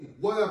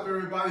What up,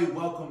 everybody?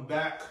 Welcome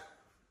back,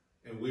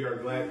 and we are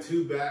glad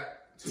to back.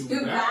 We're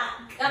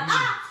glad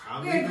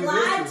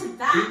to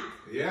back.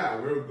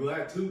 Yeah, we're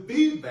glad to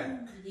be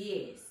back.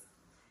 Yes.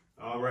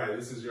 All right,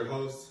 this is your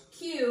host,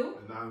 Q.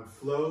 and I'm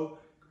Flo,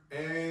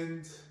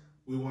 and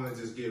we want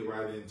to just get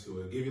right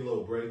into it. Give you a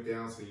little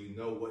breakdown so you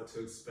know what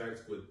to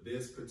expect with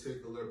this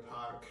particular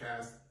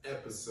podcast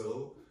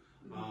episode.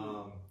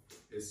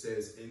 It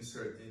says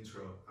insert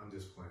intro. I'm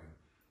just playing.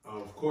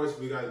 Of course,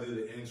 we got to do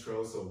the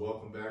intro, so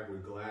welcome back. We're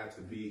glad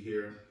to be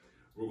here.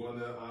 We're going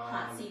to...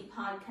 Hot Seat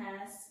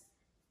Podcast.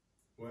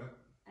 What?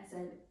 I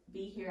said,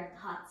 be here at the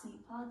Hot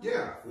Seat Podcast.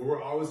 Yeah, well,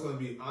 we're always going to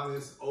be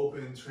honest,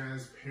 open,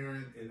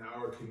 transparent in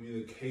our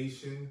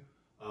communication.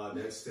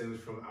 That stems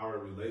from our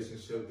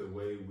relationship, the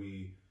way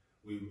we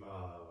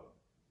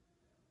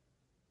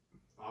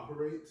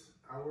operate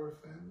our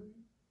family,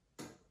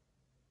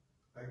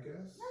 I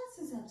guess. That's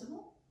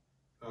acceptable.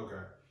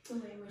 Okay.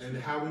 And And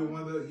how we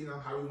want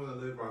to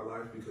live our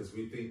life, because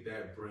we think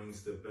that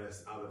brings the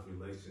best out of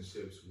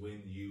relationships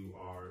when you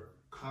are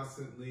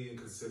constantly and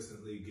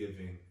consistently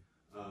giving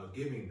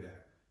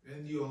that.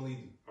 And you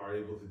only are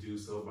able to do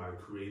so by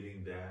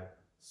creating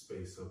that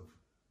space of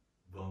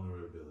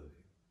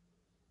vulnerability.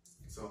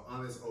 So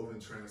honest, open,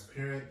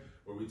 transparent,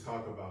 where we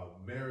talk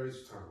about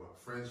marriage, talk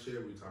about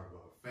friendship, we talk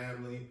about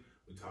family,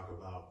 we talk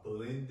about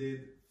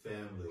blended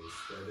families.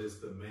 That is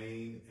the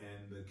main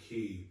and the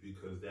key,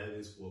 because that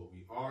is what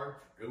we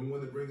are. And we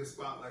want to bring a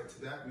spotlight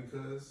to that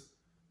because,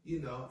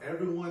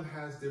 everyone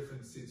has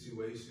different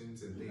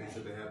situations and things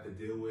that they have to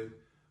deal with.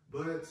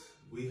 But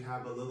we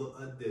have a little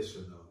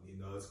additional,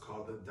 it's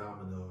called the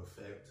domino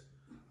effect.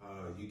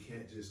 You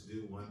can't just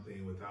do one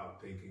thing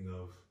without thinking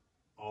of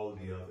all of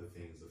the other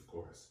things, of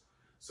course.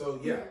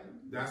 So yeah,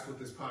 that's what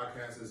this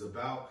podcast is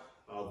about.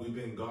 We've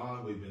been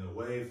gone, we've been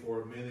away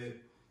for a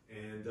minute,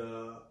 and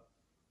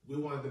we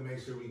wanted to make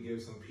sure we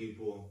give some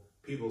people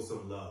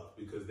some love,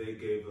 because they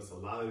gave us a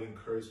lot of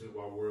encouragement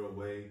while we're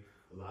away,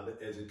 a lot of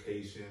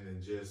education,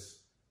 and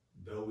just,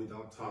 though we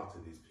don't talk to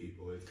these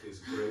people, it's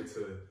great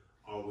to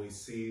always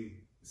see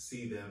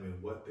them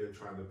and what they're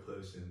trying to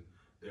push and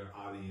their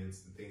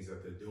audience and things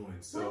that they're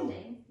doing. So one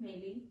day,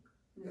 maybe.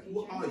 In the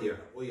future.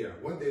 Well, yeah.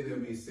 One day they'll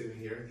be sitting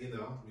here,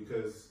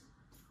 because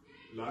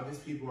a lot of these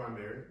people are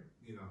married,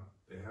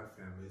 they have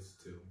families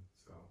too.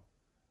 So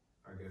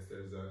I guess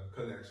there's a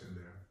connection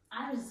there.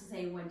 I was just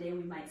saying one day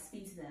we might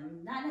speak to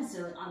them, not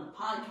necessarily on the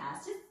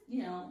podcast, just,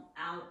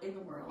 out in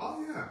the world.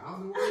 Oh, yeah, out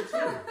in the world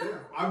too.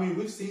 Yeah. I mean,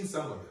 we've seen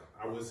some of them.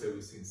 I would say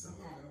we've seen some of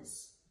them. That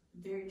is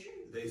very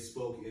true. They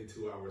spoke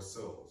into our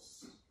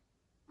souls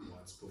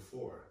once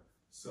before.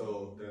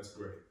 So that's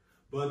great.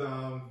 But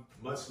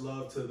much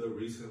love to the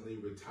recently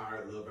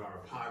retired Love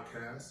Hour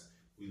podcast.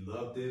 We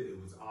loved it. It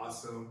was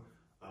awesome.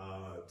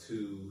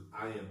 To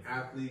I Am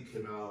Athlete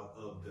came out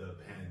of the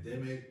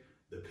pandemic.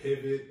 The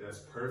pivot, that's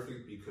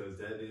perfect, because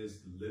that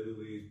is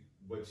literally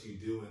what you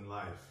do in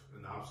life.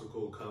 An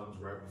obstacle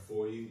comes right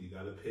before you. You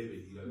got to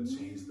pivot. You got to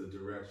change the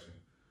direction.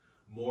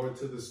 More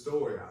to the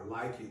story. I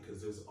like it because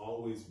there's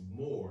always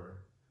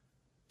more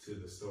to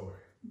the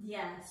story.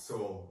 Yes.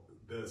 So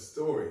the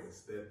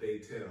stories that they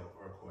tell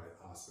are quite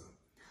awesome.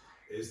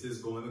 Is this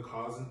going to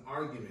cause an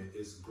argument?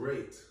 It's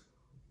great.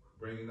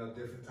 Bringing up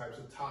different types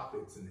of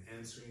topics and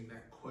answering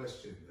that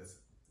question.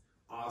 That's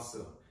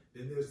awesome.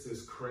 Then there's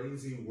this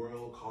crazy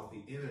world called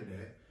the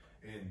internet,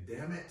 and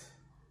damn it,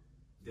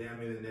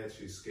 internet's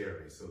just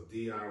scary. So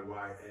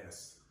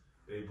DIYS.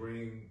 They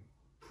bring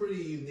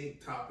pretty unique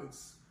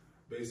topics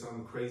based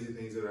on crazy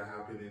things that are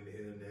happening in the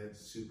internet,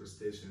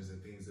 superstitions and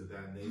things of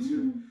that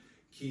nature.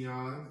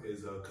 Keon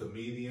is a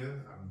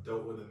comedian. I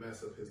don't want to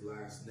mess up his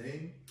last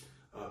name.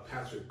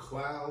 Patrick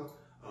Cloud,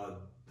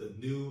 the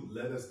new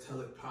Let Us Tell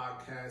It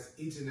podcast.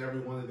 Each and every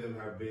one of them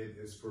have been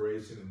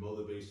inspiration and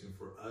motivation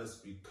for us,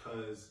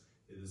 because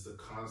it is a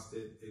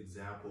constant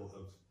example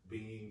of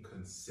being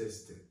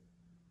consistent,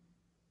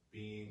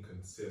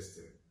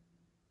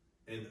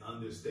 and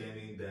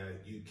understanding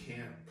that you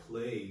can't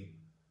play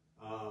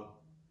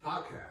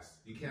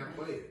podcasts. You can't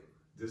play it.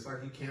 Just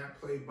like you can't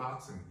play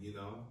boxing,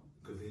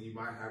 because then you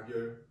might have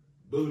your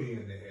booty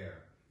in the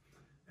air,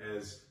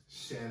 as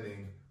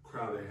Shannon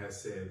Crowder has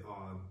said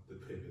on the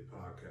Pivot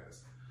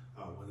podcast,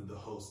 one of the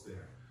hosts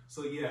there.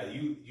 So yeah,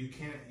 you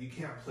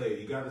can't play it.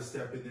 You got to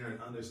step in there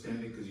and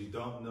understand it, because you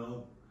don't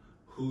know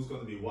who's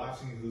going to be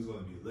watching, who's going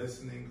to be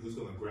listening, who's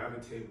going to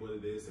gravitate what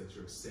it is that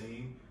you're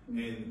saying,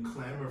 and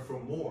clamor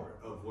for more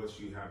of what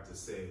you have to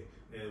say.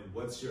 And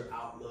what's your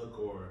outlook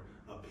or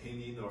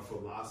opinion or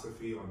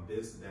philosophy on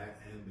this,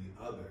 that, and the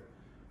other.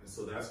 And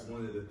so that's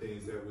one of the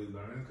things that we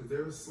learned, because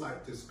there was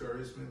slight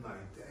discouragement,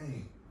 like,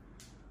 dang,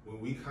 when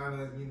we kind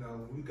of,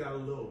 we got a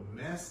little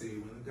messy,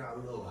 when it got a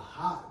little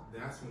hot,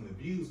 that's when the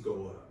views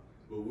go up.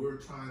 But we're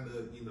trying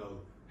to,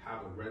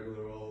 have a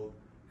regular old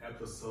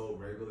episode,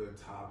 regular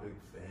topic,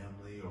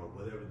 family, or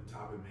whatever the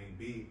topic may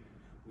be.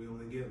 We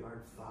only get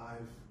like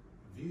 5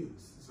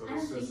 views. So I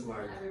it's don't just think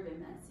like, I've ever been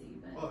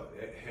messy, but oh,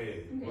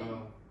 hey, okay.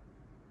 Well,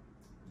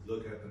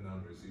 look at the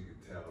numbers, you can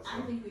tell.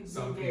 I think we've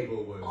some been very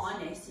people was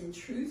honest and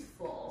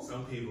truthful.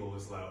 Some people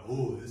was like,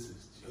 "Oh, this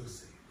is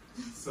juicy."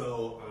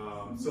 So,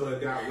 so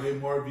it got way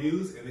more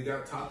views, and it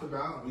got talked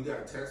about. We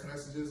got text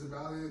messages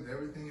about it and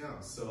everything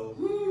else. So,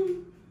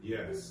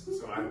 yes.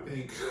 So I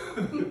think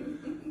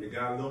it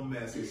got a little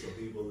messy, so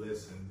people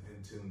listened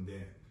and tuned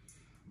in.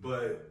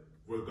 But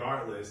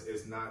regardless,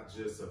 it's not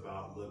just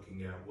about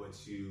looking at what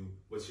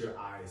your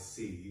eyes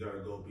see. You got to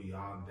go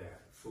beyond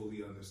that,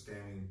 fully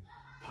understanding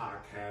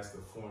podcasts, the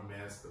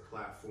formats, the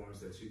platforms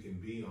that you can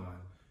be on.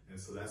 And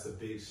so that's a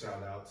big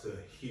shout out to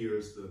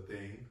Here's the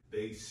Thing.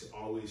 They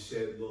always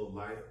shed a little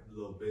light, a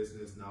little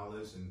business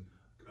knowledge, and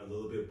a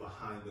little bit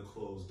behind the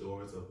closed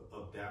doors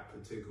of that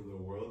particular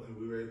world. And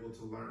we were able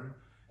to learn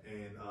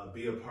and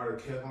be a part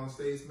of Kev on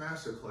Stage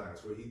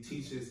Masterclass, where he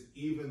teaches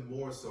even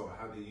more so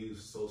how to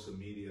use social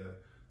media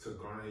to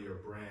garner your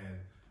brand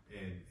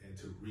and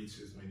to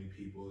reach as many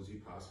people as you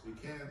possibly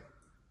can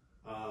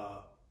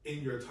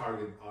in your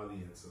target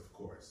audience, of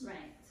course. Right.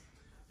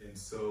 And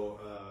so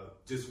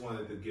just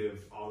wanted to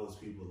give all those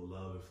people the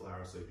love and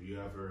flowers. So if you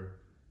ever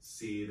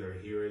see it or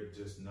hear it,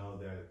 just know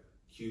that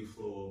Q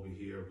Flow over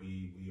here,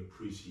 we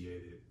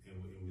appreciate it,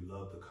 and we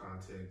love the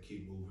content.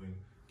 Keep moving,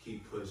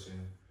 keep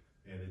pushing,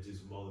 and it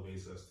just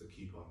motivates us to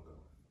keep on going.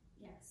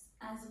 Yes,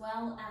 as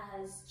well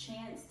as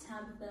Chance,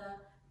 Tabitha,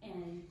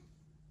 and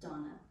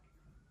Donna.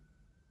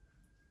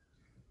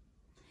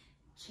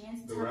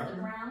 Chance, The Tabitha rapper?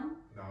 Brown.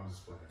 No, I'm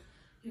just playing.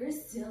 You're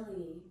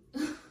silly.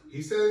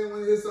 He said in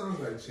one of his songs,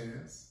 like,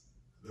 Chance,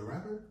 the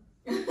rapper?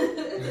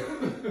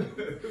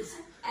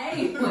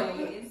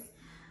 Anyways.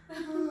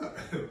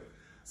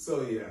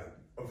 So yeah,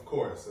 of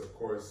course,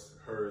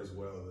 her as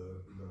well,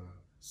 the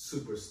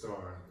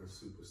superstar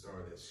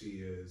that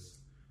she is,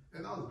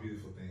 and all the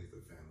beautiful things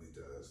the family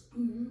does.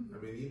 Mm-hmm. I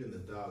mean, even the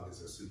dog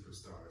is a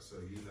superstar, so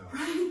you know,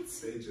 right.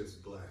 They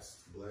just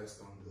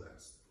blessed on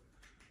blessed.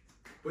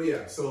 But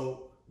yeah,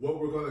 so what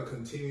we're going to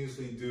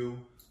continuously do,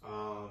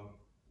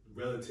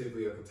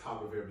 relatively at the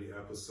top of every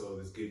episode,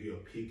 is give you a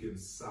peek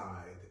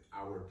inside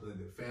our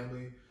blended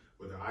family.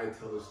 Whether I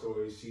tell a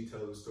story, she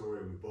tells a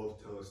story, we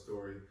both tell a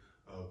story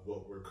of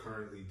what we're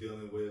currently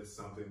dealing with,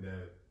 something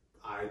that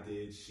I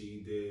did,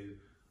 she did,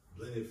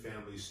 blended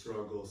family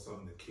struggle,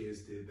 something the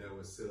kids did that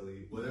was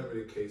silly, whatever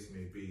the case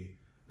may be.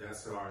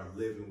 That's our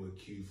Living with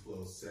Q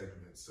Flow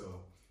segment.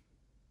 So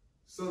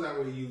that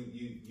way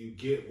you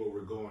get where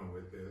we're going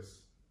with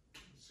this.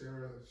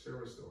 Share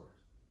a story.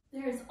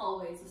 There is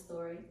always a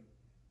story.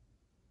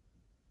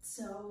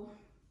 So,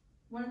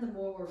 one of the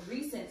more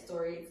recent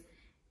stories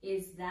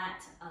is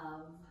that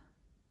of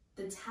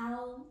the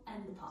towel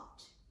and the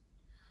pot.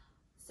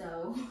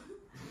 So,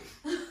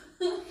 why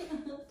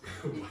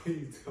are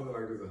you telling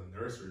like it's a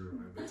nursery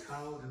rhyme? The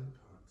towel and the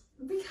pot.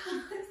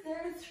 Because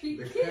there are three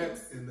the kids. The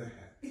cat in the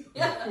hat.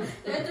 Yeah,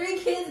 there are 3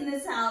 kids in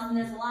this house, and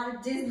there's a lot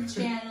of Disney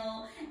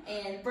Channel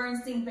and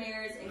Bernstein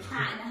Bears and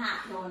Cat in the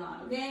Hat going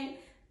on, okay?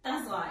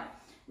 That's why.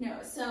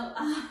 No, so,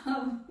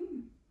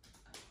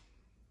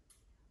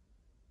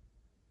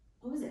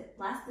 what was it?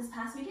 This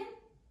past weekend?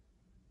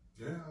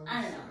 Yeah,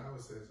 I don't know. I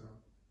would say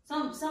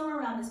so. Somewhere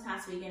around this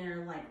past weekend,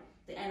 or like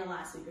the end of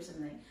last week or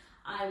something,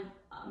 I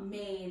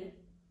made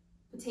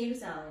potato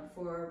salad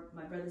for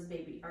my brother's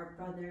our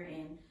brother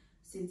and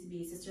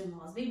soon-to-be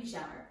sister-in-law's baby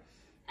shower.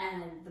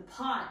 And the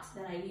pot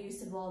that I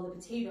used to boil the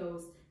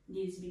potatoes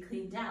needed to be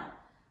cleaned out.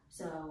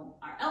 So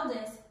our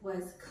eldest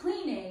was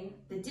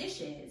cleaning the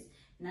dishes,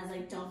 and I was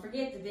like, don't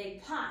forget the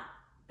big pot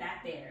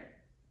back there.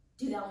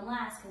 Do that one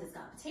last because it's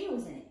got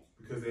potatoes in it.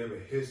 Because they have a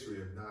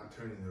history of not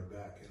turning their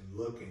back and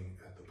looking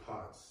at the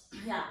pots.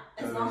 Yeah,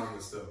 as long on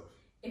the stove.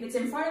 If it's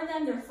in front of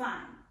them, they're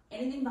fine.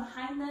 Anything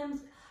behind them,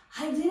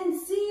 I didn't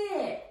see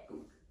it.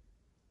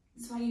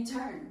 That's why you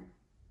turn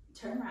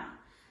around.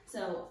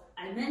 So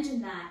I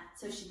mentioned that,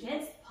 so she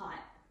gets the pot,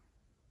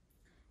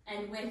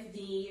 and with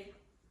the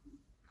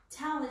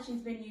towel that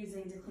she's been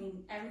using to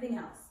clean everything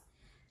else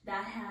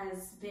that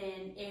has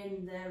been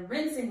in the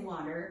rinsing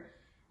water,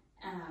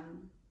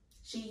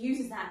 she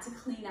uses that to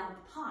clean out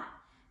the pot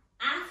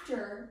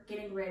after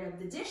getting rid of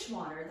the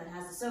dishwater that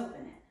has the soap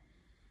in it.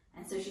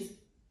 And so she's,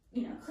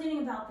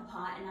 cleaning about the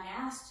pot, and I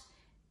asked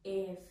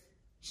if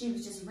she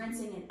was just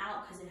rinsing it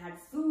out because it had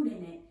food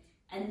in it,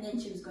 and then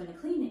she was going to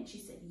clean it. She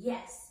said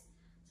yes.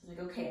 So I was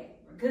like, okay,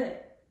 we're good.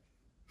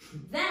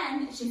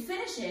 Then she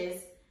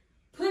finishes,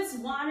 puts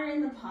water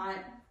in the pot,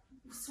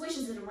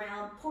 swishes it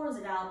around, pours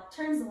it out,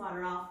 turns the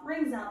water off,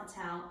 wrings out the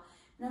towel,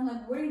 and I'm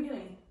like, what are you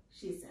doing?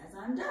 She says,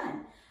 I'm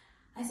done.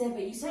 I said,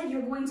 but you said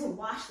you're going to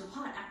wash the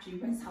pot after you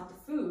rinse out the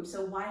food,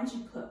 so why didn't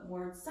you put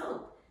more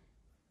soap?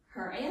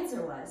 Her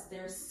answer was,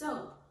 there's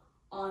soap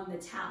on the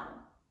towel.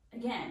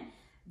 Again,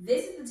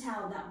 this is the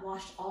towel that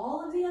washed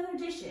all of the other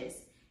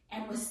dishes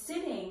and was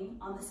sitting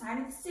on the side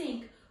of the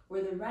sink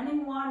where the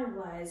running water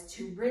was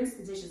to rinse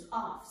the dishes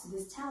off. So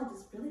this towel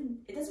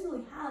doesn't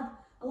really have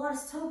a lot of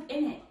soap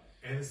in it.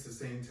 And it's the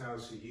same towel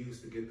she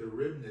used to get the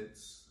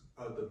remnants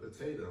of the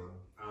potato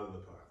out of the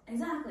pot.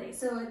 Exactly.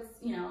 So it's,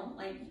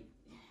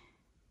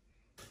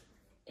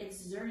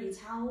 it's dirty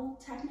towel,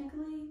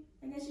 technically,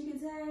 I guess you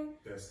could say.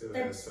 That still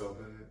has soap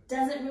in it?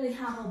 Doesn't really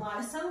have a lot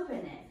of soap in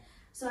it.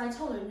 So I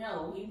told her,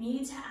 no, you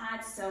need to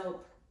add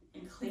soap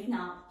and clean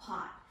out the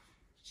pot.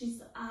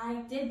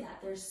 I did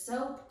that. There's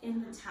soap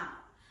in the towel.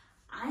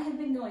 I have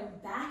been going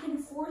back and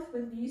forth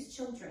with these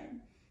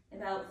children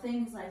about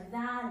things like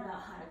that,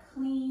 about how to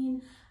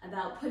clean,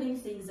 about putting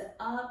things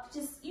up,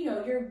 just,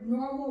 your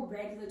normal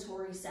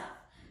regulatory stuff.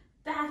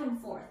 Back and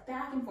forth,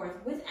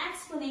 with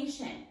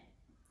explanation.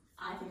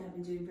 I think I've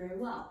been doing very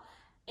well.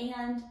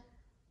 And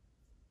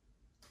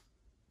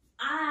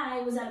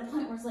I was at a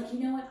point where it's like, you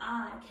know what,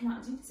 I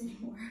cannot do this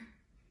anymore.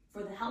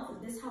 For the health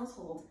of this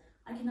household,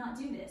 I cannot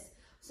do this.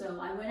 So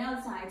I went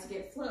outside to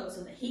get Flo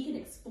so that he can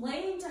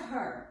explain to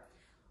her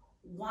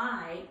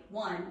why,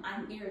 one,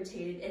 I'm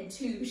irritated, and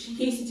two, she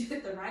needs to do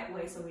it the right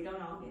way so we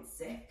don't all get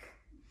sick.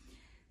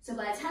 So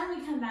by the time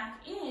we come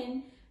back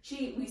in,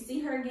 we see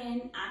her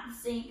again at the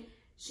sink.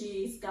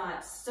 She's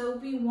got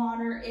soapy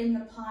water in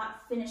the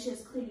pot,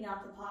 finishes cleaning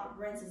out the pot,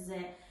 rinses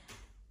it.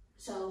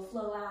 So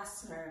Flo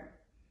asks her,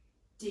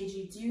 did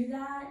you do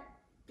that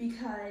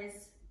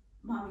because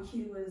Mommy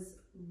Q was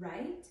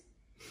right?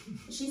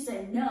 She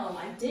said, no,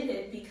 I did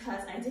it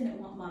because I didn't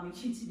want Mommy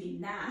Q to be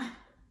mad.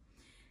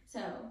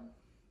 So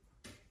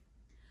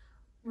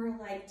we're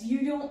like,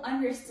 you don't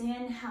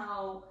understand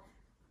how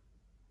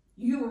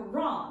you were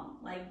wrong.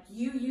 Like,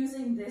 you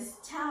using this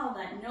towel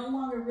that no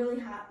longer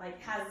really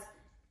has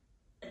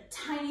a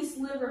tiny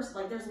sliver,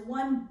 like there's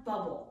one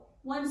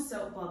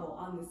soap bubble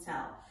on this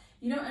towel.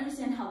 You don't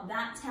understand how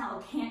that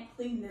towel can't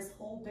clean this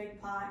whole big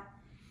pot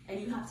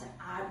and you have to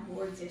add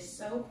more dish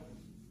soap?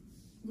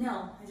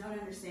 No, I don't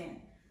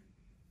understand.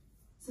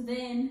 So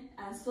then,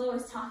 as Flo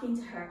was talking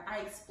to her, I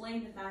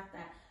explained the fact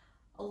that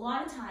a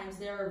lot of times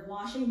they're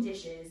washing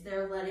dishes,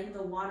 they're letting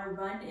the water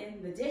run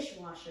in the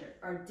dishwasher,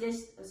 or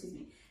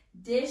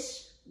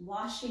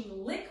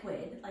dishwashing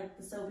liquid, like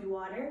the soapy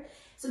water.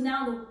 So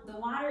now the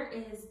water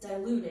is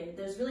diluted,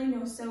 there's really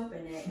no soap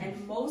in it,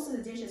 and most of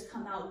the dishes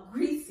come out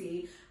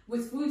greasy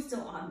with food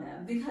still on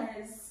them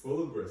because...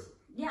 Full of gristle.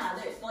 Yeah,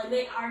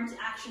 they aren't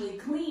actually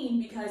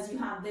clean because you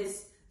have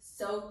this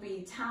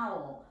soapy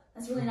towel.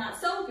 That's really not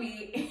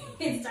soapy,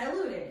 it's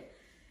diluted.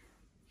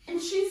 And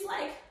she's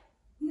like,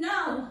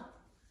 no,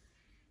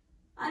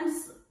 I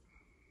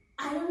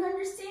don't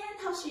understand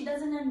how she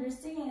doesn't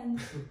understand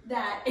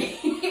that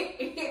if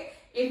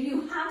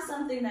you have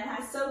something that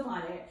has soap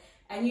on it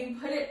and you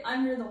put it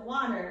under the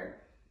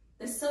water,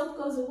 the soap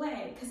goes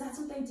away because that's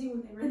what they do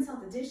when they rinse out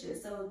the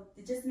dishes. So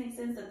it just makes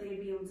sense that they'd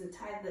be able to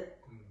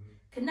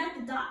connect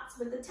the dots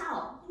with the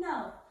towel.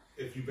 No.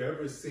 If you've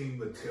ever seen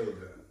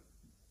Matilda,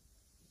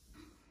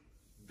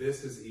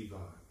 this is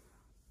Yvonne.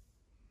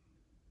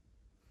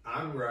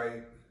 I'm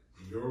right,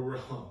 you're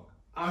wrong.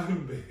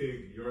 I'm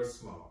big, you're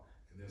small.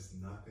 And there's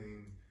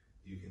nothing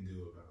you can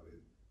do about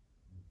it.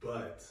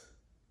 But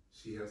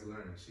she has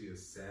learned. She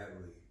is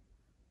sadly,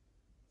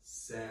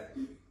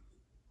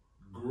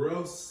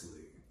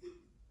 grossly,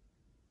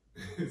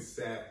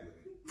 sadly.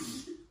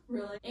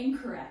 Really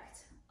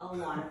incorrect a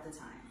lot of the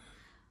time.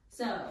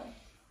 So,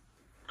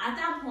 at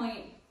that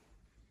point,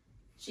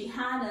 she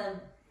had a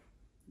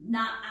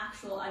not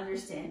actual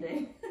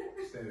understanding.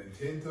 Standing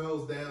 10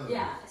 toes down.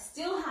 Yeah,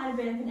 still had a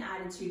bit of an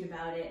attitude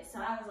about it. So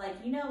I was like,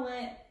 you know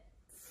what?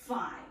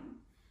 Fine.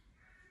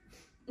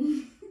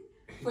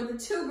 For the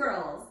two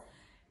girls,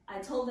 I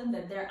told them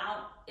that they're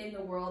out in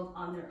the world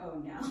on their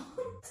own now.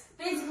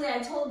 Basically, I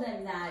told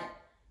them that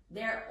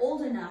they're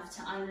old enough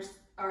to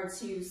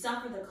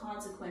suffer the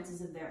consequences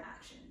of their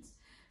actions.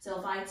 So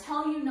if I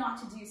tell you not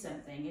to do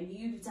something and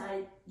you've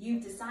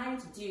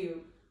decided to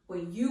do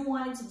what you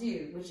wanted to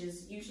do, which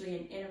is usually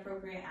an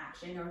inappropriate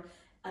action or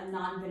a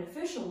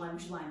non-beneficial one,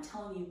 which is why I'm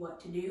telling you what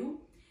to do,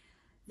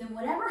 then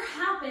whatever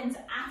happens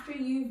after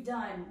you've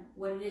done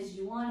what it is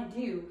you want to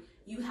do,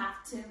 you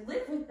have to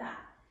live with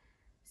that.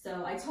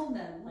 So I told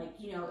them, like,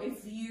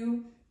 if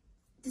you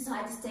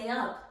decide to stay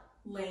up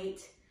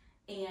late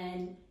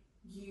and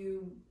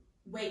you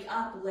wake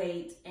up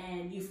late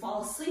and you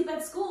fall asleep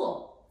at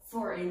school,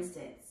 for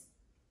instance,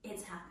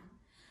 it's happened,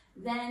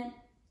 then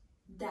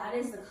that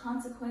is the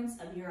consequence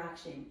of your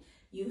action.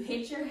 You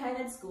hit your head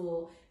at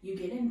school, you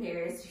get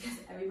embarrassed because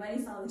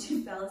everybody saw that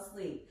you fell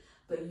asleep,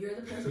 but you're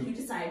the person who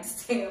decided to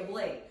stay up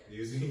late.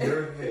 Using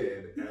your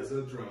head as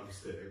a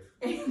drumstick.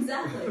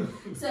 Exactly.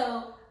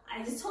 So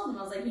I just told them,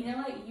 I was like, you know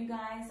what, you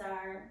guys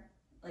are,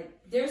 like,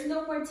 there's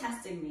no more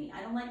testing me.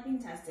 I don't like being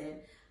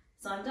tested,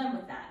 so I'm done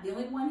with that. The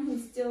only one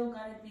who's still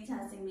gonna be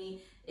testing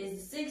me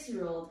is the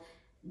 6-year-old.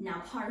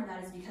 Now, part of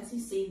that is because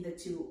he's seeing the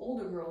two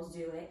older girls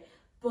do it,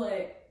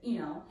 but,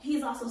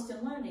 he's also still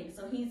learning,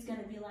 so he's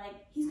gonna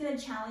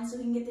challenge so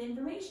he can get the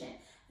information.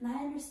 And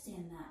I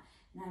understand that,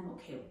 and I'm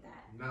okay with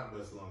that. Not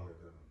much longer,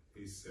 though.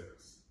 He's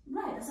 6.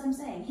 Right, that's what I'm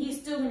saying.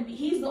 He's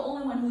the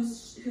only one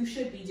who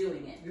should be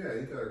doing it. Yeah,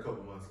 he's got a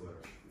couple months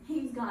left.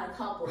 He's got a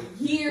couple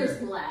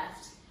years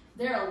left.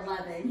 They're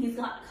 11. He's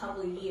got a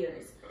couple of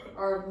years,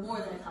 or more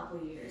than a couple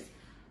of years.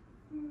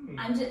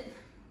 I'm just,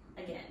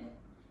 again,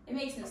 it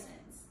makes no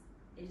sense.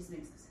 It just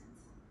makes no sense.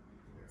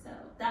 So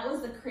that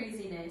was the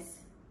craziness.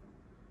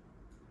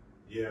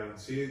 Yeah,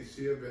 she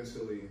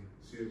eventually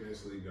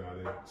got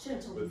it. Should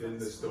have told me But then from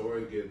the school.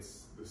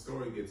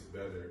 story gets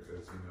better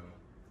because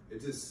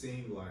it just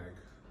seemed like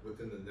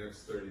within the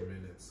next 30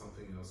 minutes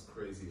something else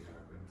crazy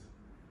happened,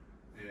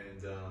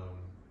 and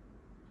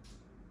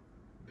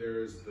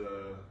there's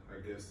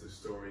the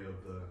story of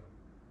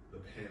the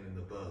pen and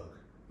the bug.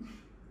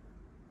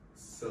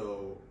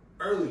 So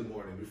early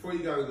morning, before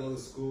you gotta go to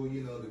school,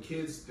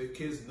 the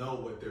kids know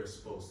what they're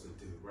supposed to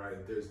do,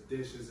 right? There's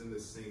dishes in the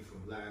sink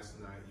from last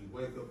night. You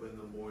wake up in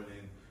the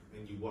morning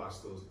and you wash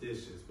those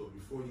dishes. But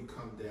before you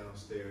come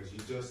downstairs,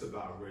 you're just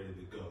about ready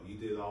to go. You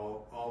did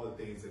all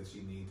the things that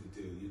you need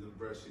to do. You done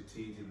brush your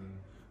teeth, you done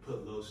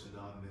put lotion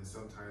on, and then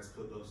sometimes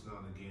put lotion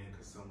on again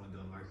because someone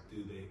don't like to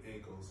do their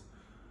ankles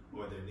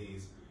or their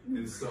knees.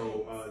 And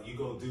so you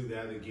go do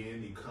that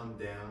again, you come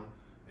down,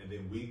 and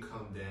then we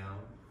come down.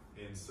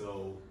 And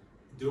so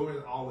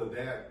during all of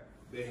that,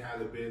 they had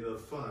a bit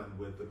of fun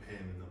with the pen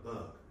and the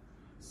bug.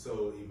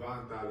 So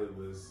Yvonne thought it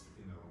was,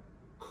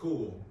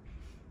 cool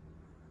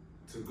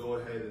to go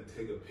ahead and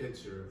take a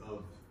picture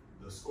of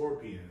the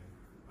scorpion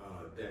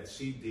that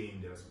she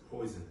deemed as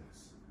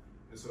poisonous.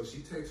 And so she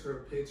takes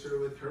her picture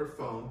with her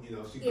phone.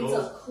 It's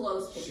a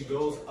close picture. She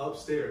goes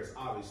upstairs,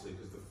 obviously,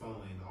 because the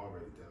phone ain't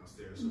already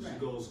downstairs. So Right. she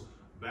goes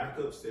back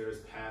upstairs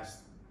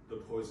past the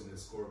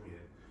poisonous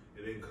scorpion,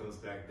 and then comes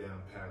back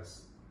down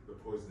past the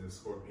poisonous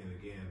scorpion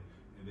again,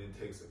 and then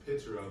takes a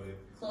picture of it.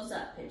 Close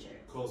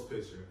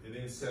picture. And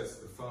then sets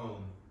the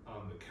phone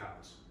on the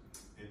couch,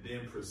 and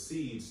then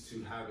proceeds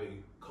to have a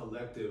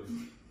collective,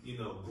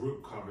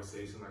 group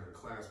conversation, like a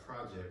class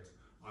project,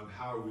 on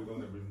how we're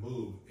going to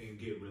remove and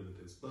get rid of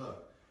this bug.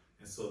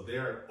 And so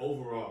their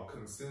overall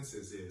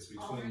consensus is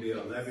between the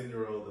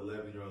 11-year-old, and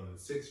the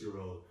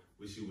 6-year-old,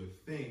 which you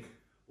would think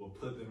will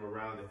put them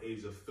around the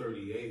age of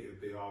 38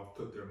 if they all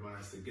put their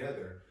minds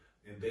together.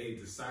 And they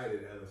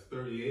decided as a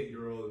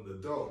 38-year-old and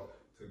adult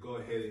to go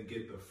ahead and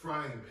get the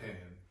frying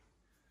pan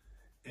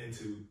and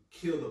to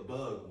kill the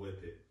bug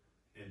with it.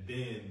 And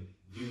then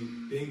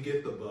you then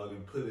get the bug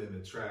and put it in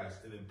the trash,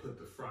 and then put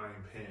the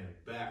frying pan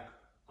back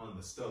on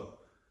the stove.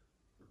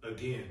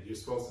 Again, you're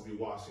supposed to be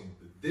washing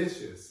the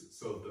dishes,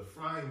 so the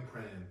frying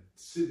pan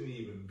shouldn't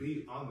even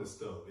be on the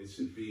stove. It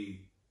should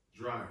be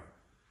drying.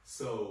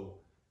 So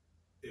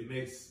it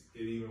makes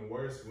it even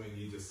worse when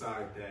you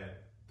decide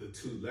that the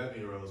two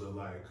 11-year-olds are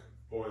like,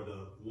 or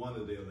one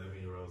of the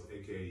 11-year-olds,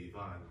 aka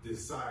Yvonne,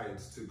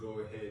 decides to go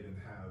ahead and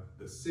have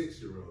the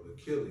 6-year-old,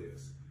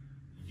 Achilles,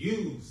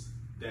 use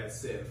that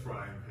said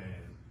frying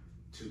pan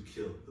to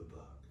kill the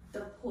bug.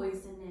 The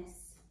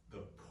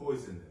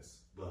poisonous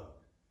bug.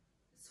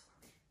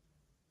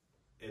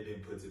 And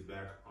then puts it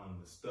back on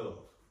the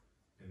stove.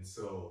 And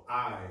so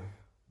I,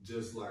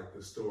 just like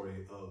the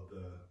story of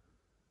the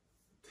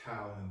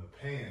towel in the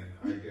pan,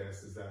 I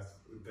guess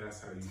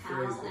that's how you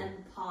phrase it. Towel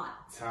and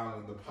pot. Towel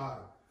in the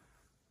pot.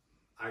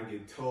 I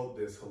get told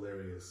this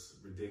hilarious,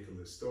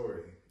 ridiculous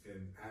story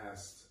and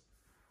asked,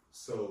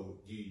 so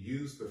you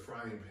use the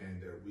frying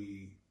pan that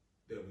we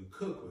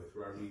cook with,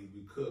 right?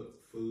 We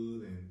cook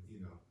food and,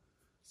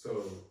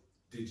 so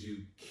did you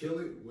kill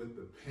it with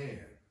the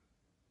pan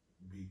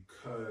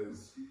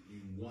because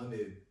you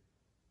wanted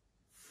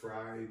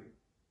fried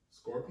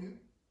scorpion?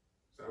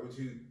 Is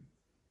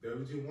that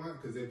what you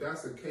want? Because if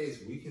that's the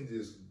case, we can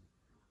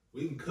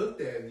cook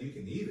that and you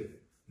can eat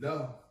it.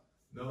 No,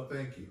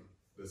 thank you.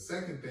 The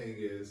second thing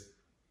is,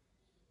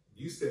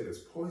 you said it's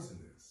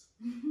poisonous.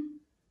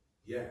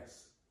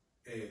 Yes.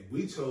 And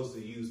we chose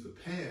to use the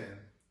pan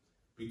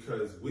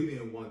because we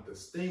didn't want the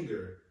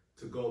stinger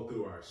to go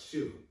through our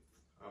shoe.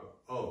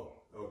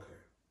 Oh, okay.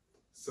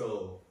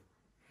 So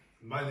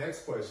my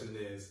next question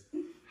is,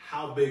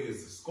 how big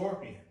is the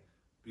scorpion?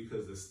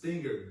 Because the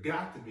stinger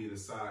got to be the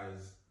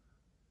size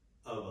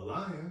of a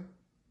lion.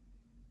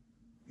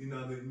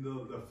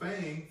 The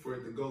fang for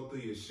it to go through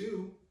your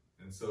shoe.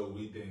 And so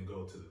we then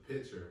go to the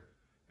picture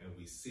and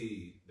we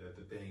see that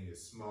the thing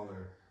is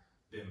smaller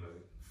than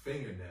a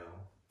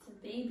fingernail. It's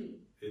a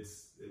baby.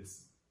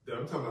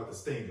 I'm talking about the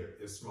stinger.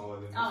 It's smaller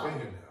than the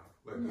fingernail,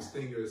 like the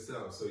stinger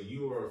itself. So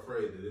you were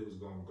afraid that it was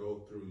going to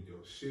go through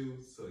your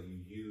shoe. So you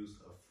used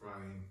a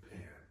frying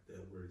pan that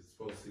we're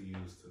supposed to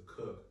use to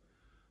cook,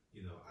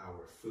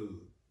 our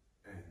food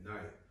at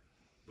night.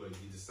 But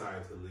you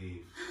decided to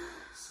leave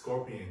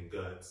scorpion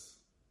guts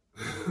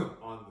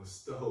on the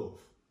stove.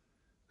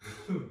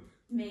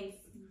 Makes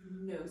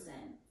no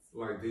sense.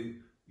 Like,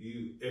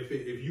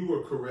 if you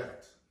were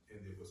correct and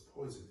it was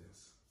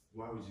poisonous,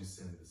 why would you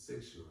send the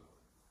 6-year-old?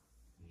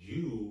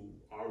 You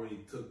already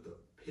took the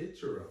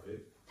picture of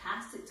it.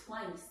 Passed it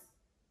twice.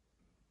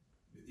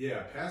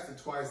 Yeah, passed it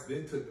twice,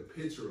 then took the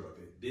picture of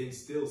it. Then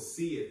still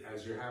see it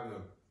as you're having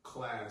a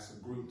class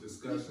group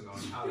discussion on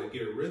how to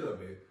get rid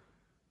of it.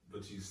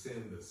 But you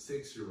send the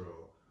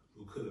 6-year-old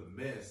who could have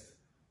missed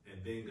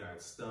and then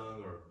got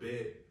stung or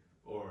bit,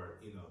 or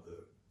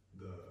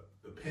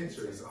the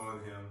pinchers on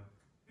him,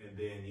 and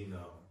then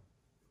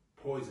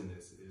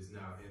poisonous is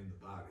now in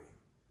the body.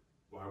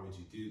 Why would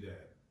you do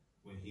that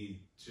when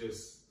he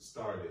just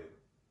started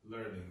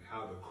learning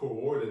how to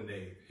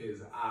coordinate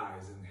his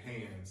eyes and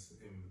hands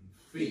and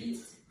feet.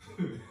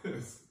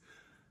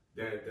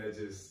 that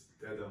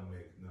don't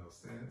make no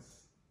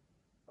sense.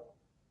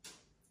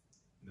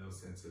 No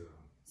sense at all.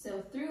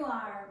 So through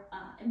our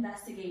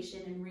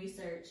investigation and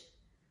research,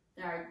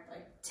 there are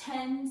like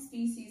 10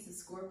 species of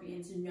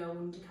scorpions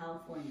known to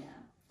California.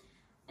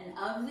 And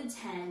of the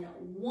 10,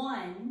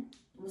 one,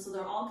 so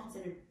they're all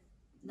considered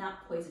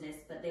not poisonous,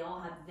 but they all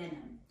have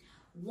venom.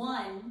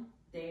 One,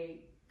 the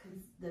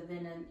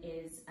venom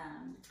is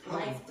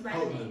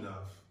life-threatening. Potent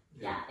enough.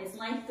 Yeah, it's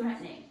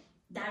life-threatening.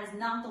 That is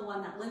not the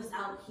one that lives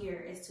out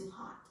here. It's too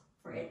hot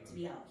for it to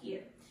be out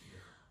here.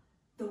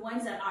 The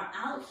ones that are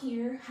out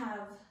here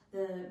have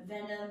the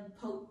venom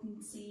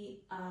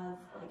potency of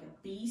like a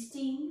bee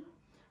sting.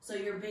 So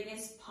your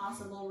biggest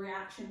possible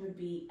reaction would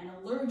be an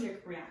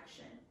allergic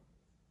reaction.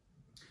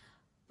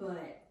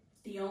 But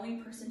the only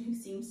person who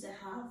seems to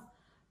have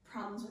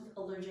problems with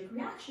allergic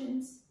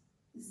reactions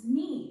is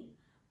me.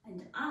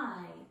 And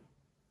I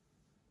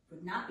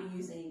would not be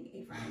using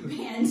a frying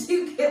pan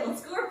to kill a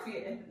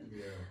scorpion.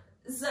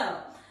 Yeah.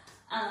 So,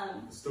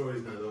 the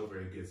story's not over,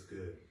 it gets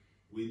good.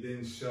 We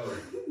then show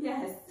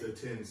yes, the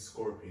 10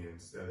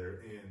 scorpions that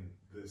are in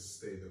the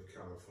state of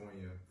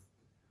California.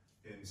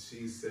 And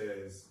she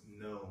says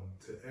no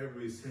to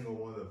every single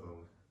one of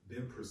them,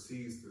 then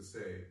proceeds to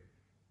say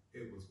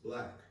it was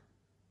black.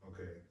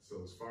 Okay,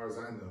 so as far as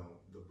I know,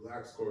 the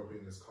black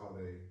scorpion is called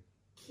a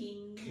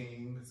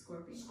king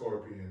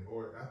scorpion,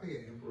 or I think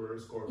an emperor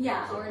scorpion.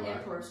 Yeah, or an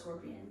emperor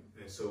scorpion.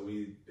 And so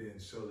we then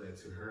show that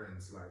to her, and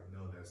it's like,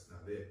 no, that's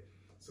not it.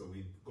 So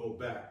we go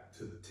back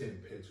to the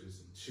 10 pictures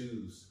and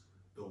choose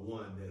the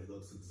one that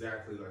looks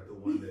exactly like the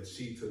one that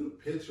she took a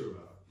picture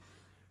of.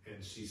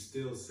 And she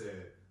still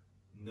said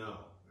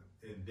no.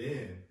 And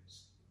then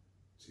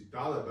she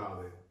thought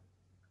about it.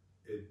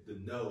 The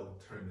no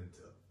turned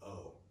into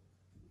oh.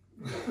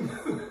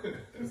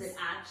 Because it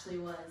actually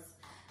was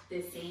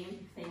the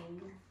same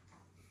thing.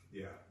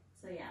 Yeah.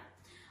 So yeah.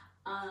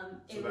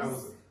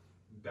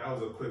 That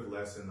was a quick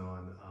lesson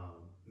on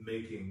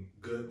making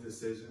good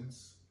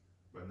decisions,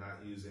 but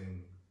not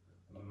using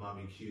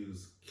Mommy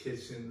Q's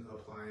kitchen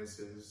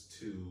appliances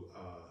to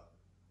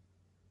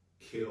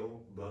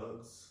kill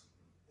bugs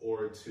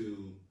or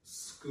to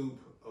scoop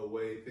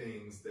away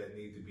things that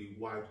need to be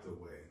wiped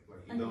away.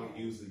 Like you don't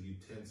use a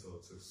utensil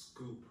to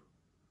scoop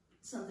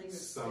something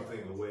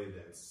away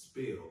that's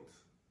spilled.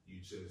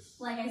 You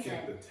just like I get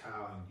said, the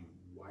towel and you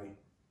wipe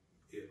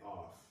it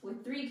off.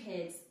 With 3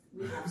 kids,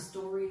 we have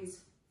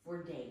stories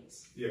for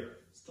days. Yeah.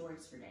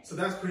 Stories for days. So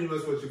that's pretty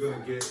much what you're going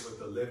to get with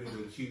the Living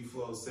with Q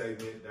Flow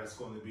segment. That's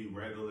going to be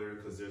regular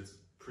because there's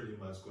pretty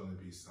much going to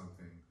be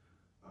something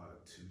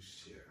to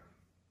share.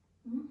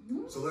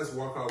 Mm-hmm. So let's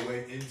work our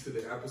way into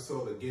the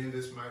episode. Again,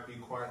 this might be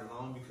quite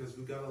long because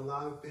we got a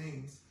lot of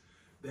things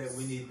that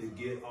we need to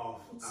get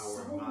off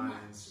our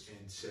minds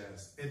and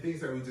chest, and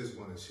things that we just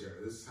want to share.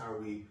 This is how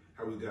we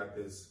got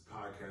this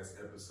podcast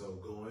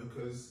episode going,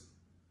 because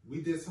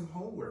we did some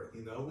homework.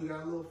 You know, we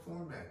got a little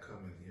format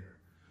coming here.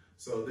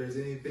 So if there's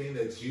anything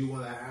that you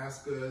want to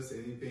ask us,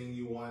 anything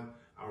you want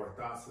our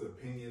thoughts and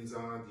opinions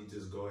on, you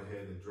just go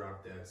ahead and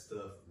drop that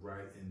stuff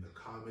right in the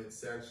comment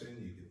section.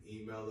 You can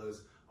email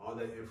us. All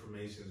that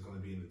information is going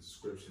to be in the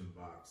description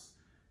box.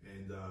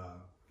 And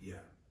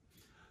yeah.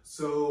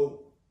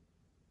 So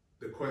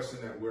the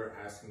question that we're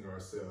asking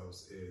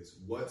ourselves is,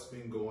 what's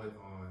been going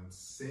on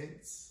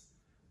since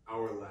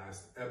our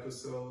last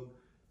episode?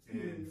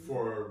 And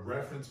for a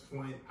reference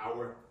point,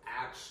 our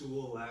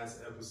actual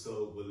last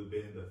episode would have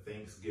been the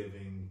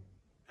Thanksgiving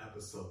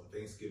episode,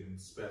 Thanksgiving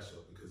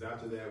special, because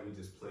after that we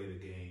just played a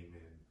game,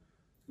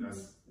 and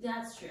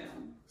that's true.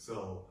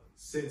 So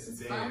since it's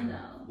then, fun,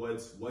 though.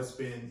 what's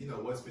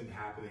been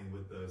happening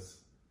with us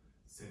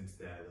since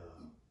that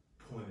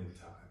point in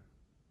time?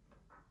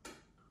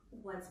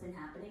 What's been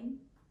happening?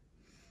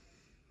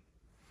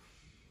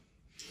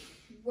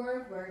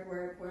 Work.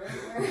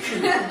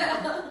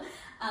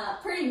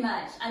 Pretty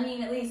much. I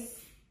mean, at least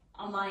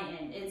on my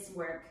end, it's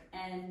work.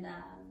 And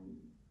I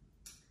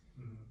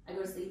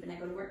go to sleep and I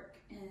go to work.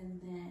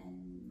 And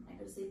then I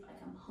go to sleep, I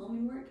come home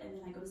and work. And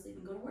then I go to sleep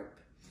and go to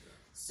work.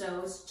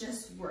 So it's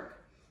just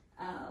work.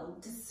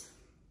 Just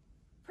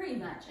pretty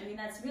much. I mean,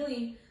 that's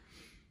really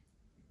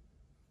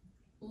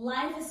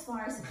life. As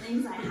far as the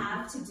things I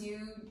have to do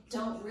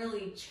don't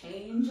really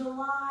change a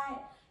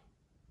lot.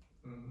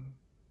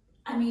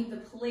 I mean, the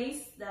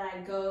place that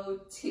I go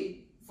to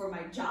for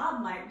my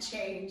job might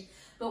change,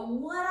 but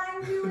what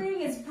I'm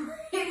doing is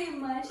pretty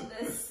much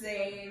the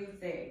same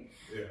thing.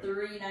 Yeah.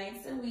 3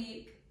 nights a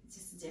week,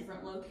 just a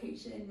different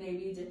location,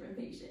 maybe a different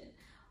patient,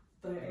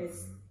 but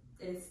it's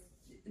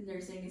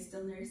nursing is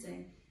still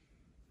nursing.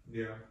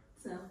 Yeah.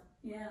 So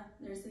yeah,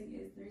 nursing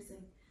is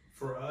nursing.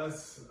 For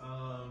us,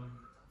 I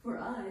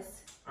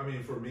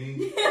mean, for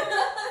me,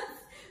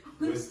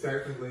 which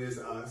technically is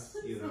us,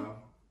 you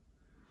know,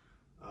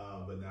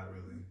 but not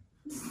really.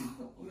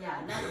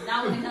 Yeah,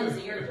 not when it comes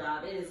to your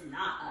job. It is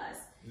not us.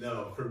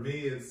 No, for me,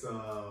 it's a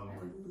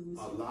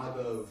lot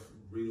of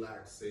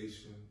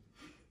relaxation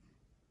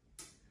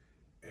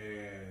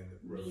and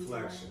me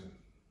reflection.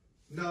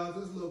 No,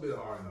 there's a little bit of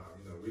R&R.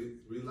 You know,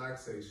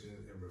 relaxation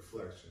and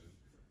reflection.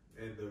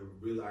 And the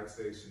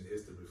relaxation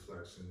is the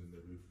reflection, and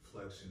the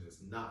reflection is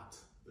not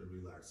the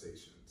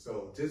relaxation.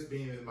 So just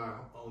being in my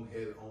own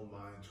head, own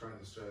mind, trying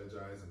to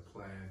strategize and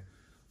plan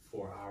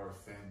for our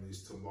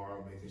families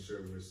tomorrow, making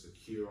sure we're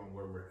secure on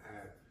where we're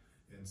at.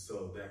 And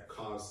so that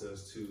caused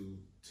us to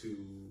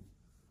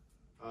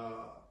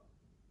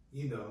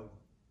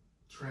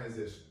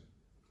transition.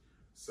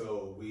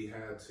 So we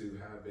had to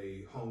have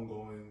a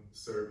homegoing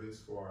service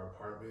for our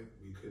apartment.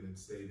 We couldn't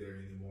stay there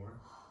anymore.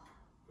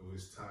 It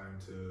was time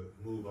to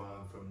move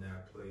on from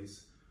that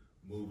place,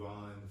 move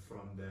on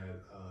from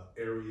that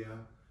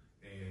area,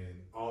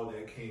 and all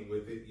that came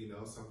with it. You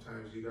know,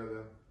 sometimes you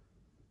gotta,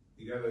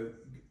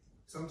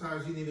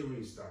 sometimes you need a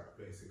restart.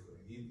 Basically,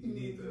 you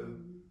need to,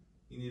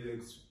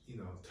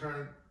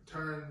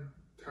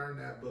 turn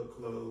that book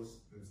closed.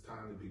 It's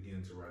time to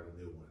begin to write a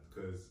new one,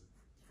 because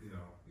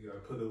you gotta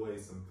put away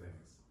some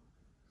things.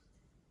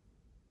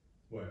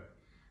 What?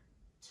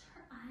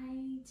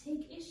 I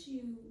take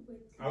issue with.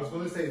 I was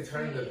going to say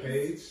turn the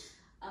page.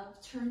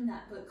 Turn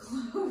that book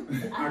closed.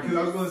 Because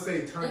I was going to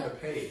say turn the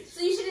page.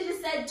 So you should have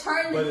just said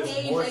turn the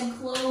page and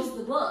close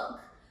the book.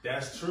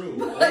 That's true.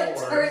 But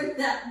turn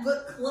that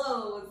book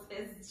closed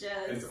is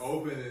just. It's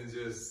open and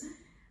just.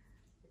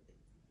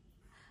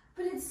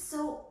 But it's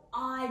so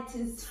odd to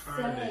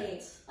turn say.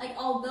 It. Like,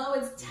 although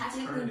it's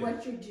technically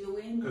what you're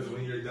doing. Because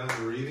when you're done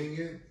reading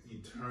it, you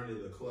turn it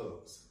to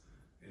close.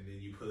 And then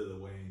you put it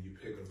away and you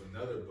pick up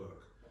another book.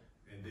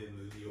 And then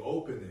when you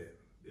open it,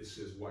 it's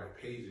just white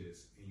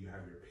pages, and you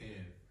have your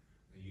pen,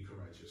 and you can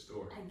write your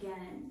story.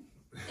 Again,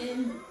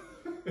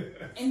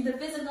 in the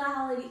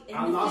physicality,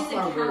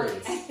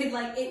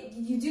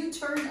 you do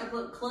turn a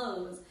book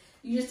closed.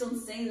 You just don't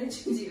say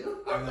that you do.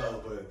 I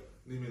know, but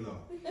leave me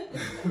alone.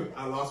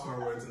 I lost my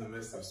words in the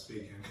midst of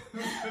speaking.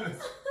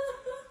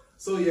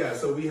 So we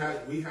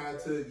had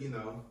to,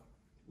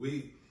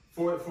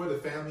 for the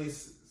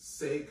family's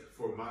sake,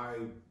 for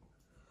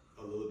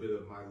a little bit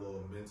of my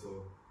little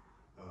mental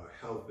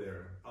health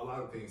there, a lot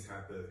of things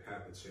have to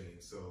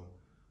change. So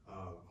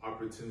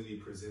opportunity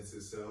presents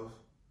itself.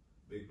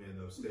 Big man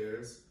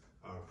upstairs,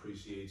 I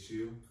appreciate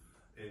you.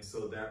 And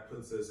so that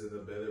puts us in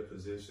a better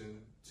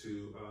position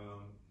to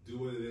do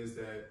what it is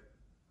that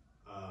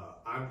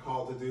I'm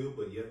called to do,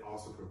 but yet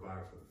also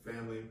provide for the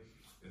family.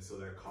 And so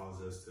that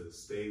calls us to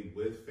stay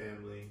with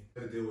family.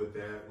 We have to deal with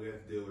that. We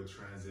have to deal with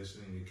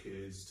transitioning the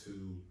kids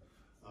to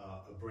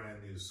a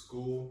brand new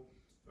school.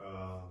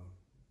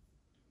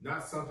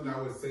 Not something I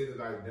would say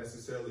that I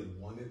necessarily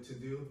wanted to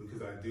do,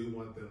 because I do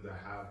want them to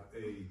have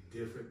a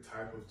different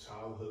type of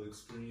childhood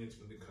experience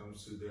when it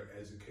comes to their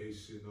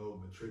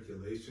educational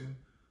matriculation,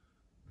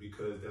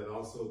 because that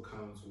also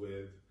comes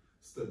with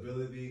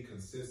stability,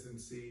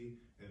 consistency,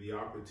 and the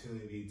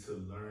opportunity to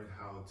learn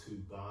how to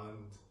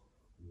bond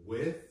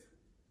with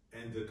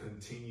and to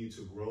continue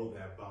to grow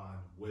that bond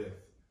with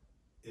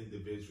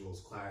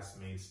individuals,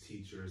 classmates,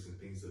 teachers, and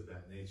things of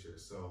that nature.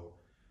 So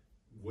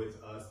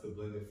with us, the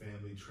blended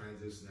family,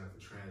 transition after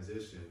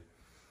transition,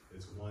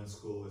 it's one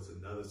school, it's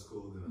another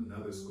school, then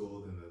another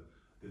school,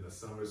 then a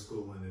summer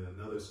school, and then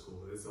another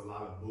school. It's a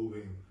lot of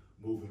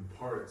moving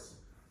parts,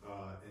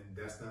 and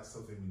that's not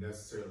something we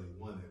necessarily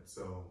wanted.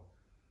 So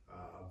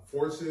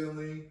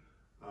fortunately,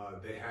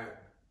 they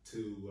had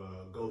to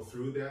go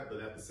through that,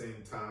 but at the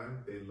same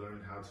time, they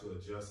learned how to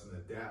adjust and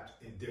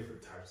adapt in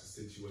different types of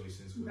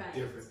situations with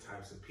different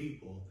types of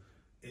people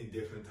in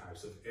different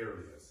types of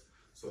areas.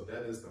 So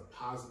that is the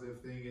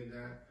positive thing in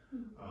that.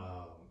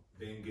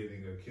 Then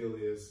getting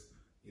Achilles,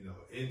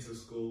 into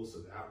school, so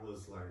that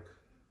was like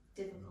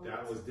difficult.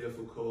 That was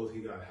difficult.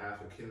 He got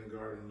half a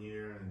kindergarten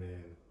year, and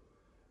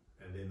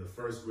then the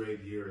first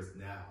grade year is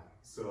now.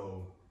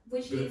 So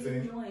which he's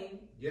enjoying.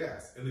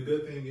 Yes, and the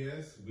good thing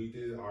is we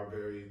did our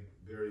very,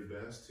 very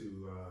best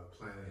to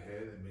plan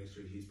ahead and make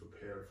sure he's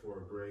prepared for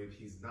a grade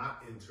he's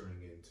not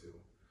entering into.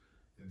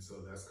 And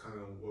so that's kind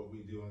of what we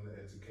do on the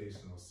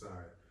educational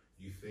side.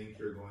 You think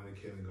you're going to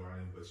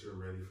kindergarten, but you're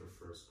ready for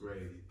first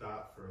grade. You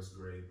thought first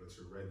grade, but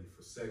you're ready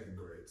for second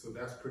grade. So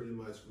that's pretty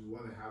much, we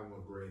want to have them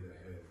a grade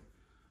ahead.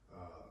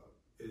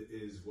 It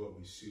is what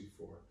we shoot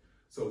for.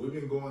 So we've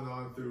been going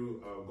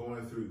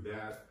through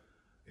that,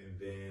 and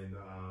then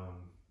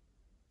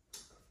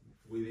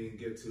we didn't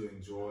get to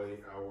enjoy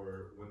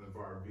one of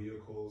our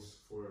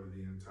vehicles for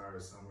the entire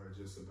summer,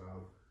 just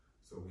about.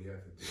 So we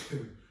had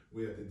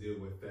to deal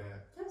with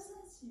that. That was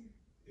last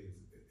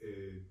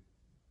year.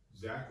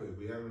 Exactly.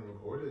 We haven't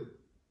recorded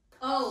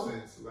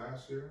since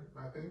last year,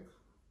 I think.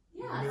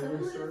 Yeah, so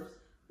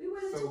we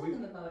would have told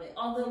them about it.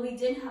 Although we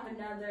did have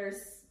another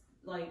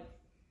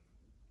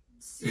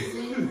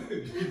season.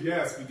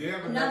 Yes, we did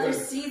have another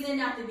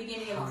season at the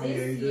beginning of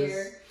this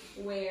year,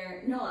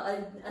 where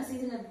a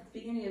season at the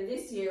beginning of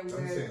this year where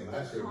I'm saying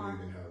last year we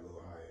even had a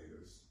little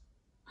hiatus.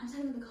 I'm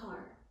talking about the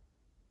car.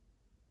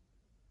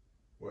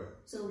 What?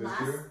 So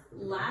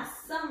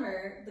last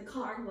summer, the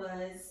car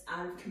was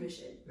out of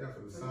commission. Yeah,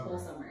 for the whole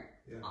summer.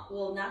 Yeah.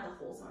 Well, not the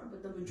whole summer,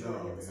 but the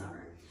majority of the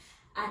summer.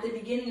 At the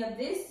beginning of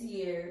this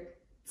year,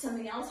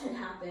 something else had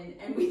happened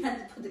and we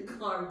had to put the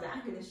car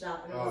back in the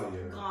shop and it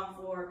was gone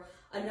for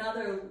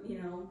another,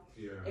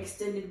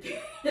 extended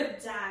period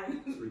of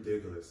time. It's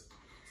ridiculous.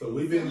 So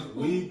we've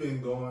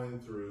been going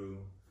through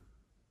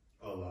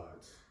a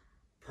lot.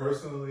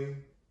 Personally,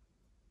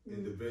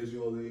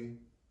 individually,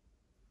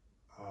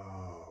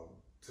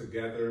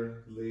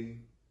 togetherly.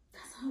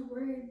 That's not a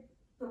word,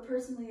 but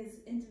personally is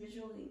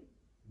individually.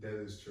 That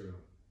is true.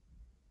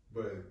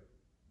 But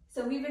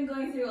so we've been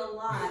going through a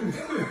lot.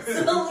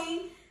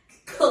 Personally,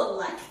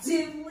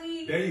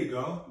 collectively. There you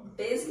go.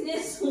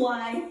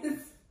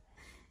 Business-wise.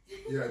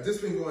 Yeah,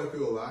 just been going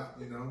through a lot,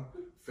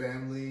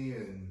 family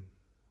and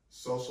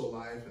social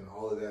life and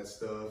all of that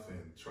stuff,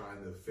 and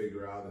trying to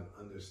figure out and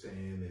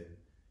understand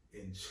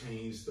and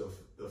change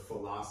the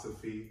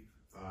philosophy.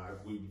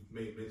 We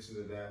made mention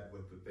of that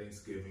with the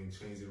Thanksgiving,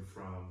 changing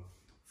from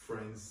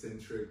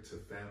friend-centric to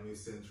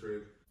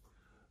family-centric.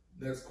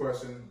 Next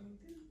question.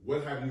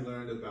 What have you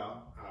learned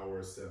about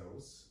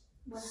ourselves?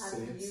 What have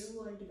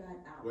you learned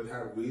about ourselves? What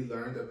have we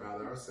learned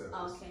about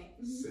ourselves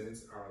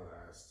since our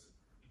last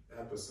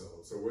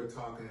episode? So we're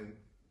talking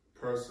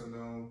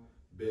personal,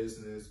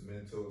 business,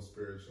 mental,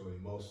 spiritual,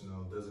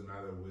 emotional. Doesn't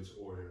matter which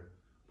order,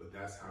 but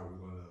that's how we're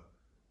gonna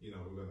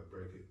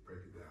break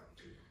it down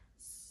too.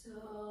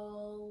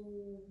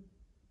 So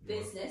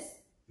business.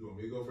 You want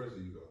me to go first, or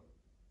you go?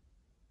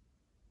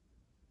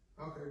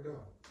 Okay, go.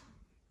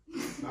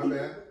 My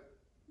bad.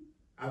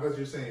 I thought you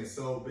were saying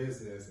so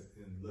business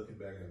and looking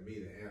back at me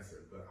to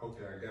answer, but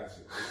okay, I got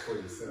you. It's for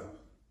yourself.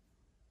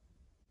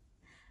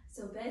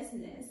 So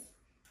business,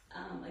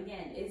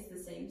 again, it's the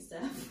same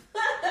stuff.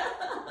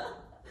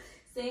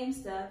 Same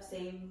stuff,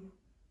 same.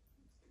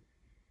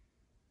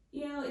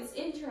 It's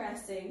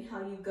interesting how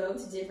you go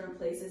to different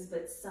places,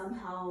 but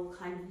somehow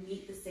kind of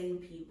meet the same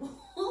people.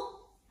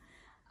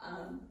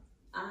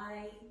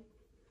 I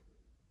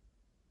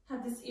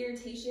have this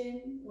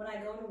irritation when I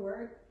go to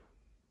work,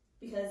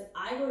 because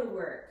I go to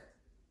work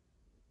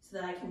so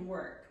that I can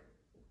work.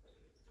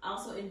 I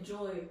also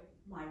enjoy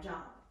my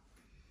job.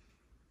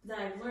 Then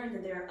I've learned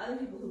that there are other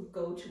people who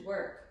go to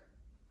work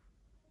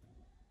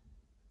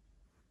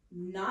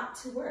not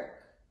to work.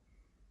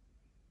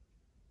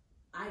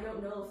 I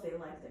don't know if they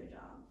like their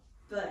job,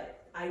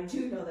 but I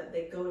do know that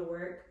they go to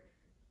work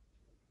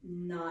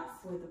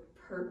not for the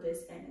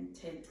purpose and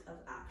intent of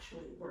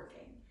actually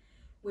working,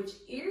 which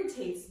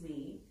irritates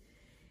me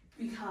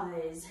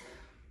because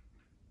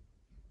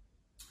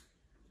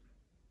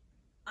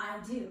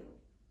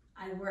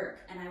I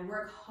work, and I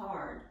work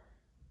hard.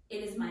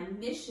 It is my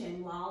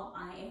mission while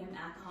I am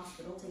at the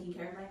hospital taking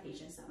care of my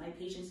patients, that my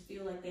patients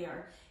feel like they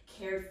are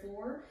cared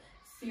for,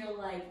 feel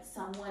like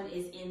someone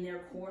is in their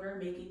corner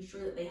making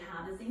sure that they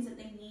have the things that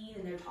they need,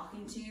 and they're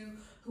talking to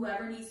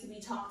whoever needs to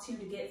be talked to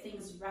get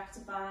things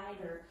rectified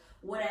or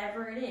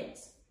whatever it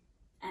is.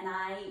 And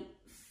I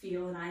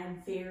feel that I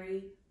am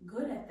very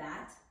good at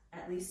that,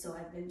 at least so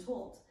I've been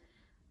told.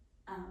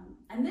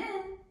 And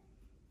then,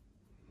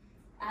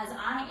 as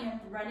I am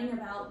running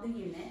about the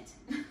unit,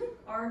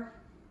 or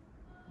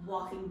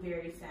walking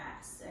very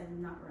fast, and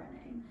not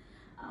running,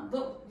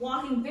 but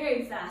walking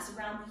very fast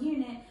around the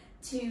unit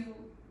to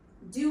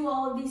do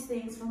all of these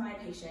things for my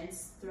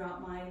patients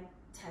throughout my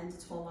 10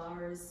 to 12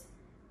 hours,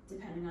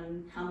 depending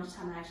on how much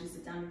time I actually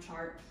sit down to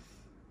chart,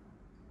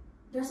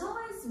 there's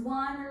always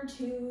one or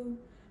two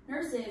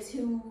nurses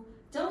who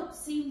don't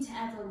seem to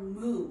ever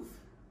move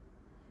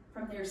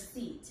from their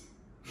seat.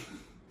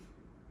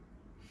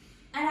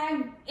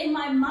 And in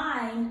my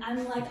mind,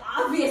 I'm like,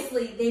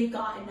 obviously they've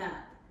gotten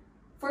up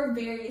for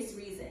various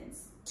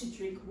reasons, to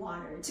drink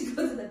water, to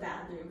go to the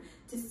bathroom,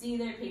 to see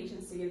their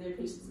patients, to give their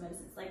patients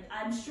medicines. Like,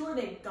 I'm sure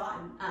they've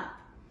gotten up.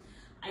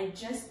 I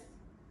just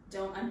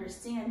don't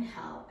understand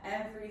how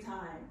every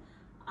time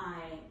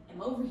I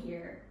am over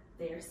here,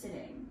 they are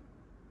sitting.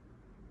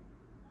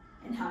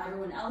 And how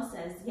everyone else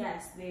says,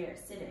 yes, they are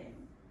sitting.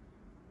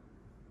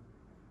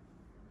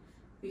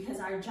 Because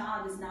our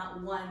job is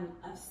not one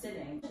of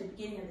sitting at the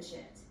beginning of the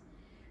shift,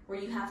 where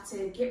you have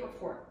to get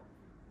report,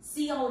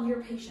 see all of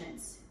your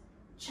patients,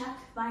 check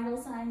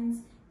vital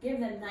signs, give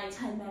them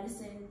nighttime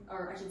medicine,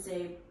 or I should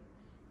say,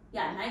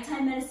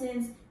 nighttime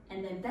medicines,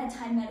 and then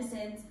bedtime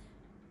medicines,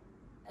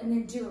 and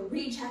then do a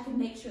recheck and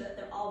make sure that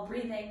they're all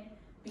breathing,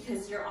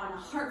 because you're on a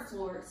heart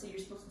floor, so you're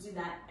supposed to do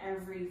that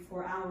every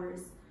 4 hours.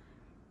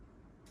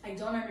 I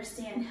don't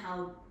understand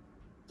how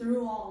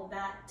through all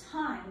that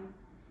time,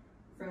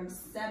 from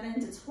 7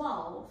 to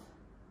 12,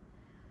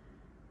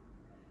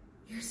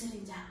 you're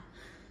sitting down,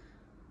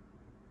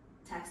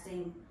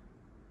 texting,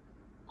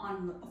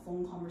 on a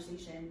phone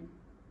conversation,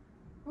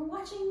 or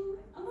watching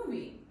a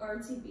movie or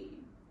TV.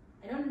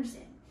 I don't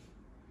understand.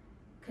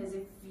 Because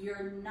if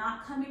you're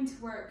not coming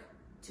to work,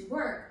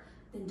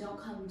 then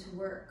don't come to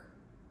work.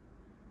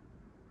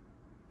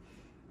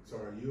 So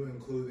are you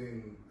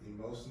including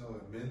emotional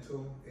and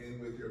mental in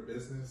with your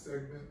business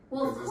segment?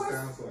 Well, of course. It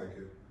sounds like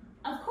it.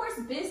 Of course,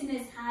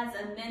 business has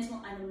a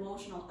mental and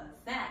emotional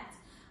effect.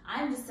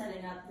 I'm just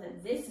setting up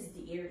that this is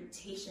the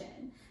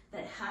irritation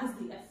that has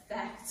the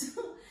effect.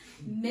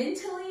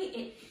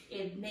 Mentally,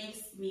 it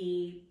makes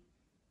me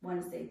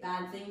want to say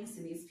bad things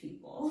to these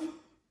people.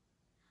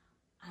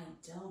 I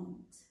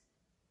don't.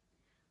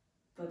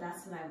 But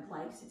that's what I would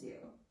like to do.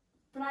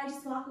 But I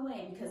just walk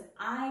away because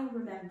I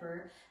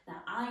remember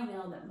that I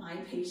know that my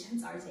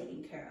patients are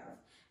taken care of.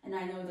 And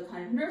I know the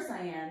kind of nurse I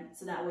am,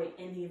 so that way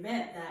in the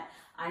event that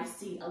I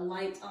see a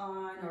light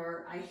on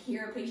or I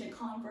hear a patient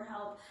calling for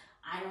help,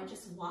 I don't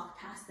just walk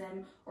past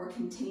them or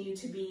continue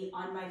to be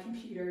on my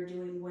computer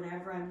doing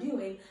whatever I'm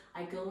doing.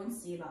 I go and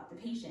see about the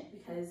patient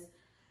because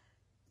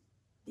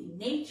the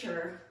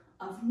nature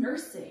of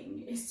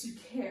nursing is to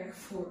care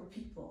for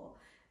people.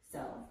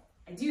 So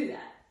I do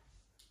that.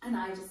 And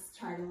I just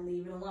try to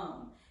leave it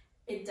alone.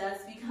 It does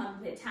become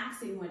a bit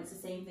taxing when it's the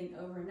same thing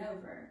over and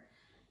over.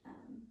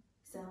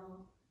 So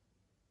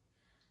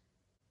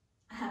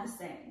I have a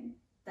saying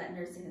that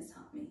nursing has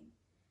taught me.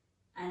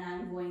 And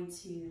I'm going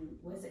to,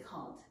 what is it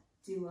called?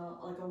 Do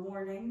a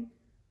warning.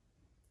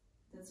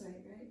 That's right?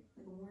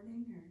 Like a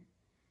warning or?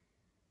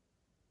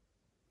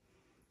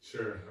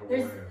 Sure, a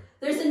warning.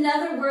 There's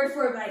another word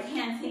for it, but I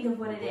can't think of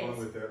what it is. Go on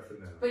with that for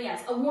now. But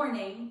yes, a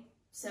warning.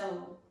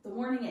 So the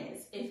warning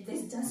is, if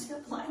this doesn't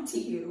apply to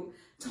you,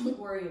 don't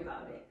worry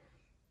about it.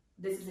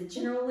 This is a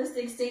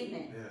generalistic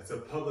statement. Yeah, it's a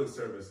public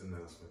service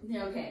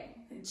announcement. Okay,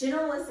 a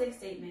generalistic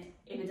statement.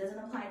 If it doesn't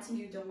apply to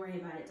you, don't worry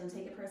about it. Don't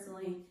take it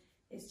personally.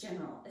 It's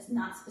general. It's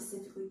not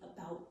specifically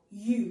about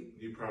you.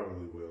 You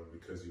probably will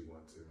because you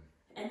want to.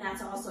 And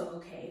that's also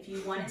okay. If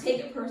you want to take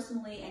it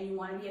personally and you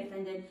want to be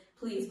offended,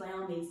 please, by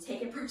all means,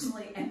 take it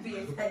personally and be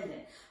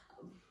offended.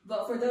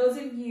 But for those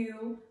of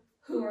you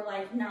who are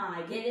like, nah,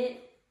 I get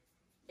it.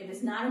 If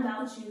it's not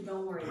about you,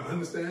 don't worry. I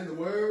understand the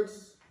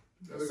words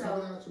that are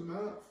coming out your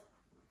mouth.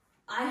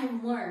 I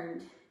have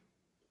learned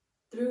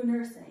through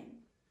nursing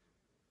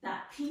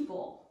that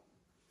people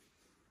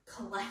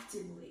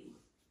collectively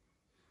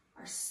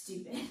are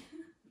stupid.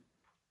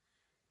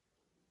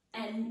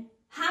 And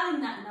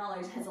having that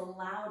knowledge has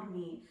allowed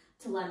me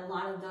to let a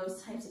lot of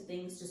those types of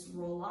things just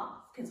roll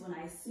off. Because when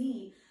I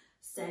see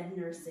said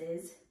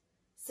nurses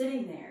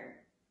sitting there,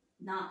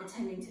 not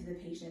attending to the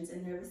patients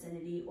in their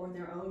vicinity or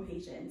their own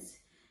patients,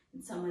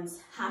 and someone's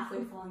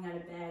halfway falling out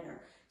of bed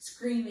or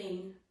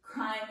screaming,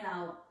 crying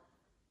out,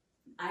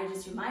 I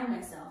just remind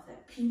myself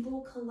that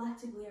people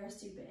collectively are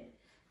stupid.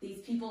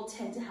 These people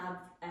tend to have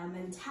a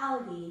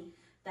mentality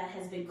that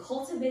has been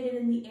cultivated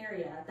in the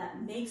area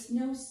that makes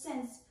no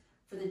sense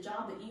for the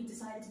job that you've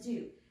decided to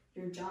do.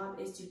 Your job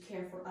is to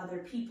care for other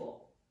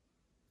people.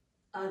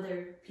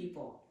 Other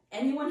people.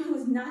 Anyone who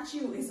is not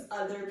you is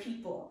other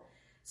people.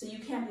 So you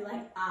can't be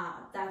like,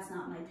 that's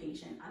not my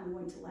patient. I'm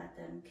going to let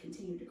them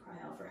continue to cry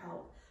out for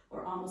help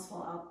or almost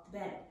fall out the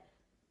bed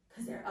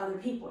because they're other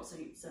people.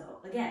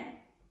 So again,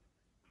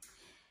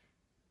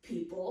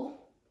 people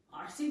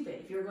are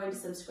stupid. If you're going to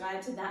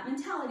subscribe to that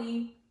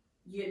mentality,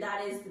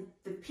 that is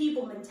the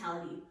people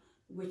mentality,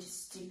 which is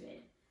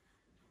stupid.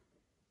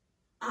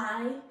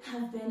 I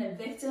have been a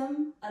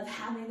victim of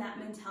having that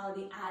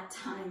mentality at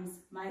times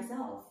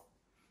myself.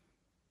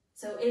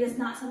 So it is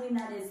not something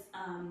that is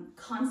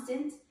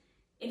constant.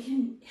 It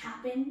can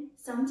happen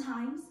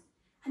sometimes,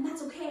 and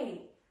that's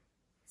okay.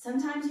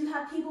 Sometimes you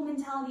have people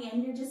mentality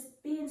and you're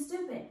just being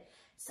stupid.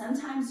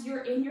 Sometimes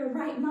you're in your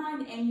right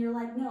mind and you're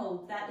like,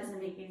 no, that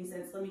doesn't make any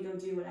sense. Let me go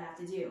do what I have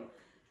to do.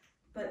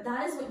 But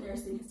that is what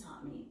nursing has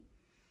taught me.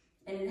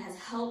 And it has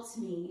helped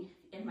me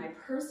in my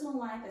personal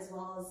life as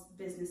well as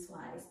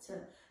business-wise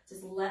to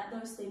just let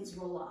those things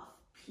roll off.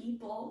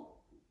 People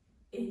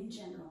in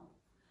general,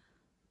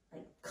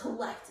 like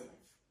collective,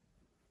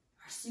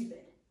 are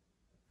stupid.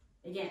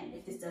 Again,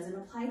 if this doesn't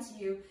apply to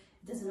you,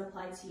 it doesn't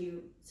apply to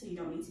you, so you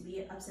don't need to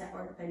be upset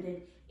or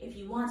offended. If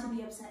you want to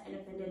be upset and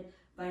offended,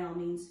 by all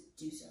means,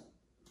 do so.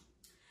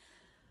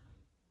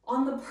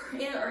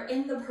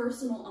 In the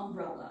personal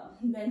umbrella,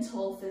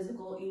 mental,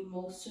 physical,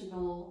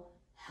 emotional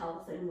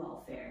health and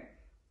welfare,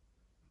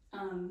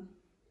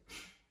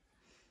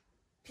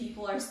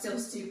 people are still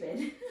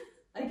stupid.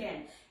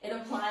 Again, it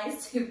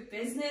applies to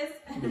business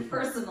and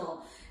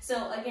personal.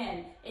 So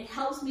again, it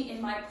helps me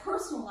in my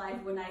personal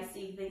life when I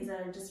see things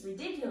that are just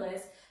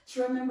ridiculous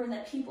to remember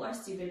that people are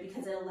stupid,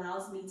 because it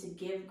allows me to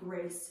give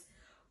grace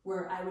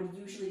where I would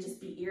usually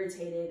just be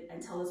irritated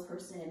and tell this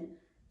person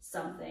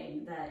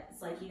something that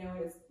it's like,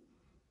 it's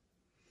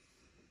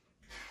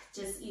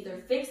just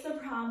either fix the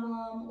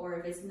problem, or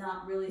if it's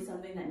not really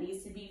something that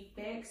needs to be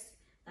fixed,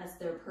 that's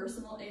their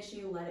personal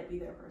issue, let it be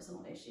their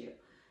personal issue.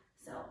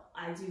 So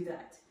I do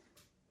that.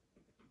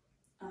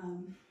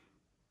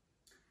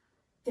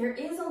 There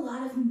is a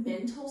lot of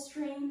mental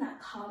strain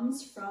that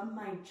comes from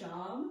my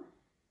job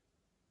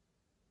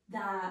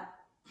that,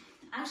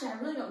 actually, I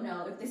really don't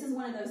know if this is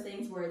one of those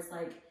things where it's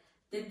like,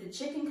 did the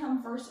chicken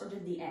come first or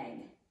did the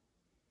egg?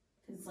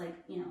 Because it's like,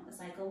 a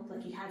cycle,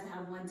 like you had to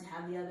have one to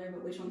have the other,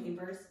 but which one came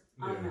first?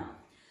 I don't know.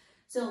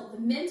 So the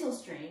mental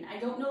strain, I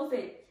don't know if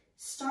it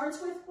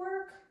starts with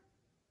work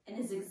and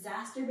is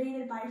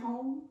exacerbated by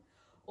home,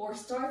 or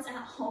starts at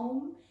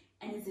home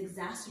and is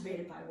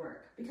exacerbated by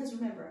work. Because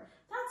remember,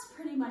 that's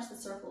pretty much the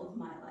circle of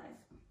my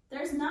life.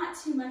 There's not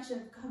too much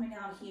of coming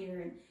out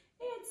here, and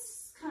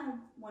it's kind of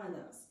one of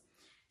those.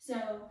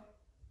 So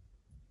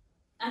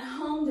at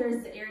home,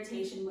 there's the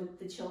irritation with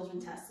the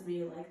children testing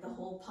me, like the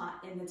whole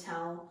pot in the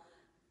towel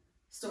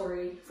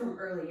story from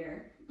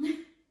earlier.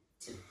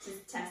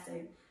 Just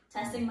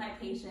testing my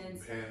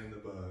patience. Pan and the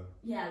bug.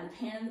 Yeah, the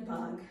pan and the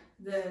bug,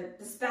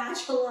 the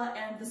spatula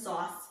and the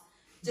sauce.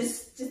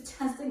 Just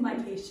testing my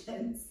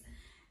patience.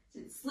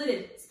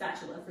 Slitted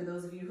spatula, for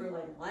those of you who are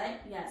like, what?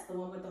 Yes, the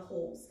one with the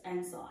holes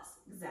and sauce.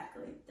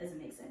 Exactly. Doesn't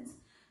make sense.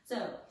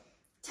 So,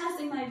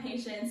 testing my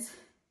patience,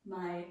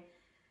 my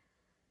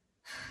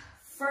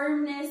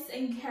firmness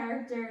and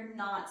character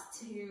not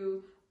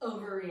to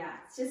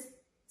overreact. Just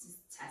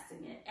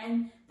testing it.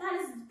 And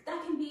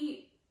that can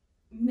be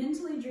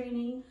mentally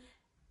draining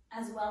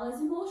as well as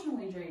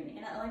emotionally draining.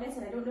 And like I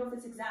said, I don't know if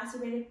it's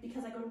exacerbated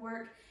because I go to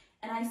work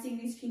and I see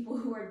these people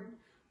who are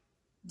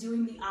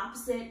doing the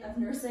opposite of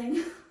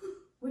nursing,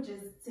 which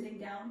is sitting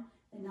down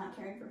and not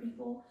caring for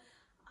people.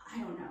 I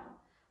don't know.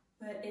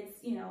 But it's,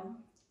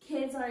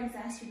 kids are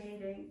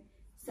exacerbating.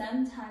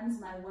 Sometimes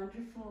my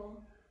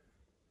wonderful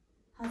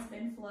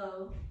husband,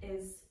 Flo,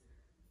 is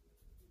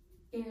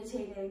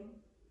irritating.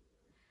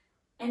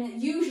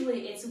 And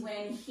usually it's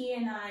when he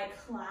and I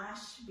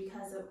clash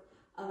because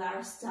of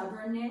our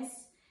stubbornness,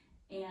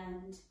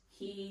 and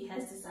he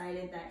has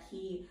decided that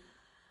he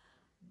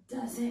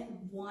doesn't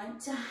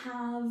want to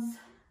have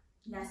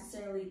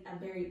necessarily a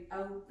very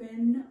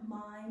open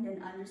mind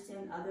and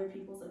understand other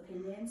people's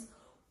opinions,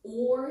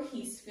 or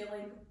he's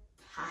feeling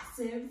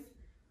passive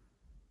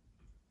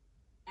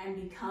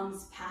and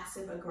becomes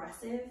passive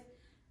aggressive,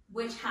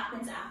 which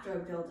happens after a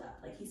buildup.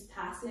 Like, he's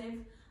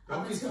passive.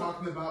 Don't be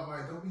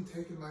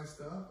taking my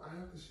stuff. I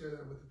have to share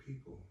that with the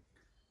people.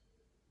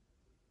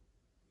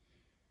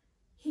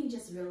 He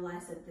just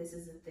realized that this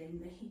is a thing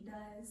that he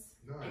does.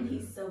 No, and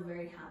he's so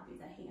very happy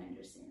that he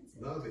understands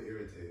it. Love that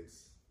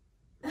irritates.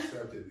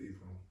 Accept it,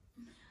 people.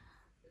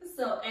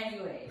 So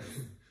anyways,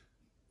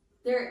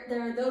 there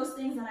are those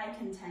things that I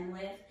contend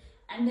with.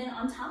 And then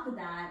on top of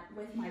that,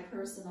 with my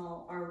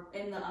personal, or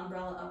in the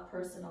umbrella of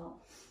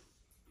personal,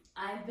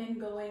 I've been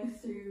going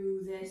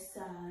through this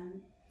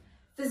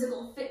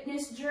physical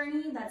fitness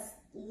journey that's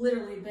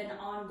literally been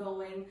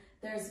ongoing.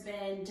 There's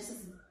been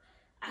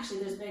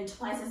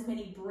twice as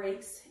many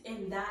breaks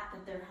in that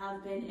there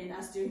have been in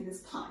us doing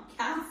this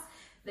podcast,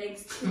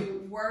 thanks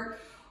to work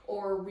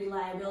or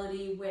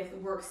reliability with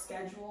work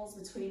schedules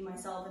between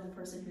myself and the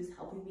person who's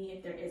helping me,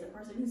 if there is a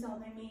person who's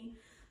helping me.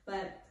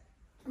 But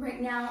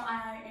right now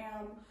I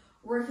am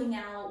working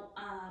out.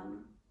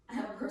 I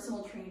have a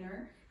personal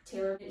trainer,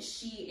 Taylor.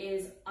 She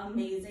is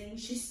amazing.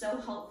 She's so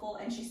helpful,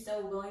 and she's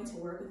so willing to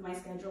work with my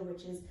schedule,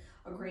 which is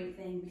a great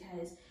thing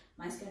because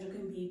my schedule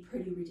can be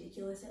pretty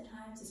ridiculous at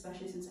times,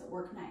 especially since I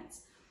work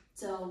nights.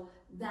 So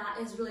that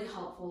is really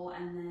helpful.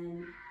 And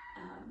then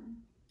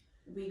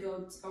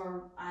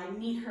I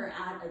meet her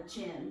at a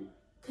gym,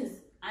 because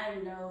I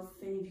don't know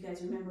if any of you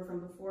guys remember from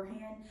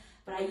beforehand,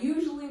 but I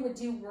usually would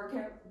do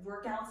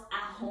workouts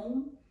at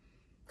home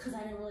because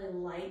I didn't really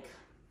like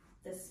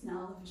the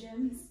smell of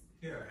gyms.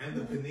 Yeah, and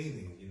the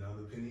panini,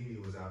 the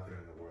panini was out there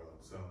in the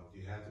world, so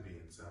you had to be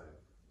inside.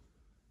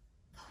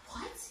 The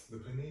what? The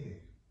panini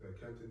that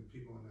kept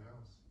people in the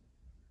house.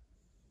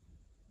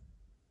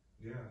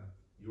 Yeah,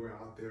 you were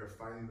out there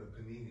fighting the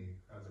panini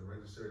as a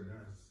registered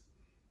nurse.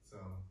 So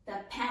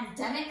the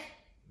pandemic,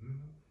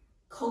 mm-hmm.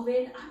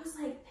 COVID, I was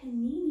like,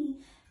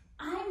 panini,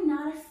 I'm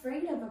not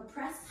afraid of a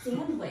pressed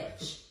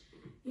sandwich.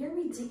 You're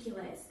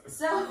ridiculous.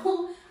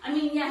 So, I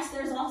mean, yes,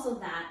 there's also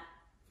that.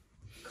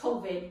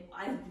 COVID,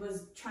 I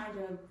was trying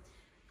to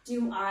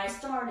I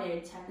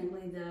started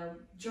technically the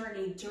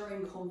journey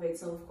during COVID,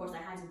 so of course I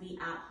had to be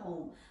at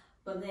home.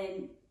 But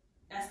then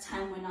as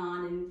time went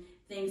on and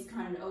things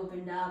kind of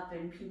opened up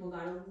and people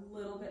got a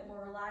little bit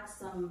more relaxed,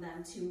 some of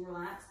them too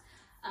relaxed.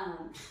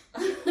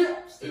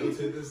 Still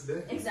to this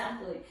day.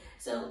 Exactly.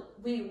 So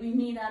we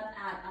meet up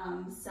at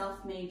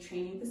Self-Made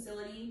Training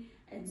Facility,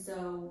 and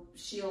so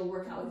she'll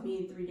work out with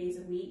me 3 days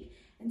a week.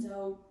 And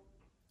so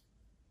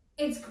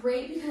it's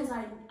great because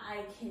I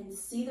can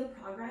see the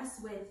progress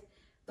with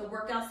the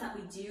workouts that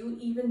we do,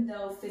 even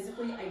though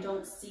physically I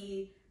don't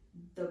see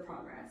the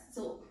progress.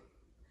 So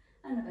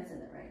I don't know if I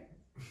said that right.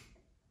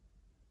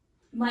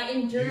 My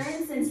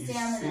endurance and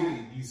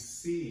stamina.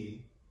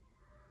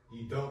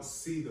 You don't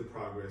see the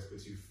progress,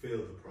 but you feel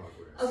the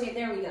progress. Okay,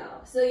 there we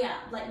go. So yeah,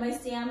 like my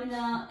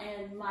stamina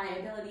and my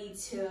ability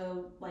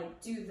to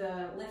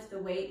lift the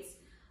weights,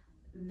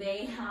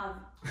 they have,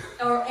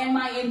 and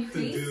my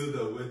increase. to do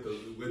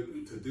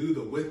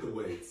the with the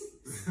weights.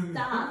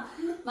 Stop.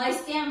 My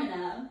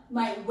stamina,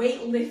 my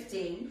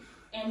weightlifting,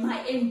 and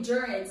my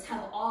endurance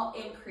have all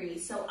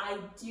increased. So I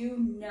do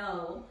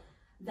know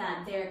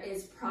that there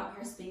is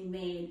progress being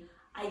made.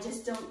 I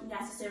just don't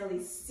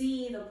necessarily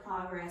see the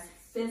progress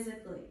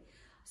physically.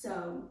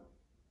 So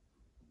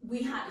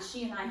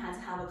she and I had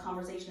to have a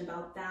conversation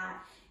about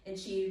that, and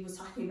she was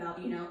talking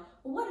about, well,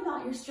 what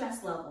about your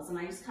stress levels? And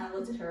I just kind of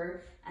looked at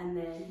her, and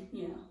then,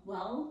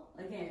 well,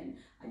 again,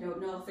 I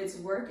don't know if it's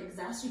work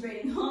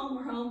exacerbating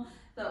home,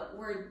 but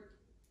we're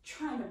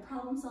trying to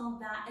problem solve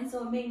that. And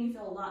so it made me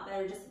feel a lot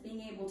better just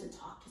being able to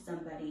talk to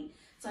somebody.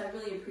 So I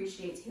really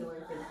appreciate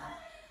Taylor for that.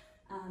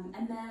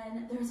 And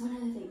then there's one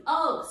other thing.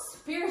 Oh,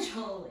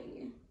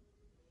 spiritually.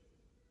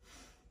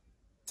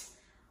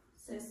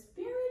 So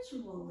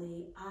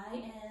spiritually,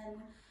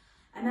 I'm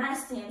at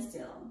a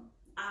standstill.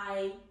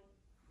 I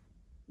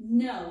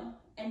know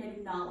and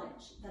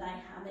acknowledge that I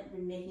haven't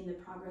been making the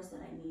progress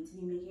that I need to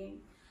be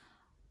making.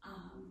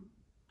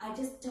 I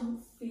just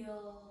don't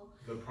feel...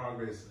 The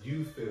progress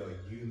you feel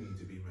you need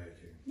to be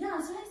making. Yeah,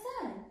 that's what I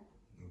said.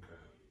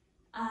 Okay.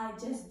 I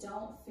just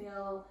don't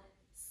feel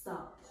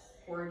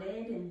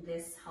supported in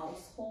this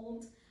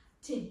household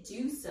to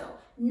do so.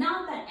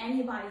 Not that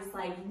anybody's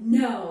like,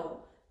 no,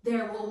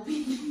 there will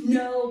be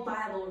no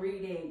Bible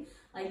reading.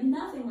 Like,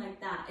 nothing like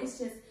that. It's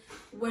just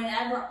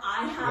whenever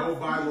I have... No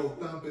Bible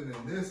thumping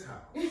in this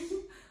house.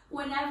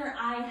 Whenever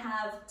I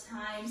have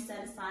time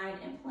set aside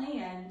and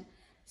planned,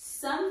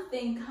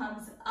 something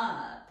comes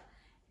up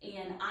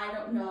and I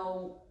don't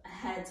know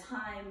ahead of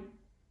time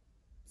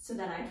so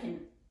that I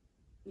can,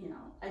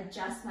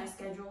 adjust my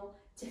schedule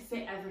to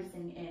fit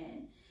everything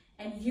in.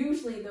 And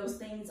usually those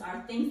things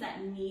are things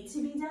that need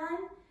to be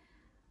done,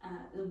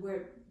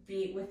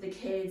 be it with the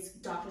kids,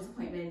 doctor's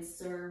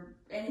appointments, or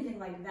anything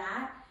like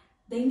that.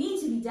 They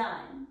need to be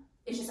done.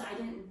 It's just I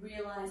didn't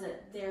realize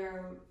that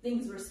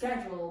things were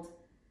scheduled.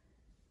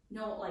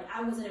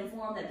 I wasn't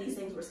informed that these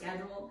things were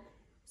scheduled.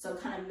 So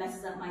it kind of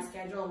messes up my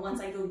schedule. Once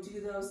I go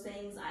do those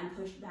things, I'm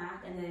pushed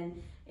back, and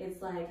then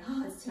it's like,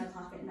 oh, it's 10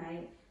 o'clock at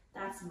night.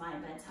 That's my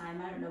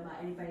bedtime. I don't know about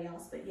anybody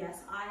else, but yes,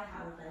 I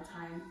have a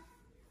bedtime.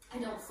 I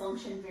don't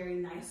function very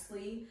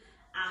nicely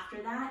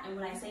after that. And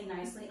when I say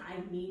nicely, I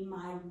mean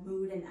my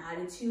mood and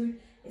attitude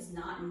is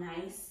not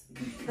nice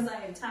because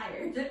I am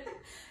tired.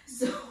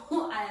 So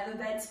I have a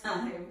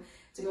bedtime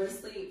to go to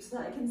sleep so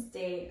that I can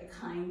stay a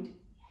kind,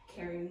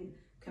 caring,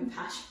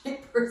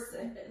 compassionate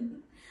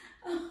person.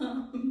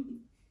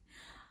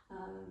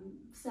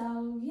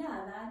 So yeah,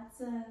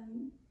 that's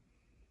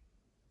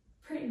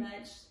pretty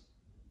much,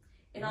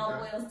 it all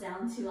boils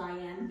down to I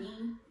am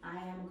me. I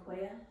am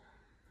Aquia.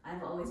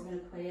 I've always been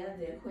Aquia.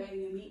 The Aquia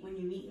you meet when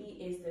you meet me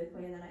is the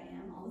Aquia that I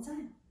am all the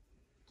time.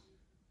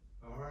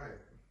 All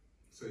right.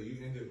 So you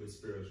ended with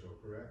spiritual,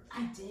 correct?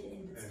 I did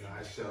end with spiritual. And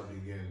I shall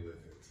begin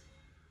with it.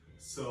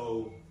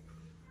 So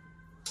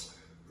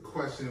the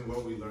question,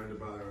 what we learned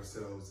about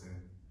ourselves, and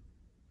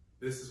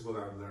this is what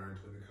I've learned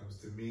when it comes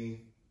to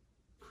me,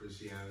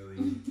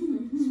 Christianity,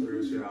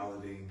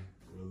 spirituality,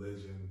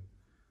 religion.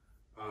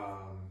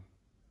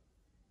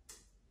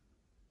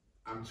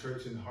 I'm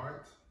church in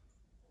heart.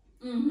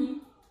 Mm-hmm.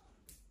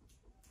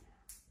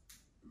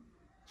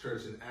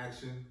 Church in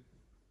action,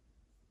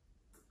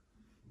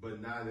 but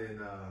not in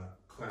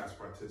class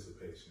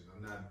participation.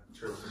 I'm not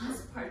church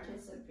class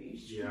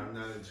participation. Yeah, I'm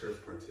not in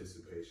church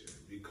participation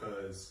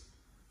because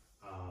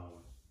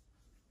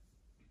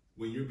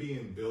when you're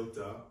being built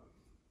up,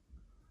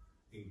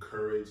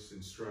 encouraged,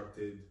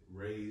 instructed,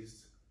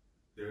 raised,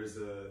 there's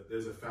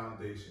a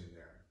foundation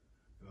there.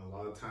 And a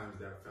lot of times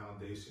that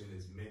foundation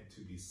is meant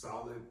to be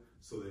solid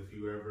so that if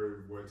you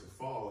ever were to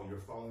fall, you're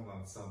falling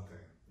on something.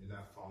 You're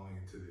not falling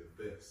into the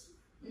abyss.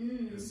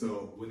 Mm-hmm. And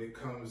so when it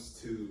comes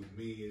to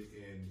me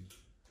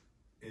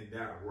in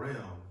that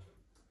realm,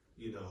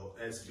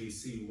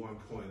 SBC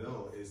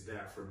 1.0 is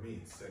that for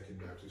me, Second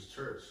Baptist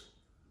Church.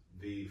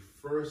 The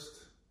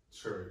first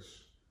church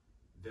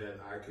that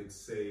I could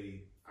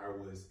say I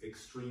was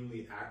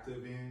extremely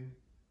active in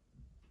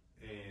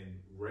and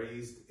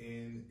raised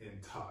in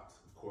and taught.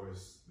 Of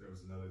course, there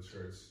was another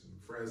church in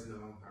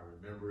Fresno. I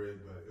remember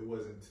it, but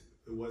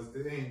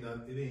it ain't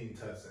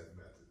touch Second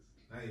Baptist.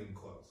 Not even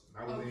close.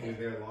 I wasn't even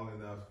there long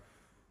enough.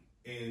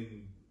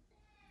 And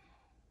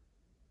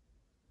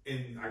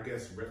I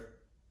guess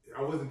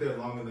I wasn't there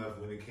long enough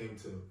when it came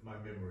to my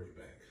memory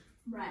bank.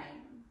 Right.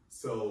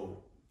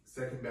 So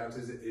Second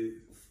Baptist,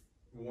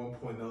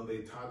 1.0,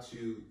 they taught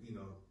you,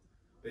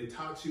 they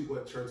taught you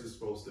what church is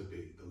supposed to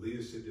be. The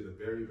leadership did a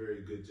very,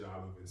 very good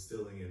job of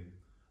instilling in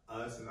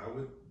us, and I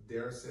would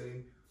dare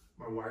say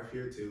my wife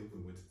here too,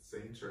 we went to the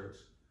same church,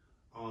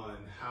 on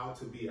how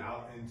to be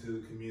out into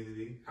the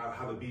community,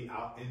 how to be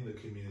out in the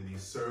community,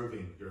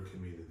 serving your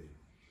community.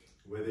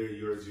 Whether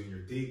you're a junior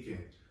deacon,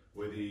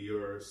 whether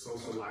you're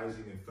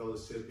socializing and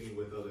fellowshipping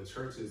with other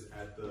churches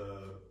at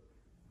the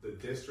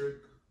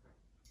district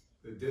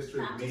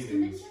Baptist meetings.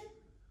 Convention?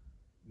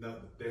 No,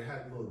 they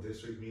had little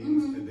district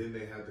meetings, mm-hmm. and then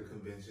they had the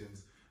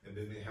conventions, and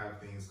then they have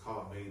things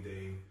called May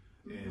Day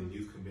and mm-hmm.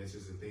 youth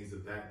conventions and things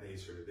of that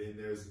nature. Then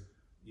there's,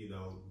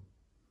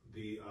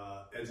 the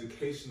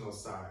educational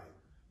side.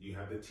 You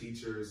have the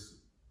teachers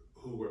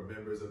who were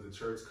members of the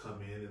church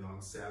come in, and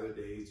on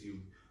Saturdays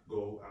you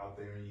go out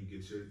there and you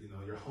get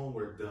your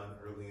homework done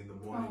early in the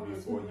morning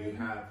before you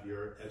have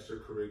your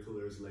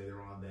extracurriculars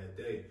later on that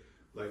day.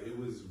 Like, it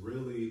was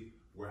really,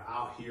 we're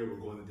out here,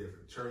 we're going to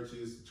different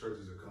churches, the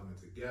churches are coming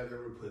together,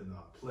 we're putting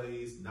on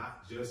plays,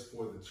 not just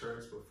for the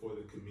church, but for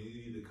the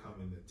community to come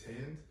and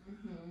attend,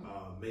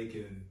 mm-hmm.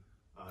 Making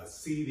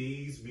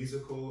CDs,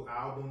 musical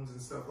albums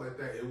and stuff like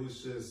that. It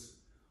was just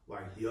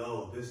like,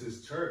 yo, this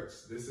is church.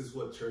 This is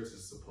what church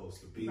is supposed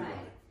to be like.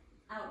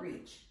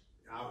 Outreach.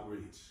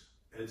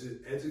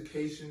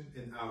 education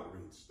and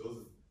outreach.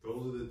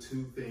 Those are the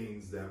two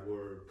things that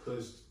were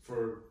pushed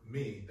for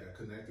me, that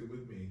connected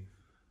with me.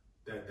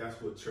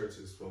 That's what church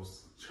is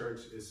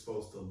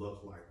supposed to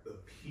look like. The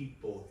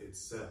people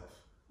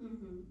itself,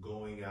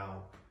 going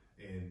out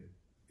and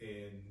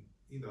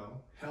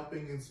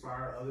helping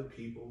inspire other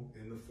people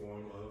in the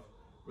form of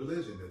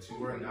religion, that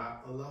you are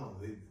not alone.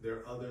 There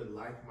are other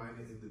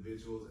like-minded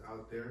individuals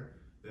out there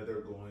that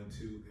are going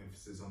to,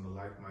 emphasis on the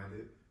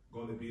like-minded,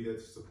 going to be there to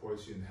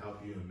support you and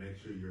help you and make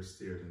sure you're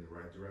steered in the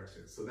right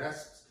direction. So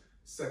that's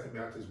Second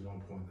Baptist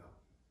 1.0.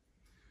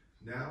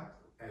 Now,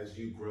 as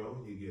you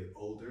grow, you get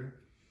older,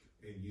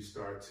 and you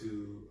start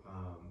to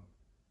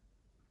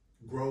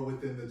grow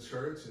within the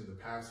church, and the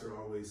pastor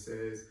always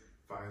says,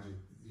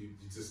 you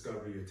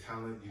discover your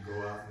talent, you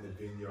go out in the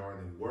vineyard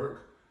and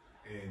work,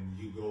 and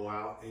you go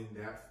out in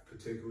that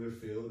particular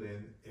field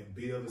and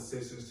be of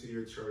assistance to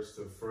your church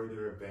to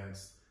further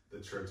advance the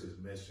church's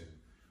mission,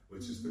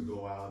 which is to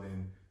go out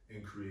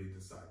and create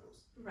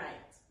disciples.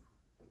 Right.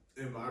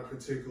 In my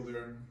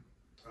particular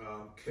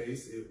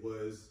case, it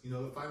was,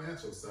 the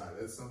financial side.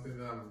 That's something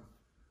that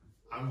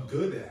I'm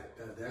good at.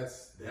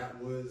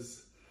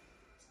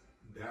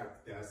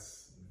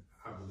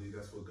 I believe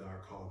that's what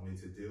God called me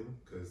to do,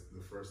 because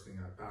the first thing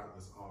I thought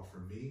was all for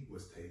me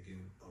was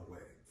taken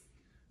away.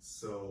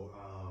 So,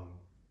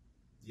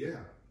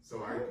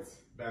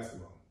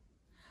 basketball.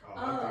 I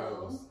thought it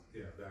was,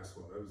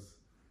 basketball.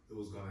 It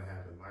was going to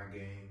happen. My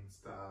game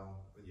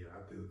style, I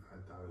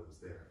thought it was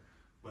there,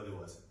 but it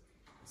wasn't.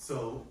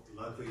 So,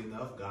 luckily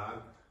enough,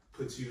 God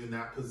puts you in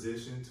that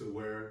position to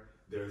where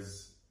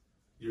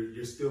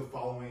you're still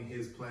following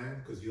His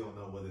plan, because you don't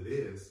know what it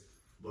is.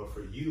 But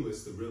for you,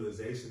 it's the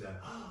realization that,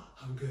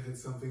 I'm good at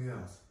something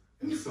else.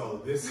 And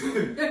so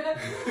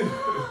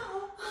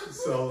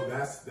so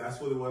that's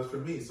what it was for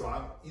me. So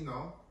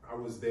I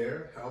was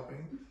there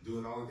helping,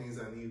 doing all the things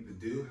I needed to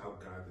do,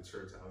 help guide the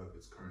church out of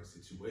its current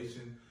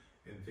situation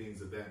and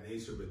things of that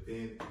nature. But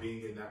then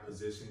being in that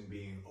position,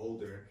 being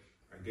older,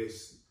 I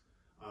guess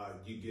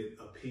you get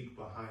a peek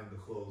behind the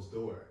closed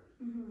door.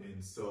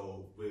 And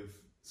so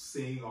with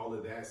seeing all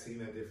of that, seeing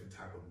that different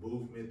type of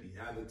movement, the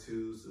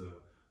attitudes,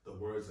 the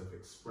words of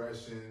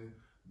expression,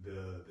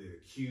 the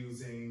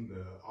accusing,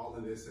 all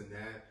of this and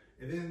that,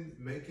 and then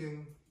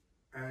making,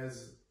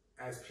 as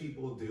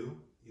people do,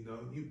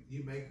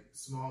 you make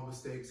small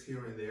mistakes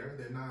here and there.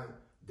 They're not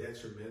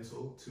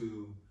detrimental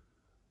to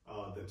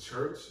the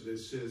church.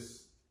 It's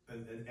just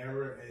an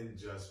error in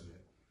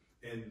judgment,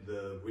 and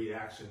the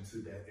reaction to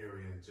that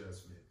error in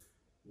judgment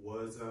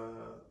was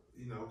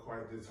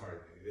quite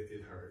disheartening.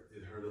 It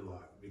hurt a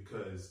lot,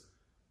 because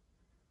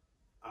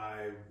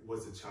I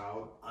was a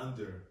child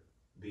under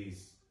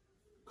these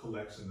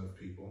collection of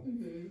people.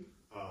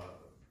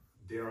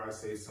 Dare I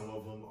say, some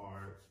of them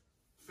are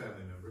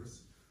family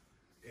members.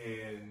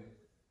 And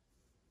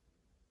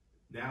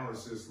now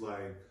it's just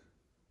like,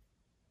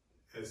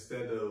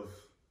 instead of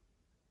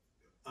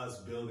us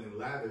building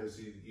ladders,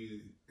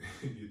 you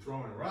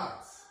throwing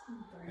rocks,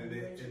 and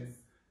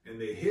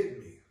they hit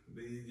me.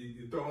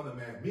 You're throwing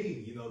them at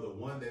me. The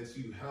one that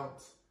you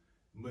helped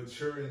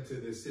mature into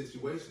this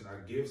situation.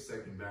 I give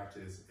Second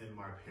Baptist and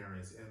my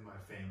parents and my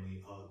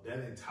family, that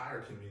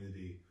entire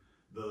community,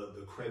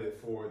 the credit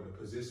for the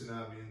position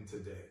I'm in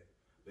today.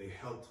 They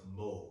helped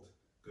mold,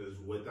 because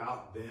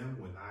without them,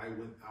 when I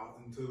went out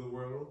into the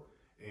world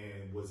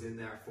and was in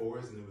that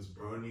forest and it was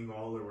burning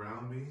all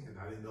around me and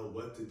I didn't know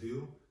what to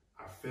do,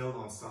 I fell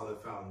on solid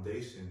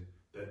foundation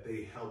that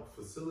they helped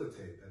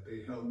facilitate, that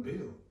they helped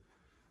build.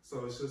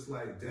 So it's just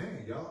like,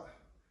 dang, y'all,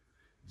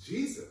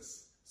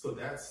 Jesus. So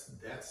that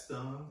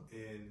stung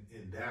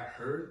and that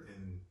hurt,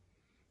 and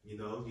you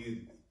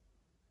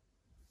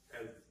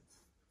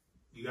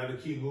got to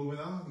keep moving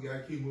on. You got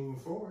to keep moving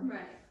forward.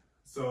 Right.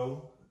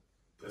 So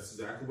that's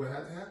exactly what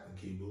had to happen.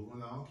 Keep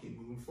moving on. Keep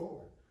moving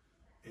forward.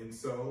 And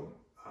so,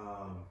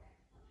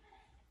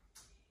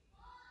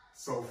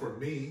 so for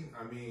me,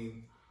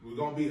 we're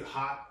gonna be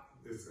hot.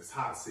 It's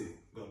hot seat.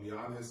 We're gonna be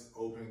honest,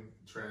 open,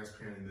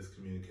 transparent in this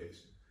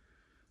communication.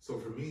 So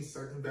for me,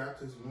 Second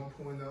Baptist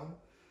 1.0.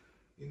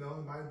 It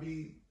might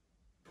be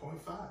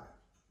 0.5,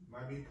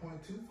 might be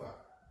 0.25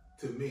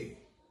 to me,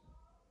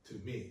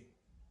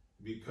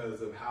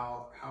 because of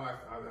how I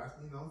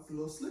it's a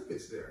little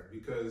slippage there,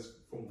 because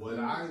from what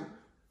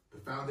the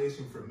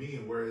foundation for me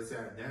and where it's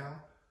at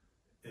now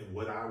and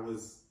what I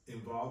was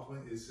involved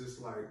with, it's just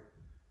like,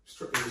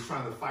 it was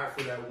trying to fight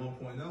for that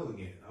 1.0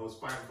 again. I was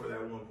fighting for that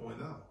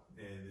 1.0,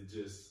 and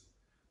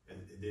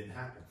it didn't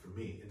happen for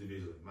me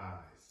individually, in my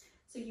eyes.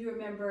 So you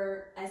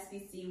remember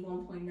SBC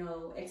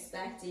 1.0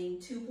 expecting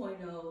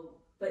 2.0,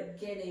 but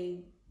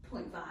getting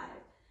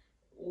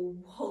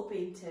 0.5,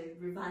 hoping to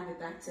revive it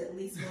back to at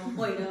least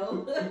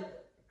 1.0.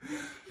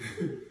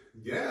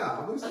 Yeah,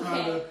 I was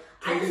trying to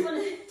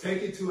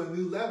take it to a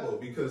new level,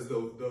 because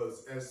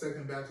those as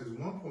Second Baptist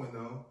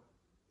 1.0,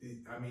 the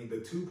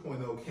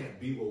 2.0 can't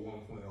be what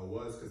 1.0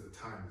 was, because the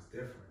time is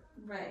different.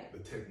 Right. The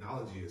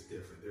technology is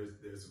different.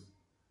 There's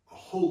a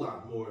whole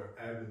lot more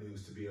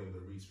avenues to be able to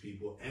reach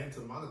people and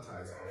to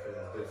monetize off of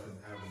those different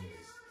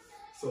avenues.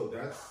 So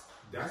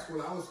that's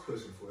what I was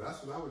pushing for.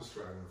 That's what I was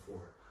striving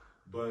for.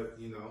 But,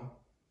 you know,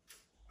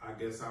 I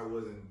guess I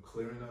wasn't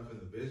clear enough in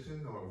the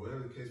vision or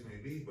whatever the case may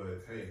be,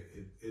 but hey,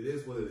 it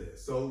is what it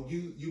is. So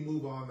you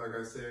move on, like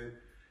I said,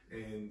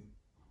 and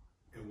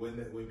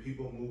when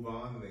people move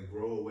on and they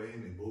grow away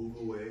and they move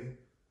away,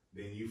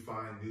 then you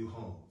find new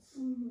homes.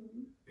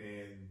 Mm-hmm.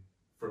 And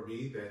for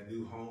me, that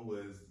new home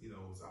was, you know,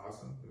 it was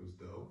awesome. It was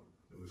dope.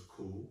 It was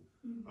cool.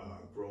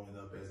 Mm-hmm. Growing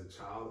up as a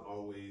child,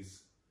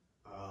 always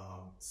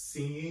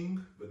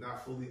seeing but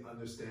not fully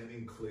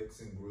understanding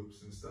cliques and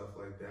groups and stuff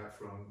like that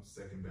from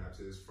Second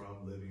Baptist,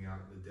 from living out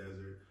in the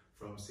desert,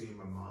 from seeing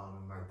my mom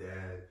and my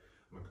dad,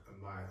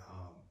 my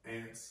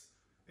aunts,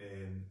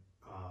 and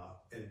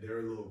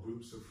their little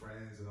groups of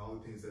friends and all the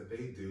things that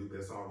they do.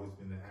 That's always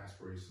been an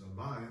aspiration of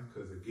mine.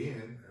 Because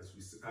again,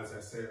 as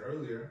I said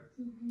earlier,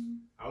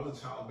 I was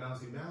a child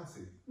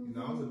bouncy. You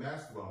know, I was a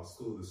basketball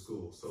school to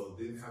school, so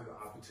didn't have the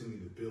opportunity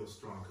to build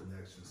strong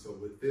connections. So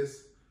with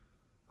this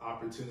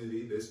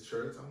opportunity, this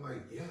church, I'm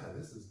like, yeah,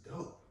 this is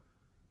dope.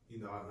 You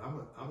know,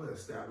 I'm gonna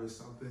establish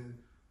something.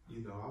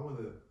 You know, I want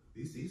to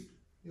these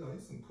you know,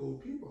 these some cool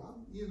people.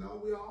 You know,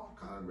 we all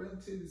kind of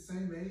relatively the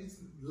same age,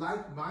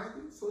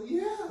 like-minded. So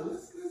yeah,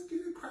 let's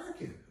get it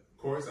cracking. Of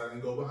course, I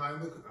didn't go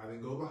behind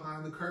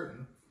the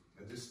curtain.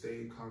 I just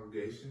stayed in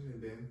congregation,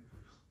 and then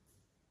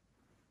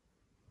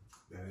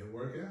that didn't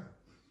work out.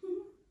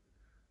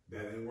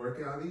 That didn't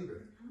work out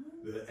either.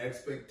 The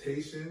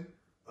expectation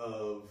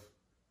of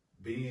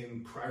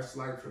being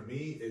Christ-like for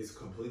me is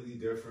completely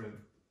different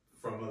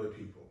from other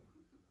people.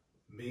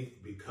 Me,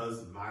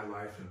 because of my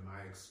life and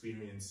my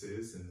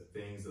experiences and the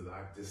things that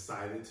I've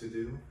decided to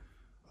do,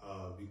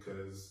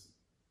 because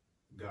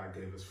God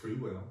gave us free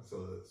will,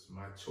 so it's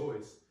my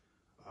choice.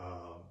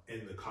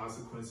 And the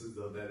consequences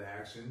of that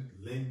action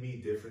lend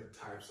me different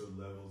types of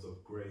levels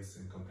of grace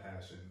and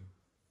compassion,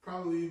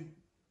 probably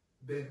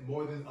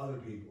more than other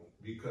people,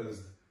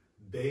 because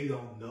they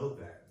don't know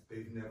that.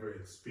 They've never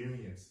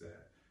experienced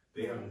that.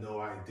 They have no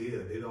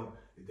idea.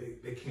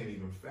 They can't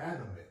even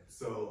fathom it.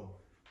 So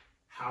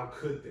how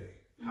could they?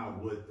 How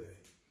would they?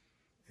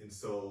 And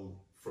so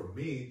for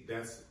me,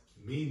 that's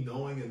me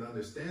knowing and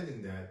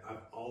understanding that.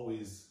 I've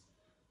always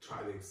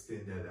tried to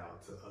extend that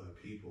out to other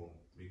people,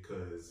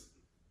 because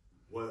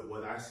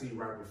what I see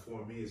right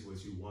before me is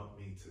what you want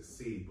me to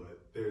see, but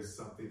there's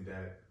something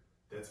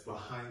that's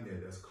behind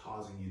it that's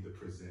causing you to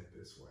present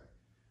this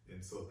way.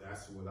 And so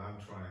that's what I'm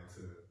trying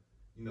to,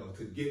 you know,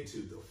 to get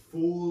to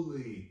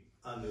fully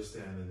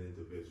understand an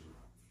individual.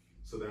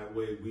 So that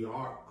way we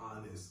are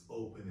honest,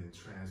 open, and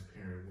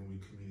transparent when we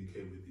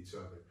communicate with each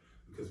other.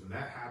 Because when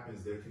that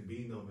happens, there can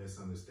be no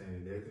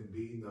misunderstanding. There can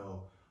be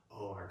no,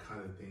 oh, I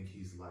kind of think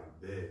he's like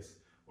this,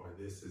 or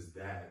this is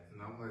that.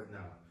 And I'm like,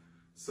 no.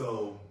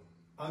 So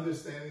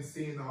understanding,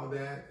 seeing all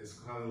that is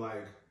kind of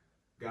like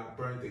got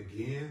burnt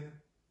again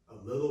a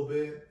little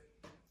bit.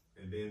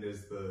 And then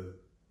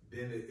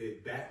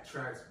it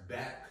backtracks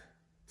back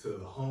to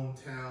the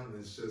hometown.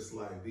 It's just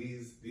like,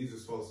 these are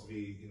supposed to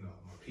be, you know,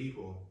 my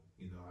people.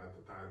 You know, I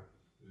thought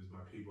it was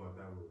my people. I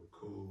thought we were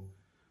cool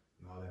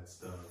and all that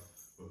stuff,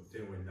 but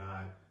then we're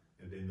not.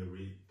 And then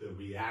the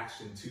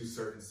reaction to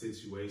certain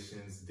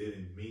situations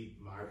didn't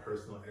meet my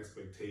personal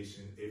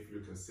expectation. If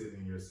you're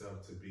considering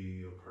yourself to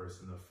be a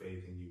person of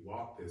faith and you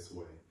walk this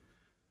way,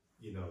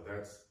 you know,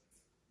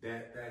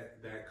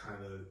 that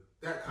kind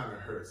of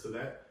hurts. So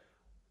that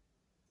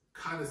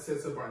kind of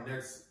sets up our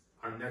next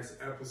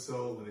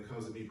episode when it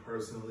comes to me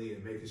personally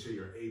and making sure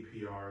your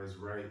APR is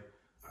right.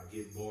 I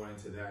get more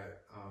into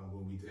that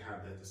when we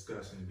have that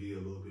discussion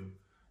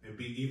and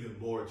be even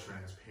more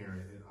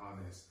transparent and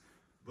honest.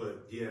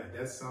 But yeah,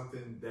 that's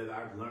something that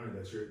I've learned,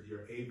 that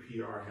your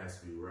APR has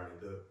to be right.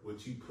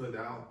 What you put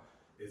out,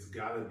 it's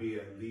got to be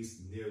at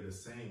least near the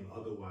same.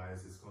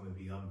 Otherwise, it's going to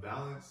be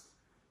unbalanced,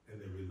 and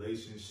the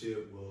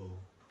relationship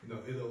will, you know,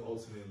 it'll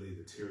ultimately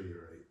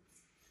deteriorate.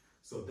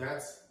 So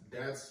that's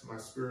my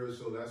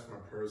spiritual, that's my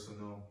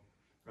personal,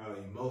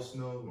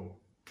 emotional.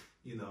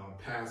 You know, I'm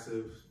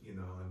passive, you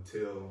know,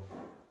 until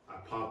I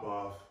pop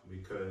off,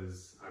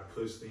 because I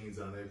push things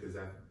on there, because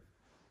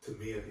to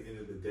me, at the end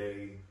of the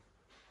day,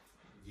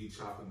 you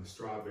chopping the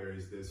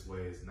strawberries this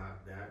way is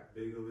not that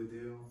big of a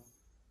deal.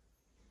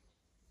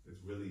 It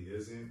really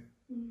isn't.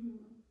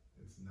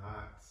 It's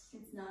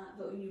not,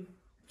 but when you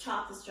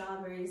chop the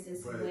strawberries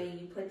this way,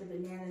 you put the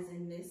bananas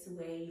in this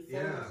way, you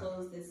fold the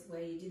clothes this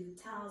way, you do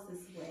the towels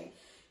this way.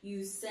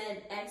 You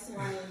said X,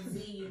 Y, and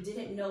Z. You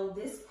didn't know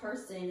this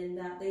person and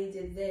that they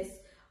did this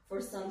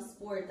for some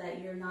sport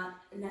that you're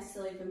not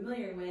necessarily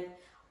familiar with.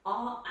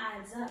 All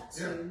adds up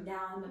to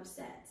now I'm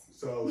upset.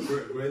 So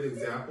great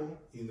example,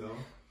 you know,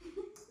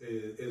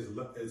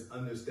 is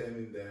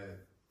understanding that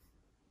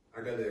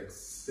I got to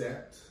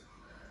accept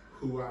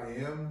who I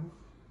am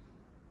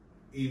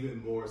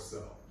even more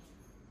so.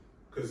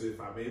 Because if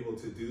I'm able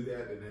to do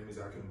that, then that means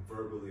I can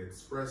verbally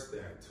express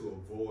that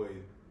to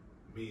avoid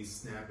me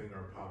snapping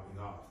or popping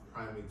off.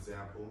 Prime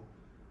example,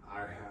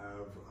 I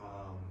have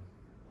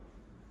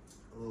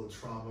a little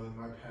trauma in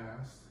my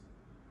past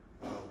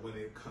when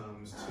it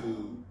comes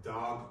to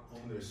dog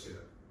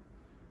ownership.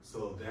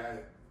 So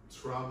that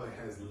trauma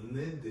has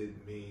lended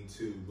me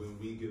to when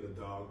we get a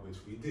dog, which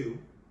we do.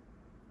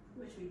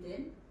 Which we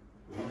did?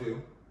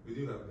 We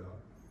do have a dog.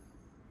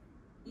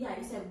 Yeah,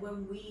 you said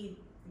when we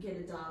get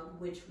a dog,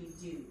 which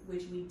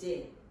we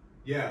did.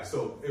 Yeah,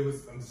 so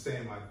I'm just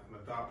saying my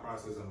thought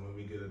process on when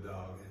we get a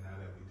dog and now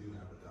that we do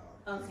have a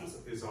dog. Okay.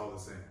 It's all the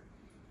same.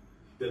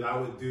 That I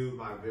would do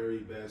my very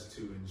best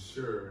to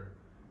ensure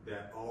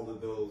that all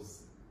of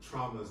those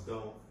traumas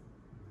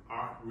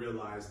aren't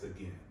realized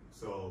again.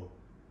 So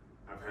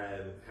I've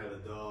had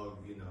a dog,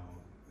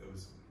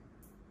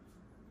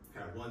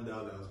 had one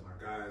dog that was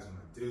my guy's,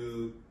 my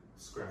dude,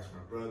 scratched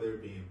my brother,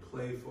 being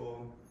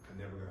playful. I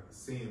never got to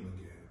see him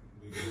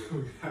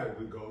again.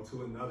 We go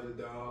to another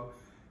dog,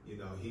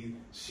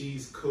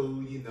 she's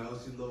cool, she's a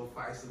little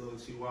feisty little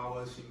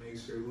chihuahua. She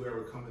makes sure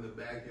whoever come in the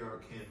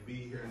backyard can't be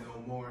here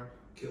no more,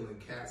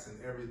 killing cats and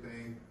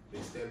everything.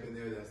 They step in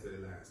there, that's their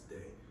last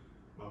day.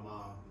 My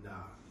mom,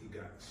 she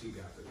got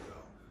to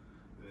go.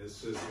 And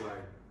it's just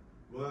like,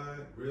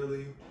 what,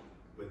 really?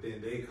 But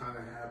then they kind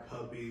of had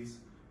puppies,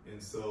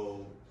 and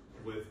so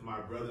with my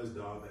brother's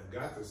dog that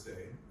got to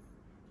stay,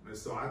 and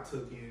so I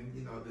took in,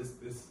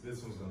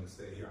 this one's gonna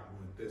stay here. I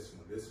want this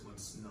one. This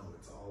one's Snow.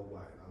 It's all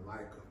white. I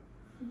like them.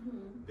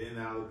 Mm-hmm.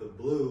 Then out of the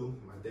blue,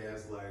 my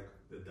dad's like,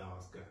 the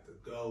dog's got to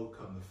go.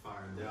 Come to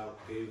find out,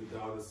 gave the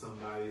dog to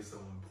somebody.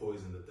 Someone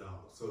poisoned the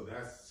dog. So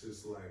that's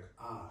just like,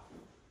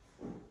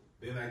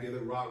 Then I get a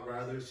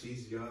Rottweiler.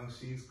 She's young.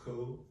 She's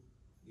cool.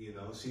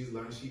 She's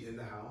learned she in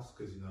the house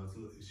because,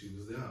 she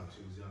was young.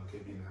 She was young,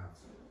 can't be in the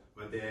house.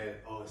 My dad,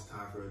 it's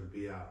time for her to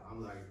be out.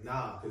 I'm like,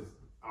 nah, because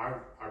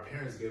our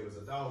parents gave us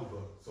a dog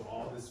book. So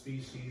all the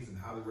species and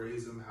how to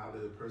raise them, how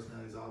the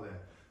personalities, all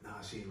that. Nah,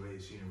 she ain't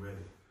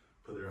ready.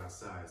 Put her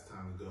outside, it's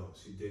time to go.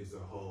 She digs a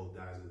hole,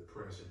 dies of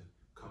depression.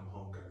 Come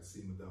home, got to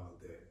see my dog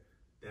dead.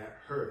 That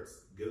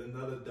hurts. Get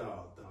another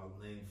dog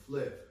named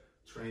Flip.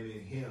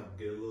 Training him,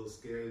 get a little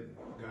scared,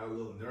 got a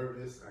little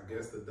nervous. I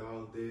guess the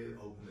dog did,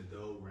 opened the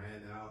door,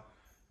 ran out,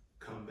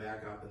 come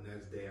back out the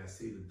next day. I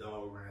see the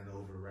dog ran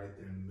over right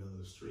there in the middle of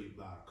the street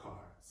by a car.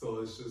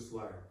 So it's just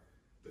like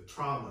the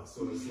trauma.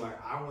 So it's like,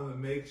 I want to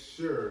make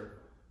sure,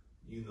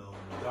 the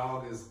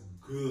dog is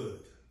good.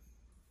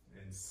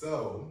 And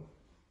so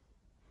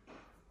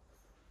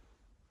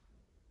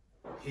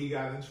he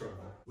got in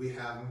trouble. We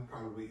have him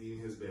probably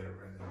eating his bed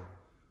right now.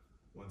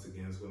 Once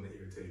again, it's going to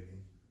irritate me.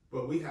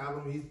 But we have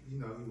him, he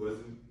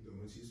wasn't doing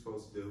what she's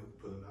supposed to do,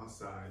 put him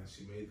outside.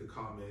 She made the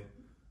comment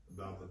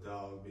about the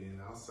dog being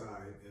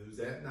outside. It was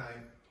at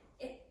night.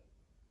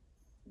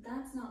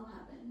 That's not what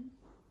happened.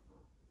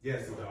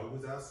 Yes, the dog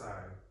was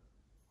outside,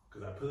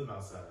 because I put him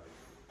outside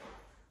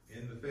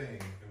in the thing.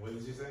 And what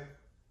did you say?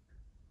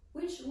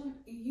 Which one?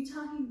 Are you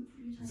talking?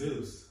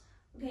 Zeus.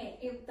 Okay,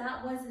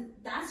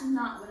 that's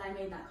not when I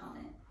made that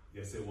comment.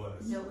 Yes, it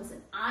was. No, it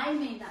wasn't. I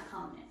made that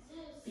comment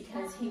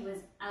because he was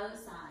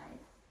outside.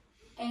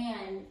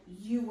 And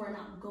you were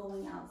not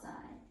going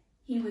outside.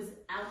 He was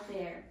out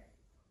there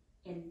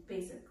in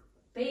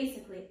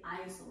basically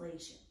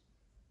isolation.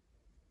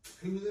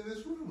 He was in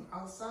his room,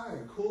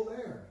 outside, cool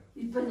air.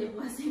 But it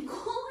wasn't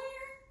cool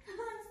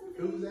air.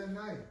 It was at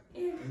night.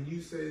 Yeah. And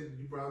you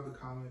brought up the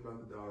comment about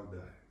the dog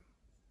dying.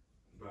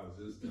 About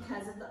just dying.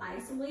 Because of the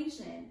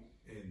isolation.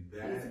 And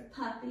He's a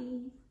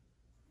puppy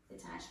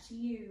attached to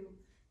you,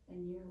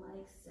 and you're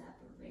like,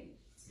 separate.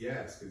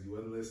 Yes, because you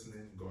wasn't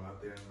listening. Go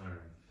out there and learn.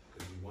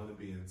 Because you want to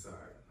be inside.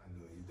 I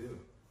know you do.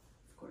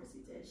 Of course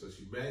you did. So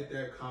she made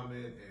that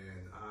comment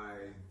and I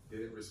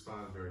didn't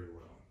respond very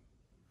well.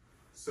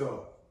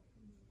 So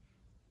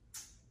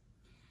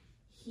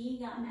he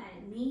got mad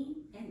at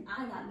me and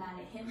I got mad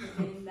at him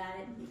for getting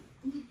mad at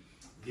me.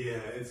 Yeah,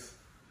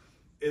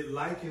 it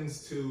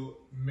likens to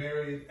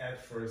Married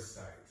at First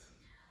Sight.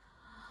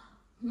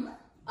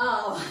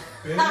 Oh.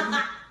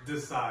 Ben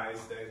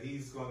decides that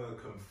he's gonna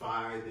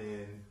confide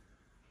in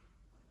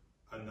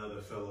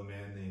another fellow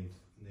man named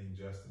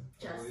Justin.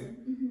 Justin.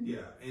 Mm-hmm.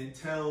 Yeah, and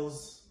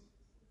tells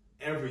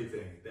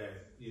everything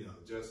that,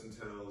 Justin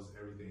tells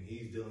everything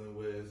he's dealing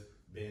with.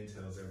 Ben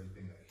tells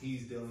everything that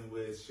he's dealing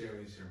with,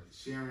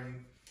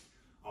 sharing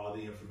all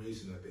the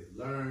information that they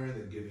learned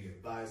and giving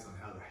advice on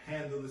how to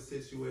handle the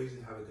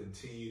situation, how to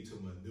continue to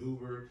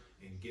maneuver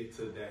and get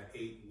to that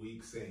 8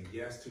 weeks, saying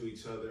yes to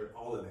each other,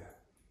 all of that.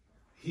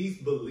 He's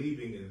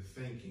believing and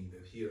thinking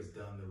that he has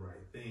done the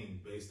right thing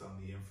based on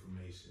the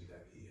information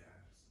that he has.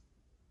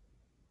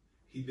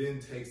 He then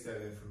takes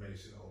that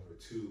information over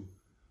to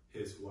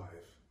his wife.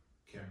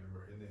 Can't remember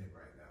her name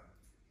right now.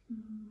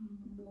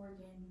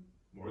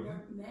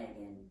 Morgan.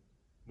 Megan?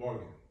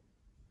 Morgan.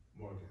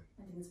 Morgan.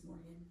 I think it's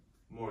Morgan.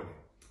 Morgan.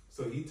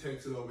 So he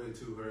takes it over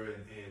to her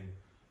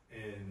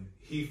and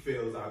he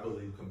feels, I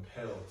believe,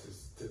 compelled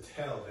to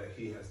tell that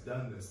he has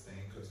done this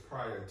thing, because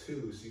prior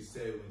to, she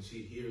said when she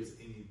hears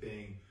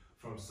anything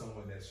from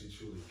someone that she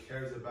truly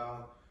cares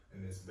about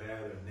and it's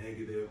bad or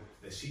negative,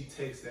 that she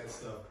takes that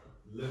stuff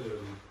literally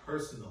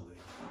personally,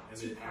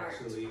 and it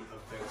actually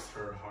affects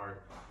her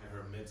heart and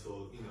her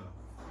mental,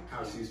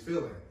 how she's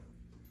feeling.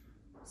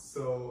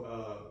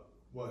 So,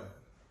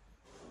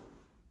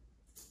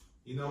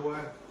 you know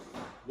what?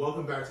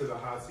 Welcome back to the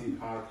Hot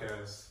Seat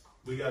Podcast.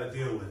 We got to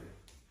deal with it.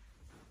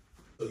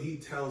 So he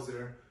tells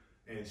her,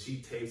 and she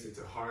takes it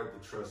to heart.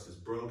 The trust is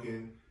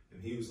broken.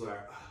 And he was like,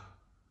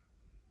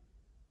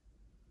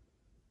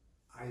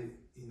 I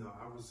know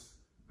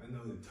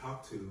who to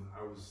talk to.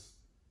 I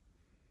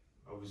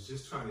was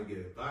just trying to get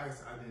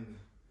advice.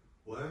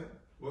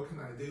 What can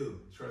I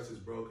do? Trust is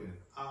broken.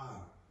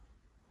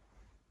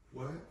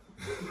 What?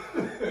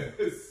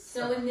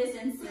 So in this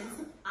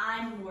instance,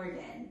 I'm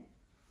Morgan.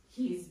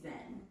 He's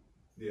Ben.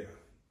 Yeah.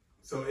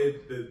 So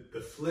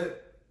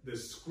the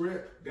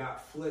script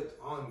got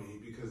flipped on me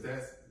because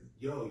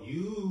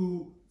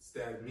you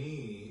stabbed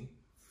me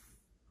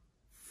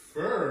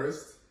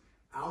first.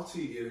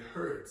 Ouchie, it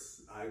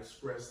hurts. I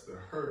expressed the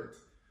hurt,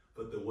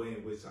 but the way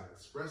in which I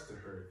expressed the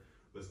hurt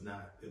was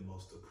not the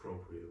most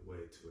appropriate way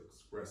to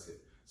express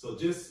it. So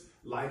just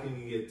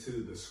likening it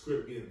to the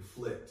script getting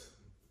flipped.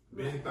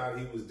 Ben thought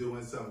he was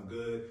doing something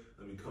good.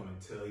 Let me come and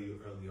tell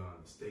you, early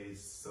on the stage,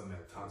 something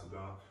I talked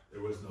about,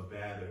 there was no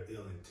bad or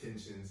ill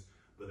intentions,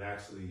 but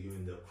actually you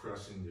end up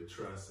crushing your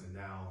trust. And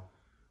now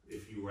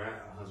if you were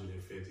at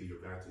 150, you're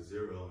back to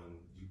zero,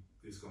 and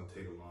it's going to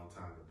take a long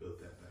time to build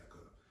that back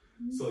up.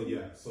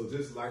 Mm-hmm. So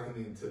just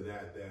likening to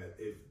that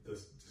if the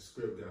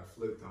script got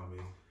flipped on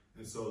me.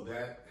 And so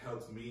that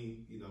helped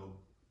me,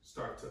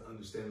 start to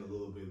understand a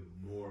little bit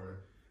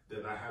more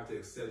that I have to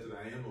accept that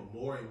I am a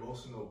more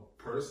emotional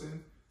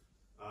person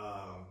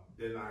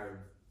than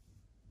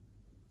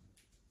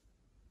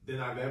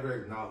I've ever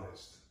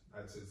acknowledged,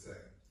 I should say.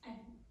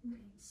 Okay.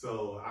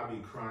 So I be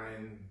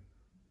crying,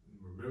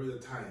 remember the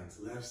Titans,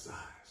 left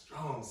side,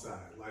 strong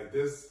side, like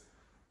this.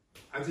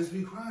 I just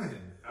be crying.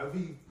 I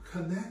be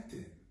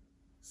connecting.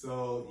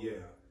 So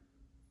yeah.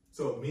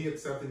 So me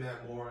accepting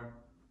that more,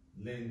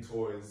 leaning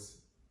towards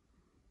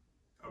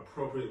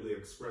appropriately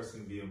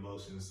expressing the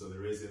emotions so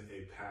there isn't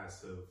a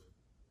passive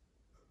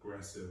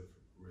aggressive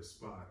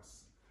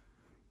response.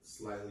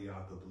 Slightly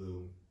out the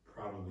blue,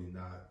 probably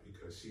not,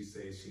 because she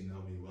says she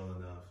know me well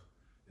enough,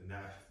 and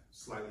that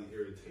slightly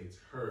irritates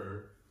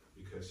her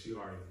because she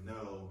already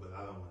know, but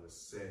I don't want to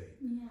say.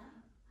 Yeah.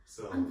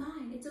 So I'm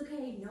fine. It's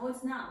okay. No,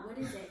 it's not. What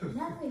is it?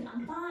 Nothing.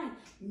 I'm fine.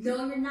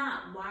 No, you're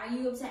not. Why are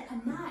you upset?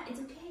 I'm not. It's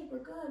okay. We're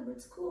good.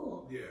 It's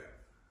cool. Yeah.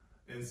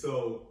 And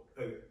so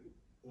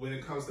when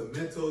it comes to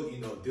mental,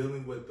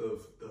 dealing with the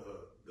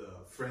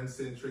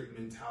friend-centric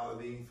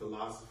mentality,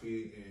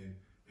 philosophy, and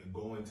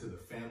going to the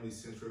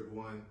family-centric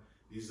one,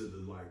 these are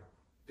the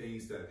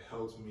things that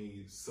helped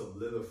me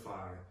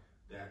solidify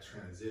that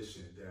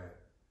transition. That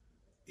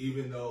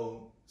even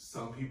though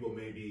some people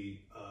may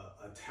be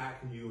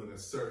attacking you in a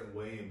certain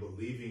way and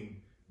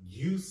believing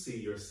you see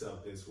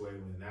yourself this way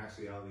when in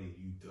actuality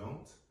you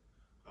don't,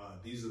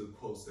 these are the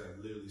quotes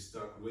that literally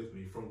stuck with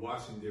me from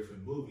watching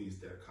different movies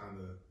that kind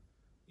of,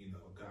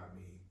 got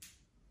me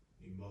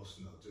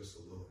emotional just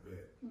a little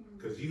bit.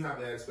 Because you have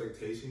the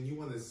expectation, you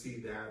want to see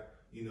that,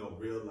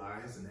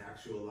 realized and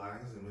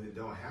actualized, and when it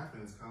don't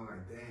happen, it's kind of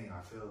like, dang,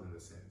 I failed in a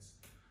sense.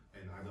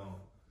 And I don't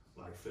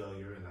like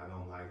failure, and I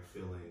don't like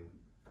feeling,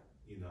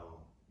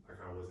 like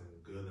I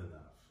wasn't good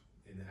enough,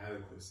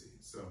 inadequacy.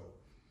 So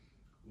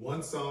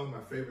one song,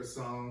 my favorite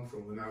song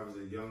from when I was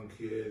a young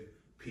kid,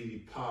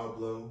 Petey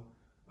Pablo,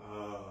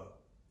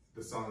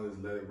 the song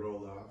is Let It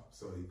Roll Off.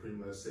 So he pretty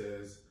much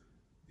says,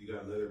 you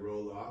gotta let it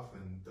roll off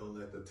and don't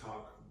let the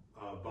talk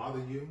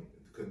bother you.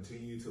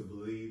 Continue to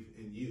believe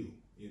in you,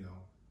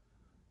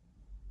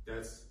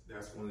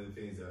 That's one of the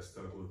things that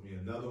stuck with me.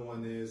 Another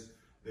one is,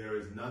 there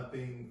is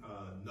nothing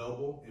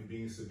noble in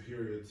being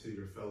superior to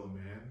your fellow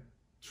man.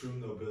 True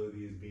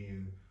nobility is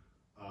being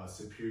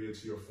superior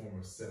to your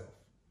former self.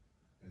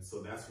 And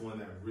so that's one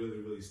that really,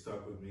 really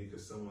stuck with me,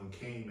 because someone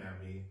came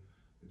at me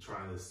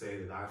trying to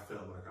say that I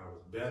felt like I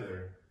was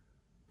better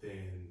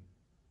than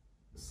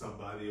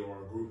somebody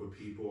or a group of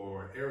people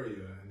or an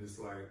area. And it's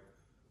like,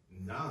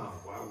 nah,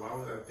 why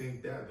would I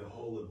think that? The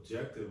whole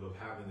objective of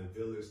having a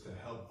village to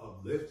help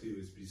uplift you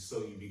is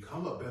so you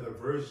become a better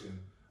version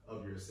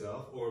of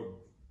yourself, or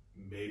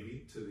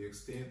maybe to the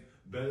extent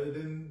better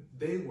than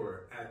they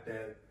were at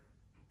that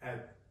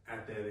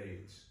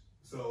age.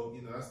 So,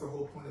 that's the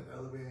whole point of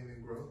elevating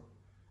and growth.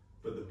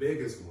 But the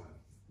biggest one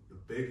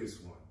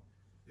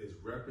is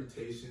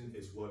reputation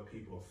is what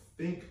people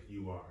think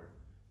you are.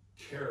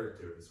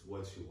 Character is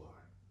what you are.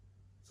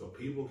 So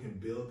people can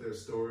build their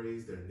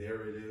stories, their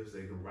narratives,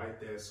 they can write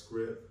that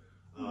script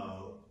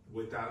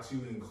without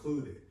you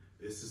included.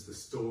 This is the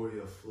story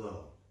of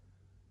flow.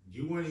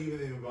 You weren't even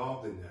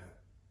involved in that.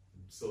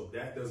 So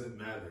that doesn't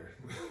matter.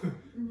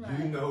 Right.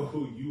 You know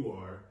who you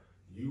are.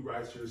 You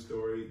write your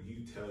story,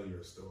 you tell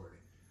your story.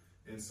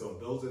 And so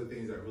those are the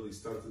things that really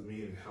stuck with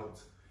me and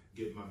helped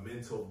get my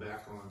mental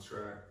back on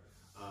track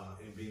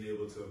and being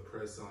able to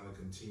press on and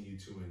continue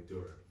to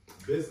endure.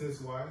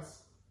 Business-wise.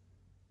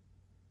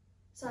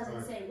 So I was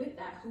going to say, with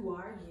that, who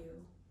are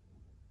you?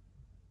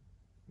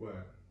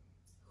 What?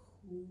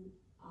 Who are you?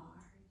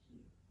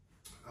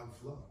 I'm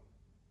Flo.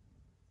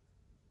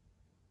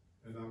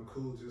 And I'm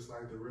cool just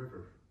like the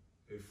river.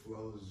 It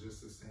flows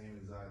just the same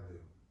as I do.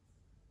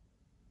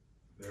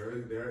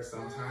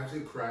 Sometimes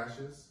it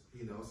crashes,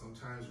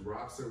 sometimes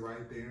rocks are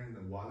right there and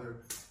the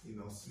water,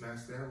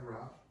 smacks that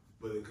rock,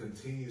 but it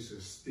continues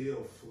to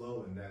still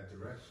flow in that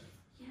direction.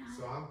 Yeah.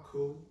 So I'm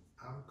cool,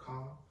 I'm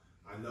calm.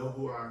 I know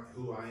who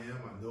I am.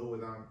 I know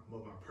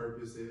what my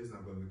purpose is. And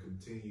I'm going to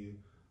continue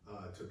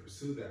to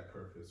pursue that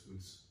purpose,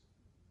 which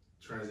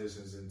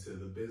transitions into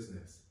the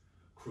business.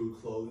 Crew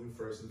Clothing,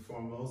 first and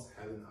foremost,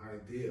 had an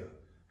idea,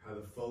 had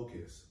a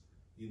focus.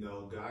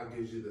 God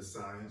gives you the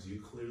signs,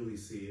 you clearly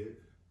see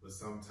it, but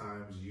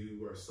sometimes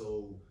you are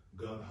so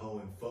gung-ho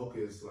and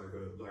focused like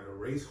a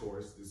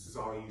racehorse. This is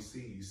all you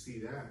see. You see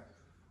that,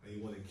 and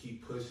you want to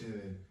keep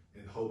pushing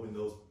and hoping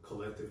those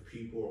collective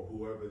people or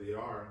whoever they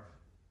are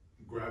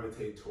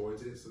gravitate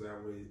towards it so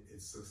that way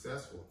it's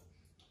successful.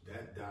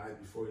 That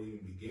died before it even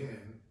began,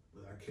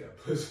 but I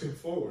kept pushing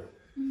forward.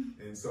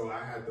 Mm-hmm. And so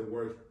I had to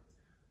work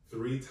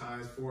 3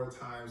 times, 4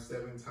 times,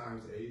 7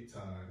 times, 8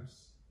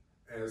 times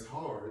as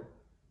hard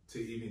to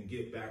even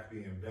get back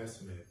the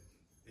investment.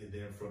 And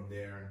then from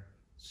there,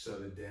 shut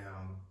it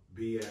down,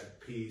 be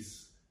at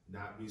peace,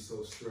 not be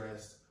so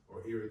stressed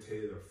or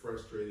irritated or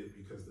frustrated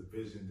because the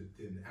vision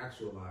didn't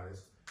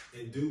actualize,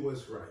 and do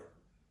what's right.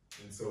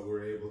 And so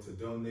we're able to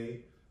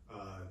donate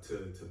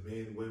to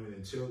men, women,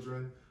 and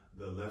children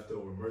the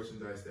leftover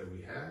merchandise that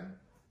we had,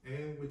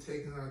 and we're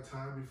taking our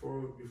time before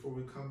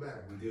we come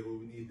back. We did what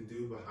we need to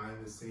do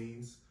behind the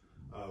scenes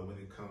when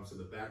it comes to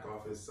the back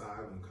office side,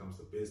 when it comes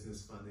to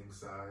business funding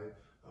side,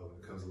 when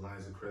it comes to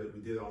lines of credit.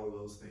 We did all of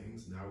those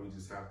things. Now we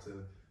just have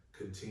to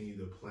continue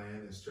to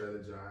plan and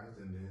strategize,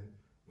 and then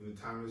when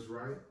the time is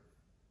right,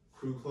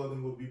 Crew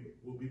Clothing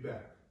will be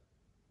back,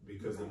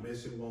 because the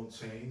mission won't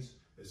change.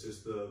 It's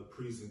just the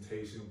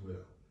presentation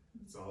will.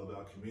 It's all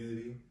about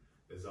community.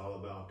 It's all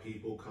about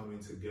people coming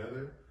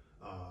together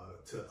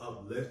to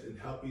uplift and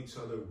help each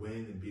other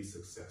win and be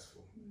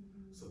successful.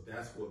 Mm-hmm. So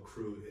that's what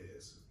Crew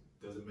is.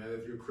 Doesn't matter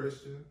if you're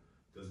Christian.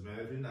 Doesn't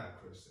matter if you're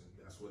not Christian.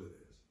 That's what it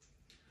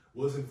is.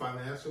 Wilson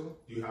Financial.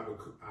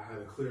 I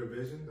had a clear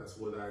vision. That's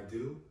what I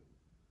do.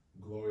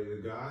 Glory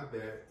to God.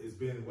 That it's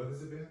been, what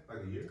has it been?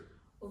 Like a year?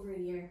 Over a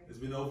year. It's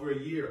been over a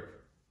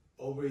year.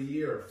 Over a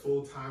year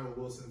full time with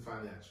Wilson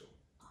Financial.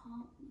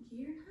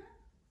 Year and a half?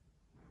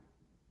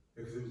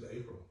 Because it was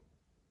April.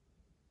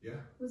 Yeah.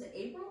 Was it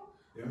April?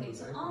 Yeah. Okay,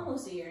 so April.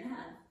 Almost a year and a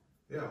half.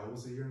 Yeah,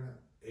 almost a year and a half.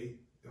 8.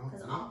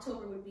 Because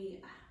October would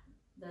be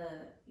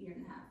the year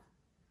and a half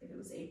if it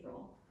was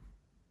April.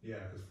 Yeah,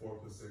 because 4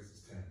 plus 6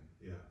 is 10.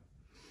 Yeah.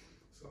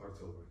 So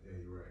October. Yeah,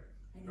 you're right.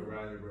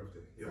 Around your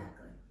birthday. Yeah.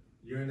 Exactly.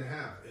 Year and a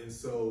half. And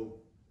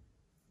so,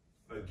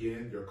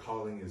 again, your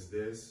calling is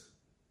this.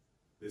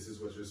 This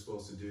is what you're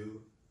supposed to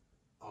do.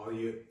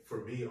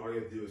 For me, all you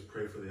have to do is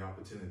pray for the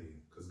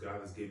opportunity, because God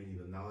has given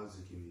you the knowledge,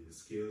 He's given you the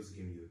skills, He's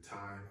given you the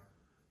time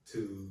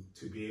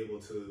to be able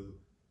to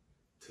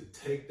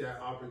take that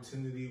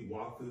opportunity,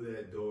 walk through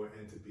that door,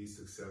 and to be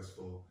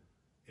successful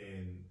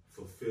and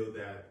fulfill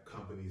that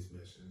company's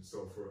mission.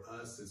 So for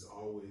us, it's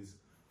always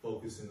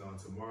focusing on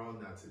tomorrow,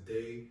 not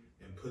today,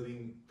 and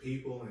putting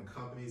people and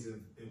companies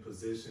in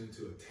position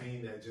to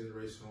attain that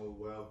generational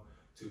wealth,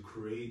 to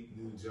create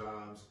new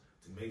jobs,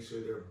 to make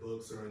sure their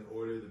books are in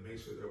order, to make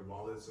sure their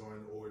wallets are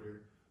in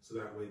order, so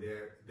that way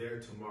their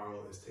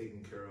tomorrow is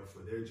taken care of for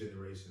their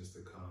generations to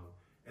come,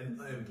 and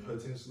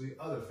potentially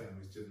other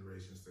families'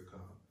 generations to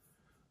come,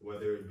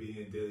 whether it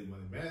be in daily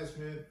money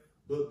management,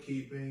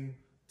 bookkeeping,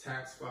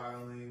 tax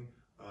filing,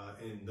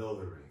 and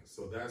notary.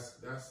 So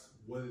that's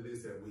what it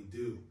is that we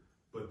do.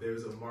 But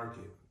there's a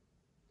market,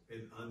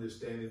 and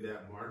understanding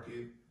that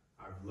market,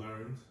 I've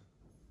learned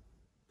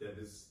that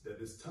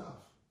it's tough.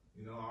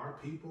 Our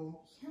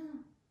people,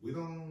 we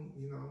don't,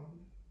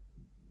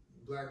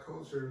 Black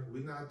culture,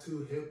 we're not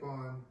too hip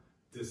on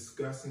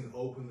discussing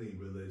openly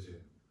religion,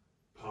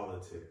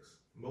 politics,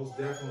 most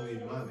definitely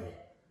money.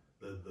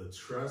 The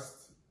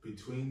trust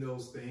between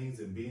those things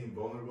and being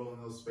vulnerable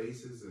in those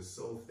spaces is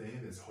so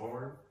thin, it's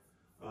hard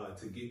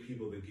to get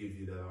people to give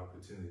you that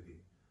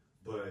opportunity.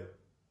 But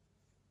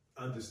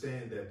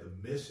understand that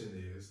the mission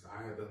is,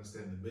 I have to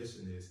understand the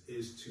mission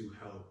is to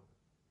help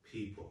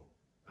people.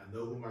 I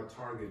know who my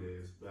target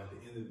is, but at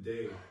the end of the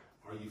day,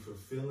 are you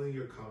fulfilling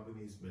your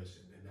company's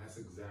mission? And that's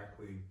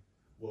exactly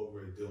what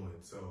we're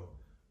doing. So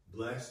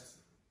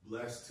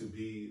blessed to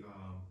be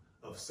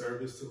of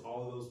service to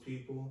all of those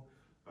people,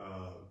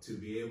 to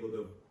be able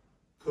to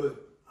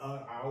put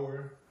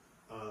our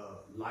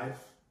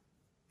life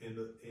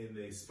in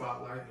a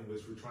spotlight in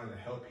which we're trying to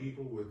help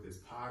people with this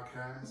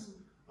podcast,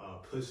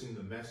 pushing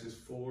the message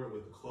forward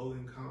with the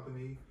clothing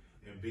company,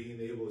 and being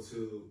able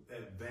to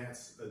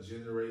advance a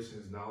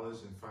generation's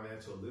knowledge and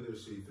financial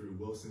literacy through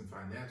Wilson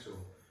Financial,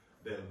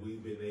 that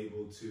we've been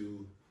able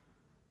to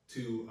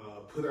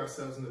put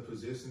ourselves in a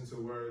position to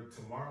where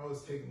tomorrow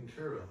is taken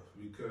care of.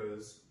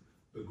 Because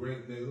the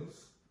great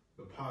news,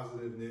 the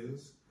positive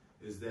news,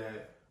 is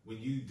that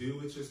when you do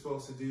what you're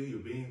supposed to do, you're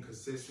being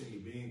consistent,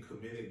 you're being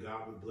committed,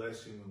 God will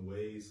bless you in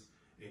ways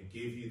and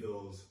give you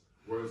those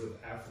words of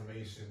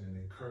affirmation and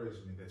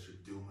encouragement that you're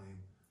doing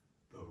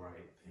the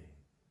right thing.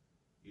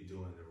 You're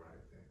doing the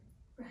right thing.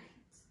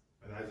 Right.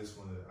 And I just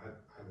want to. I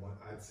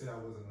said I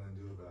wasn't going to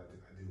do it, but I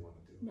do want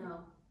to do it.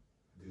 No.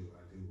 I do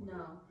want to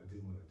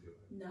do it.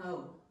 No.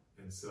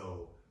 And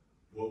so,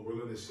 what we're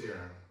going to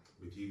share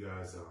with you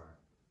guys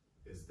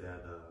is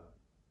that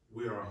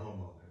we are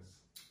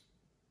homeowners.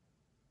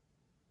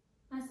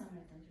 That's not what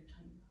I thought you were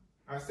talking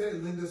about. I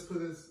said Linda's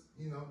put us,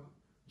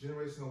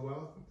 generational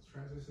wealth,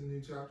 transition,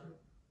 new chapter.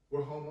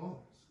 We're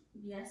homeowners.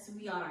 Yes,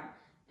 we are.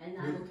 And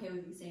I'm okay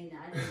with you saying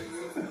that. I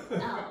don't know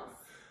anything else.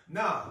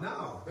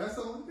 No. That's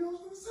the only thing I was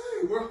going to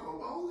say. We're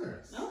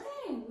homeowners.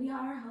 Okay, we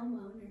are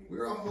homeowners. We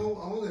are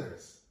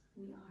homeowners.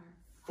 We are.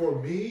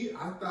 For me,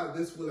 I thought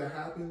this would have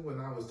happened when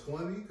I was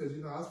 20 because,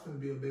 I was going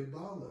to be a big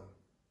baller.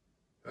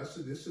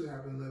 This should have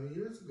happened 11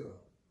 years ago.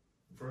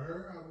 For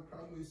her, I would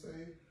probably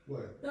say,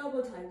 what?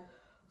 Double time.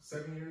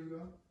 7 years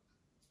ago?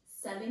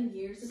 7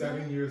 years ago?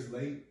 7 years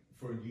late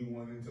for you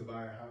wanting to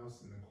buy a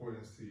house in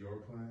accordance to your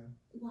plan?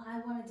 Well, I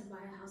wanted to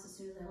buy a house as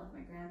soon as I left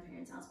my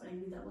grandparents' house, but I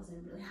knew that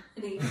wasn't really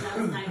happening because I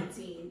was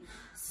 19.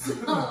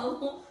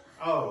 So.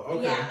 Oh,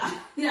 okay.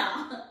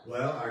 Yeah.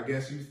 Well, I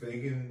guess you're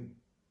thinking,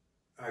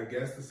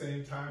 the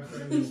same time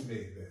frame as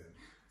me then.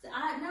 So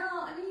I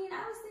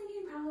was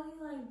thinking probably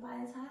like by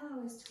the time I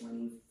was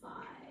 25.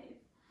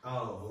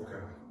 Oh, okay. So.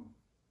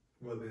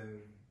 Well,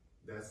 then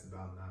that's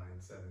about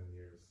 7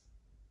 years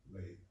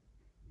late.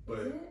 But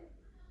Is it?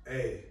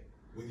 hey,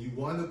 when you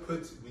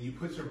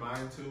put your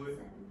mind to it 7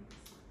 years.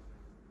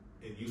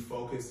 and you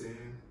focus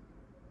in,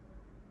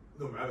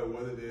 no matter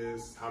what it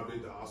is, how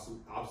big the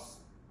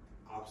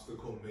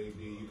obstacle may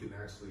be, you can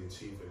actually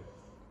achieve it.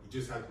 You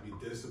just have to be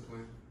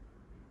disciplined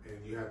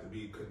and you have to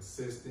be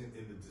consistent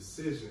in the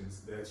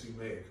decisions that you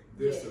make.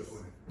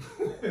 Discipline.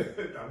 Yes.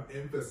 I'm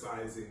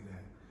emphasizing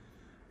that.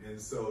 And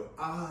so,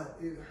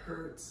 it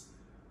hurts,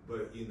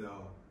 but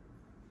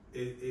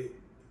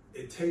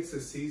it takes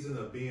a season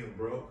of being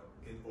broke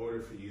in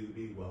order for you to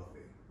be wealthy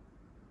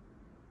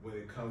when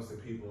it comes to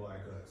people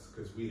like us,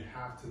 because we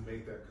have to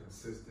make that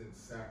consistent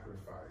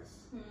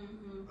sacrifice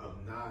of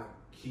not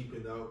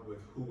keeping up with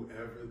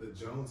whoever the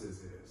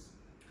Joneses is.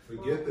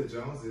 Forget the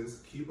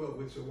Joneses, keep up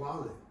with your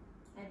wallet.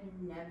 I've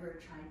never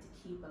tried to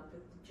keep up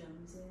with the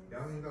Joneses.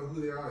 Y'all don't even know who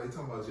they are. They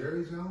talking about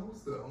Jerry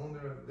Jones, the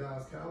owner of the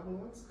Dallas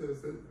Cowboys?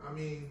 Because,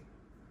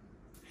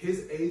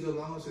 his age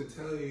alone should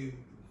tell you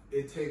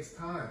it takes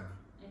time.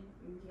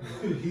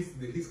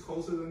 He's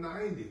closer to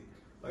 90.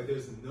 Like,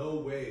 there's no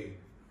way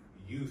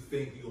you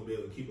think you're going to be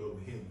able to keep up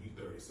with him. You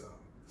 30-something.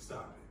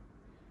 Stop it.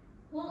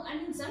 Well,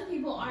 some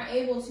people are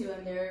able to,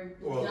 and they're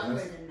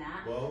younger than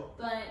that. Well,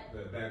 but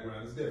the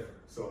background is different.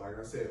 So, like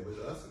I said, with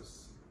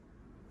us,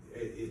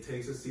 it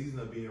takes a season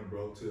of being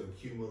broke to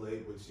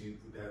accumulate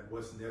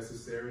what's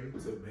necessary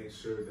to make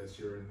sure that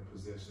you're in a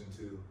position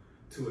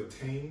to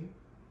attain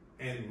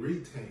and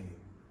retain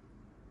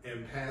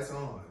and pass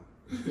on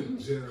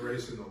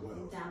generational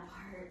wealth. That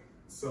part.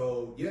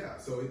 So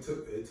it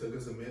took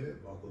us a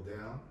minute, buckle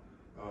down.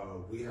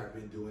 We have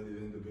been doing it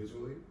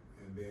individually,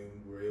 and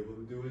then we're able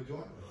to do it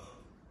jointly,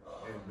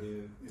 and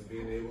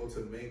being able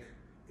to make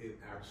it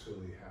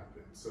actually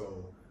happen.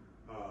 So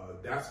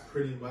that's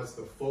pretty much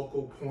the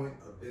focal point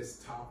of this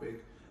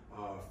topic.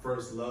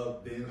 First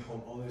love, then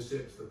home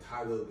ownership is the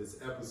title of this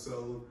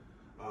episode,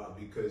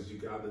 because you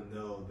got to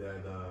know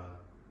that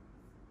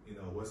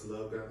what's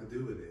love got to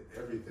do with it?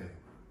 Everything.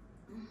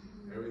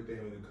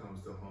 Everything when it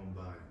comes to home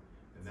buying.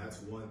 And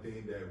that's one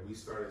thing that we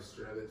started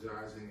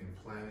strategizing and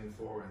planning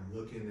for and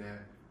looking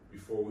at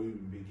before we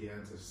even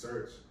began to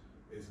search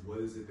is what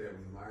is it that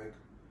we like.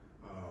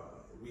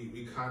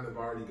 We kind of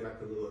already got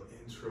the little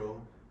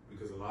intro,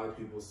 because a lot of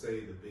people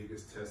say the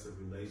biggest test of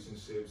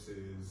relationships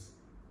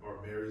or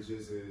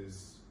marriages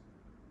is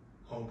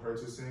home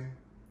purchasing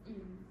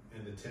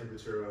and the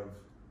temperature of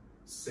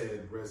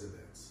said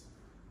residence.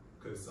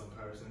 Because some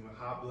person with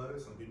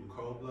hot-blooded, some people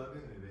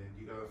cold-blooded, and then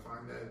you gotta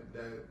find that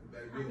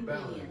good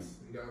balance. Medium.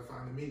 You gotta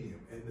find the medium.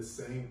 And the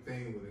same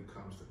thing when it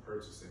comes to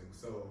purchasing.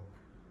 So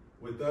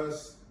with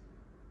us,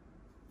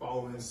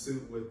 following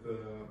suit with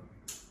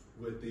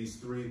these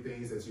three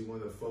things that you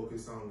want to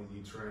focus on when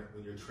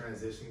you're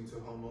transitioning to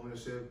home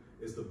ownership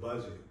is the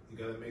budget. You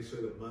gotta make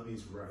sure the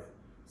money's right.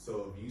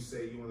 So if you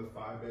say you want a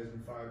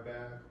 5-bedroom,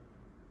 5-bath,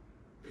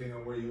 depending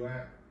on where you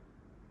at,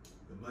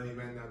 the money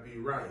might not be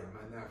right. It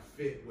might not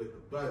fit with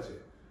the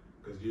budget,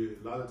 because a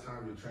lot of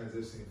times you're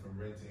transitioning from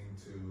renting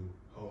to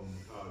home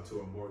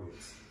to a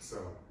mortgage.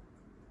 So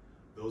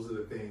those are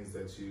the things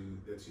that you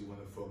want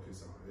to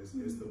focus on.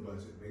 It's the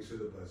budget. Make sure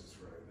the budget's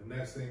right. The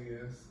next thing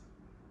is.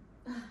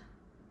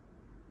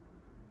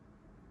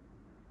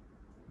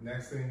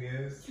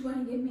 Do you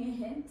want to give me a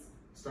hint?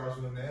 Starts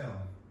with an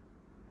L.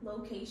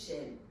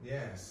 Location.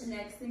 Yes. The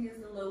next thing is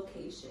the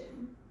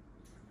location.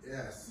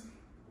 Yes.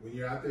 When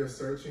you're out there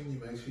searching, you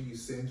make sure you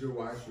send your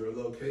wife your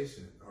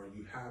location, or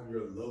you have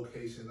your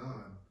location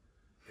on,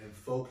 and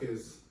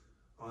focus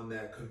on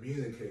that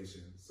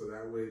communication. So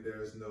that way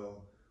there's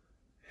no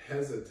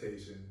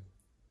hesitation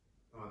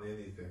on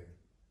anything,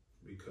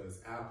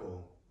 because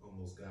Apple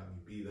almost got me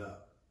beat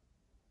up.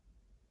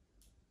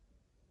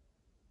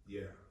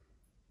 Yeah.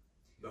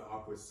 The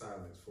awkward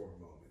silence for a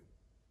moment.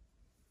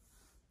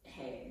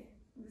 Hey,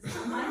 it's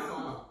not my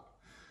fault.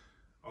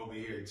 Over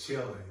here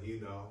chilling,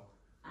 you know.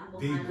 I'm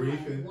behind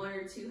Debriefing. like 1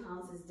 or 2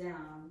 houses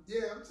down.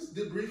 Yeah, I'm just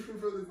debriefing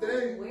for the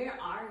day. Where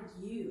are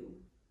you?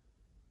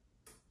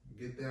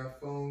 Get that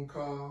phone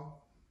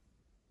call,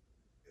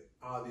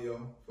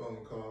 audio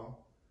phone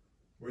call.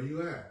 Where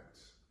you at?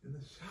 In the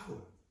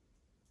shower.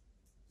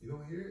 You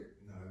don't hear it?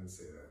 No, I didn't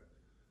say that.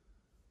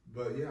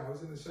 But yeah, I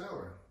was in the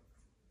shower.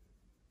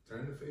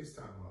 Turn the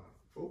FaceTime on.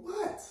 For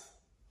what?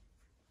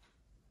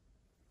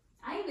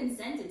 I even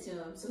sent it to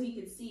him so he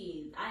could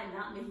see. I am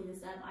not making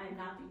this up. I am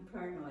not being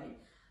paranoid.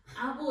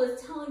 Apple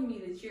is telling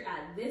me that you're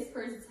at this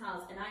person's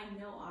house and I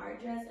know our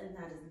address and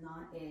that is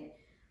not it.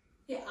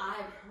 Yeah,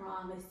 I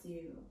promise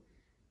you,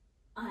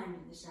 I'm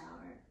in the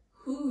shower.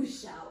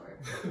 Whose shower?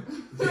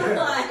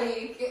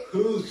 Like,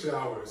 whose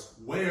showers?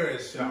 Where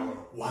is shower?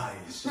 Why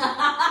is shower?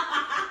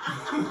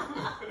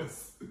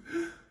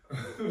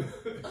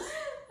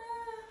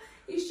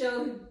 He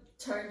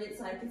turned it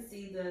so I could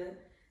see the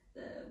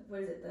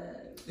what is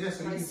it, yeah,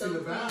 so you can see the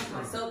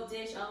bathroom. My soap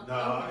dish. Oh,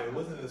 no, okay. It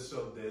wasn't a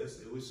soap dish.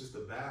 It was just the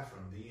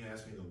bathroom. Then you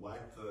asked me to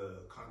wipe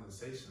the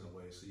condensation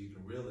away so you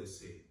can really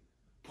see.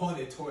 Point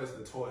it towards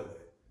the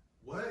toilet.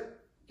 What?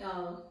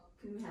 Oh,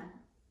 can we have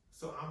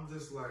So I'm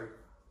just like,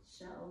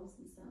 shelves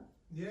and stuff?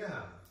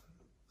 yeah.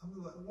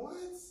 I'm like, what?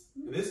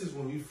 And this is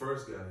when we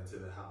first got into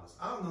the house.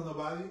 I don't know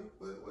nobody.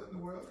 What in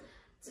the world?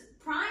 It's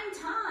prime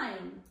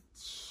time.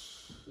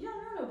 You don't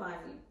know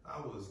nobody. I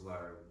was like,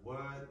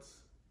 what?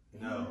 They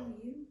No. don't know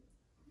you.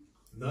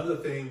 Another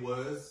thing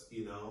was,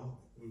 we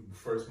were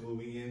first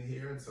moving in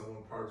here and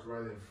someone parks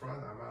right in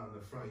front. I'm out in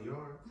the front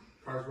yard,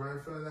 parks right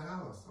in front of the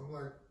house. I'm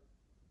like,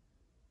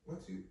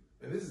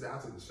 and this is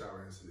after the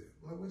shower incident.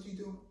 I'm like, what you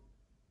doing?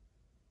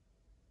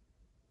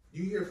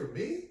 You here for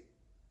me?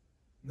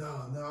 No,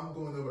 I'm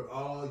going over.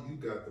 Oh, you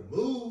got to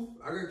move.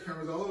 I got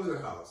cameras all over the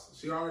house.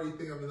 She already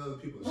think I'm in other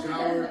people's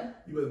shower.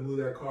 You better move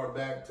that car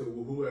back to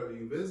whoever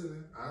you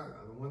visiting. I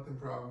don't want them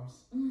problems.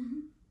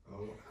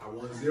 I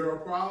want 0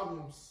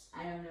 problems.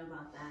 I don't know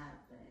about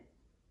that, but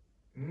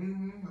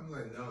I'm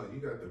like, no, you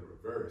got the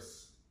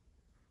reverse.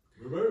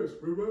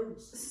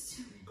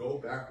 Reverse. Go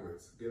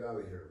backwards. Get out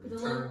of here.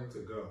 Return to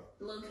go.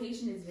 The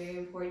location is very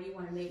important. You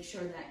want to make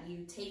sure that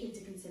you take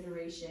into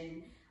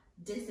consideration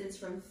distance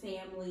from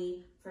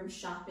family, from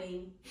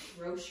shopping,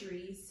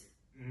 groceries,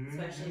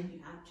 especially if you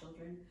have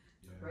children.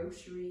 Yeah.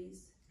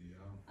 Groceries.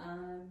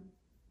 Yeah.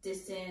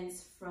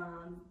 Distance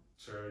from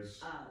church.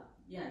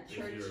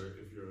 Church.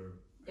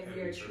 If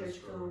you're a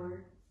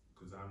churchgoer.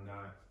 Because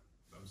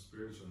I'm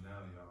spiritual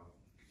now, y'all.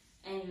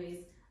 Anyways,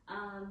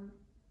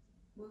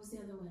 what was the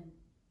other one?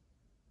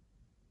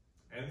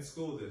 And the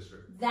school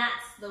district.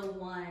 That's the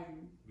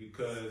one.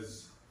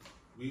 Because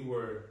we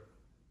were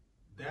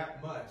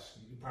that much,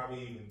 you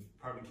probably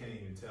can't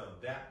even tell,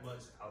 that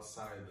much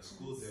outside of the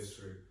school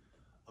district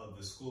of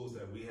the schools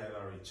that we had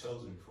already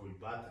chosen before we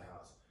bought the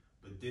house,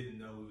 but didn't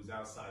know we was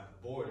outside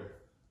the border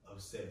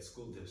of said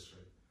school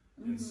district.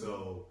 And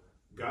so,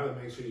 gotta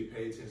make sure you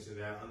pay attention to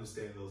that,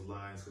 understand those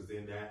lines, because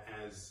then that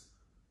adds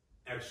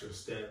extra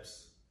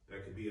steps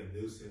that could be a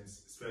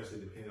nuisance, especially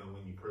depending on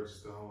when you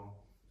purchase the home.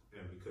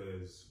 And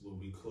because when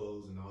we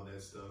close and all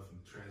that stuff and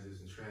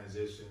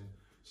transition,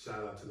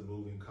 shout out to the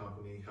moving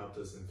company, helped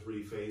us in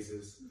 3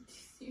 phases.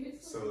 Seriously?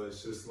 So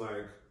it's just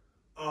like,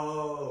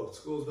 oh,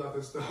 school's about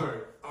to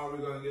start. Are we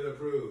gonna get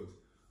approved?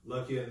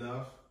 Lucky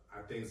enough,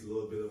 I think it's a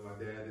little bit of my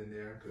dad in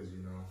there because,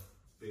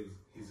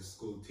 he's a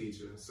school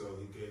teacher. So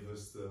he gave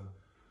us the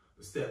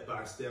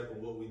step-by-step of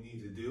what we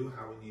need to do,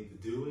 how we need to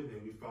do it,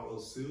 and we follow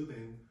suit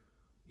and,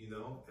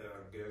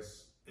 I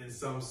guess in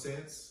some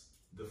sense,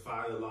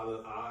 defied a lot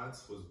of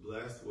odds, was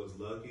blessed, was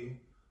lucky,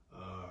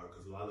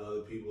 because a lot of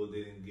other people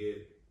didn't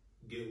get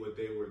what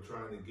they were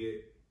trying to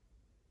get,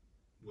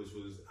 which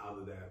was out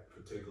of that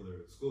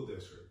particular school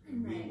district,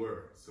 and we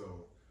were.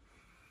 So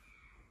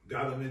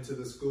got them into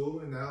the school,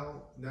 and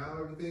now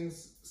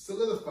everything's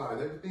solidified,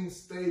 everything's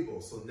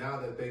stable. So now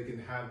that they can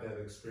have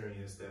that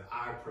experience that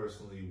I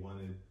personally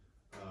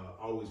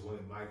always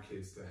wanted my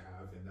kids to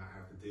have, and not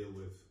have to deal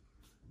with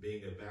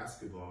being at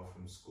basketball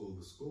from school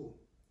to school.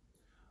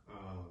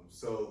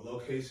 So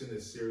location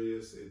is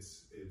serious.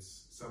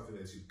 It's something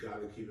that you've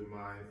got to keep in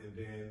mind. And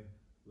then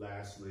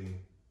lastly,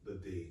 the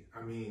D.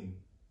 I mean,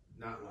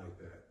 not like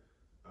that.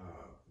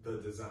 The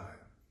design.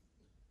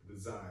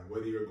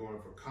 Whether you're going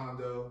for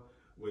condo,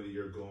 whether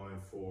you're going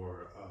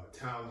for a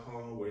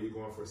townhome, whether you're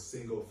going for a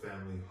single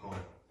family home.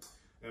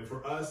 And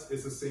for us,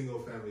 it's a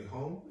single family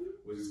home,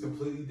 which is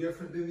completely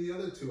different than the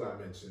other 2 I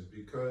mentioned,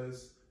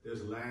 because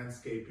there's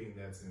landscaping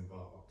that's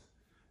involved.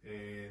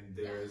 And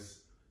there's,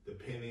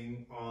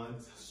 depending on,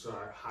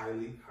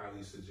 highly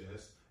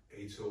suggest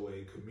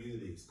HOA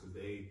communities, because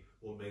they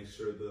will make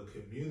sure the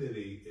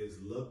community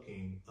is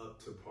looking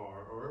up to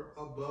par or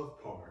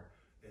above par.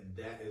 And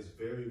that is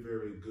very,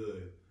 very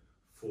good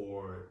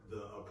for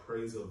the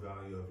appraisal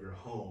value of your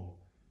home.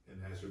 And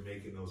as you're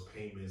making those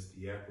payments,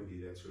 the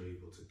equity that you're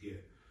able to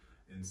get.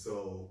 And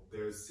so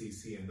there's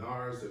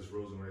CC&Rs, there's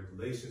rules and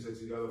regulations that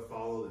you gotta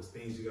follow, there's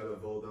things you gotta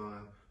vote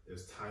on,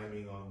 There's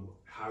timing on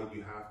how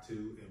you have to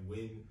and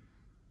when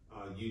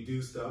you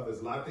do stuff.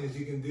 There's a lot of things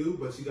you can do,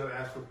 but you got to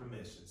ask for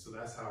permission. So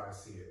that's how I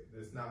see it.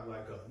 It's not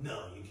like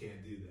no, you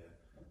can't do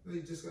that.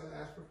 You just got to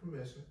ask for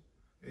permission,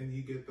 and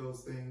you get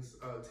those things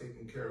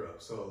taken care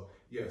of. So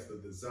yes, the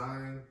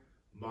design,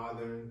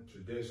 modern,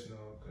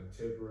 traditional,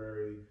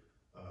 contemporary,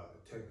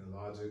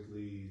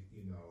 technologically,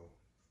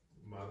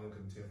 modern,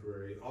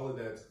 contemporary, all of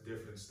that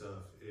different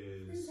stuff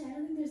is. I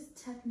don't think there's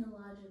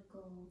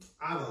technological.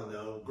 I don't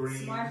know.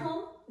 Green. Smart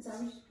home? Is that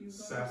what you're going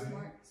Savvy.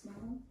 Smart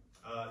home?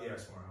 Yeah,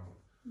 smart home.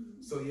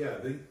 Mm-hmm. So yeah,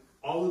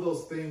 all of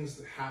those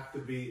things have to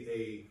be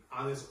a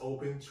honest,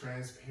 open,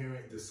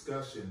 transparent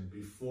discussion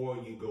before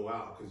you go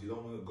out, because you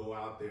don't want to go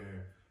out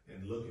there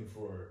and looking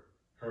for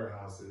her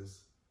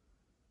houses,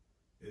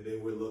 and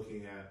then we're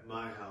looking at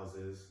my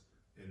houses,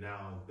 and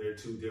now they're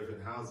two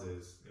different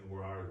houses, and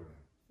we're arguing.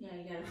 Yeah,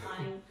 you gotta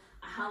find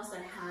a house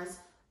that has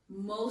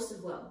most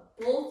of what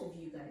both of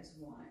you guys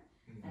want.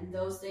 Mm-hmm. And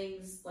those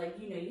things, like,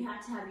 you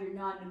have to have your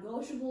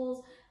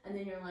non-negotiables, and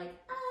then you're like,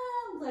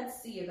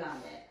 let's see about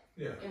it.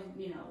 Yeah.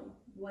 And,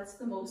 what's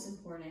the most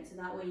important, so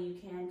that way you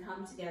can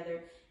come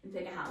together and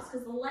pick a house.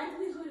 Because the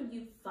likelihood of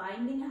you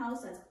finding a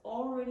house that's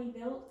already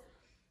built,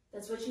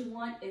 that's what you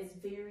want, is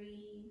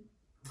very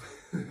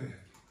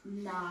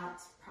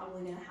not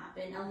probably gonna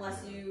happen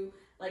unless you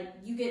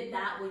get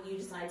that when you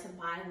decide to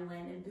buy the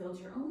land and build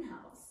your own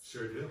house.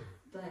 Sure do.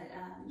 But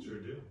sure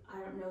do.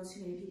 I don't know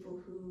too many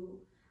people who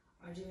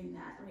are doing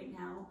that right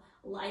now.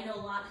 Well, I know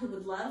a lot who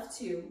would love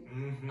to,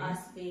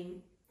 us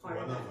being part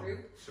of that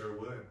group. Sure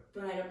would.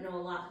 But I don't know a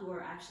lot who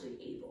are actually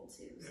able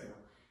to. Yeah. So.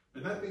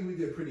 And I think we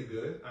did pretty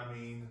good. I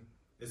mean,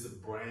 it's a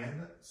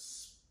brand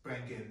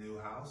spanking new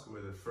house.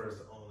 We're the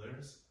first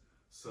owners.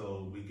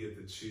 So we get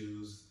to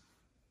choose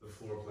the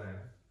floor plan,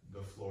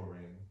 the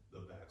flooring, the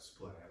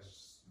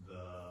backsplash,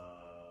 the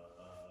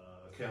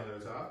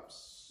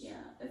countertops.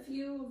 Yeah, a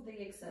few of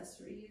the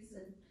accessories.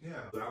 And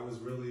yeah, that was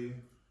really,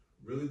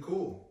 really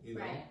cool,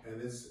 Right.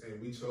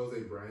 And we chose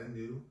a brand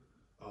new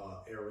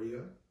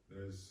area.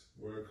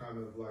 We're kind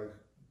of like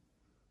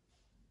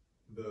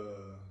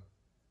the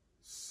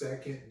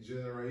second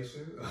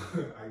generation,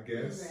 I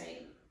guess,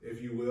 right.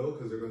 if you will,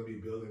 because they're going to be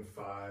building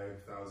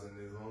 5,000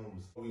 new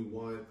homes. What we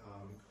want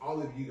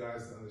all of you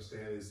guys to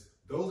understand is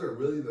those are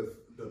really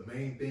the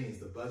main things: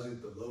 the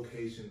budget, the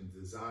location,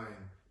 the design,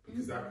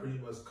 because that pretty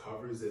much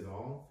covers it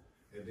all.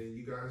 And then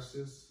you guys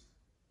just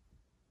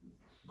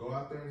go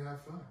out there and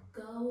have fun.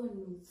 Go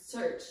and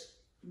search,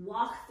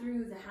 walk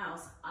through the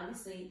house.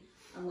 Obviously,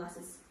 unless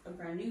it's a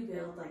brand new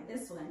build like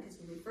this one, because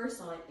when we first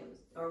saw it,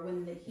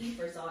 he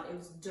first saw it, it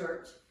was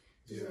dirt.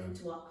 Just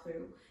to walk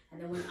through.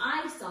 And then when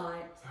I saw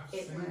it, Stop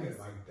saying it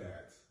like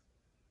that.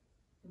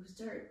 It was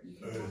dirt. You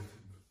can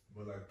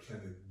more like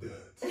planet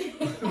dirt.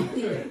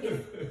 Anyways,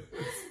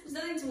 there's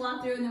nothing to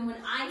walk through. And then when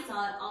I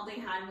saw it, all they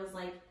had was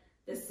like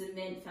the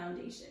cement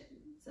foundation.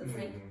 So it's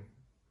like,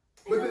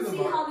 I don't see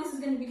how this is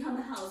going to become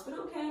a house, but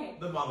okay.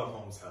 The model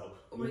homes help.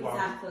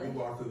 Exactly. We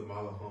walked through the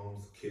model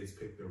homes. Kids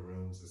picked their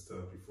rooms and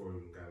stuff before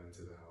we even got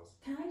into the house.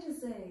 Can I just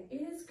say, it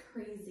is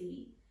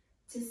crazy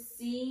to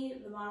see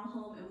the model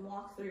home and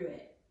walk through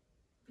it.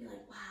 Be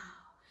like, wow.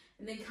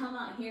 And then come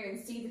out here and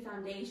see the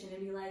foundation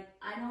and be like,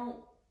 I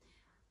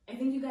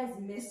think you guys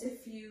missed a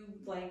few,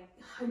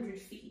 100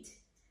 feet.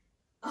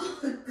 Oh,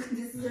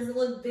 this doesn't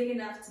look big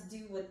enough to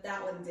do what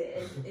that one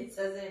did. It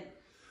doesn't.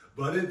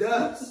 But it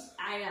does.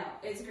 I know.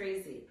 It's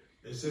crazy.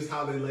 It's just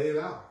how they lay it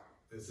out.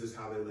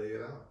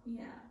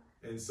 Yeah.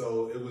 And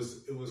so it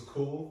was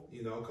cool,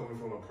 coming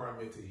from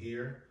apartment to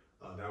here.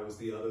 That was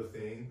the other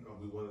thing.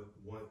 We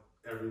want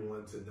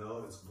everyone to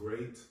know it's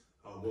great.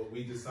 What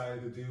we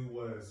decided to do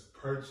was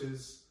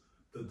purchase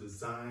the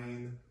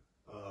design,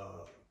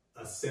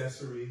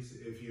 accessories,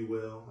 if you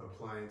will,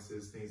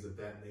 appliances, things of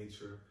that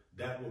nature.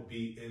 That will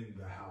be in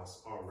the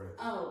house already.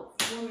 Oh,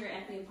 when we were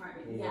at the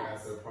apartment, When we're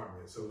at the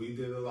apartment. So we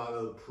did a lot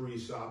of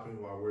pre-shopping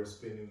while we're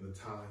spending the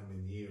time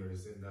and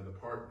years in that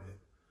apartment.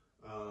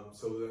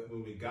 So that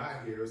when we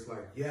got here, it's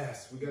like,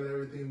 yes, we got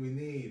everything we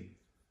need.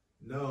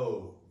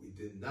 No, we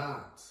did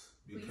not.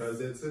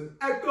 Because it's an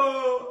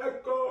echo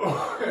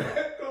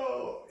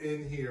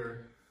in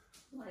here.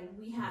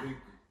 We have. No.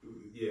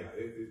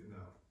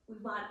 We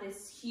bought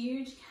this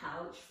huge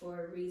couch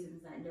for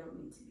reasons that don't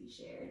need to be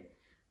shared.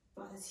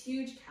 Bought this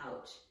huge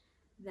couch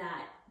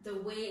that the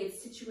way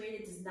it's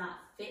situated does not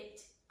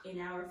fit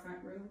in our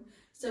front room.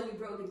 So we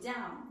broke it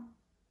down.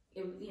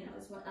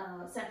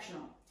 It's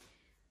sectional,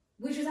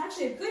 which was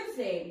actually a good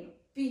thing,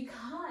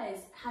 because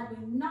had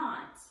we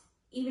not,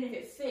 even if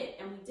it fit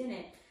and we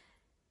didn't,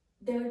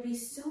 there would be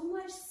so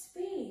much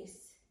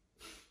space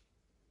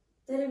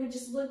that it would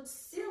just look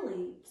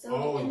silly.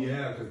 So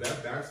because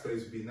that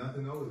backspace would be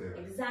nothing over there.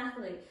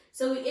 Exactly.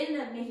 So we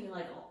ended up making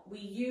we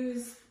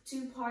use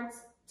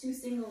two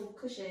single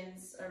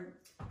cushions or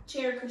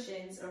chair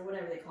cushions or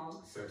whatever they call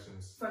them.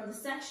 Sections. From the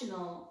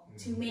sectional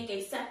to make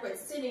a separate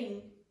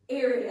sitting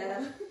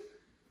area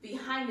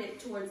behind it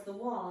towards the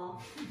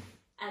wall.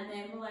 And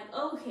then we're like,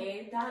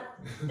 okay,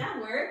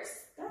 that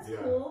works. That's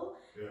cool.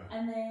 Yeah.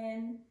 And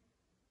then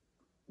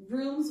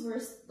rooms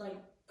were like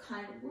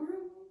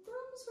rooms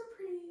were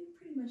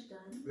pretty much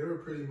done. They were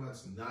pretty much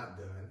not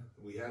done.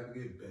 We had to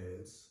get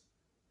beds.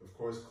 Of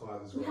course,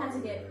 closets We were had to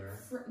already get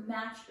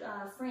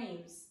there.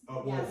 frames.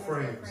 Oh, Yeah, well, we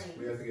frames. had to get frames.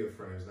 We had to get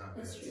frames, not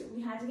That's beds. true.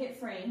 We had to get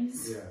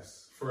frames.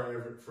 Yes, for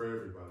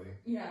everybody.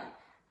 Yeah,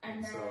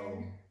 and then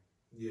So,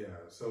 yeah.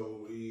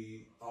 So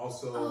we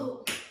also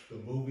oh, the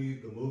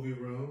movie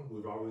room.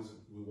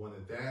 We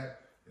wanted that,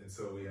 and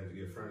so we had to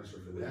get furniture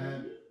for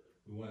that.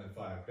 We wanted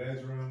 5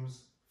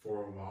 bedrooms.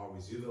 4 of them I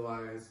always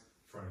utilize.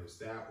 Furnish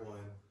that one.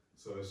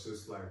 So it's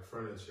just like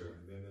furniture.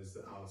 And then there's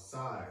the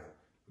outside,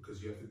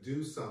 because you have to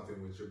do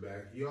something with your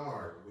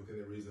backyard within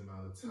a reasonable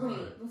amount of time.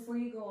 wait, before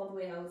you go all the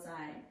way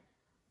outside,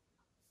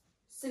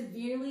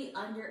 severely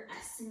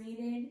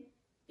underestimated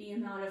the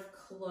amount of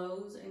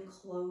clothes and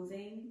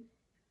clothing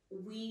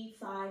we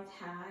 5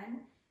 had.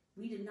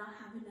 We did not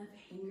have enough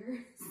hangers.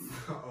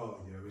 Oh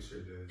yeah, we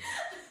sure did.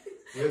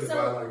 We had to So-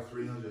 buy like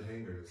 300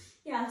 hangers.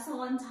 Yeah, so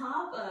on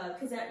top of,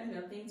 because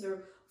things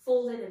are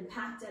folded and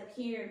packed up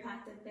here and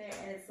packed up there,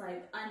 and it's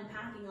like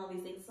unpacking all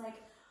these things. It's like,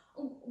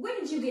 oh, where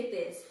did you get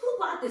this? Who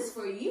bought this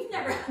for you? You've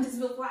never had this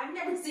before. I've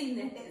never seen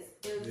this.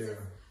 It was Yeah.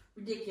 just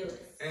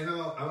ridiculous. And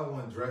I don't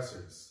want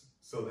dressers,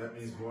 so that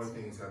means more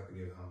Exactly. things have to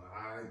get hung.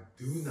 I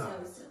do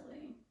not So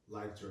silly.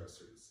 like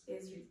dressers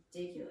It's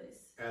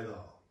ridiculous. at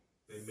all.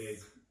 They make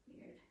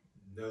Weird.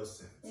 no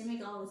sense. They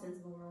make all the sense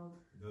in the world.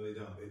 No, they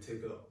don't. They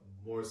take up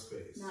more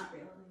space. Not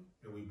really.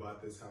 And we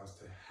bought this house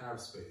to have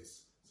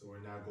space, so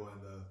we're not going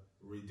to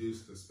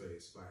reduce the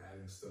space by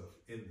adding stuff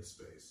in the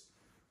space.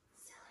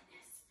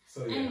 Silliness.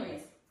 So yeah.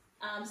 Anyways,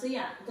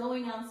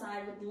 going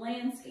outside with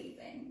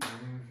landscaping.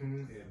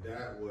 And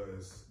that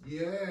was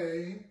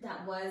yay.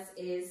 That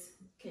is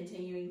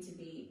continuing to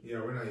be. Yeah,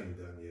 we're not even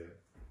done yet.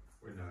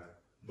 We're not.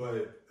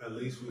 But at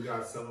least we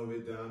got some of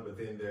it done. But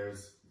then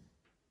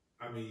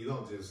you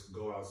don't just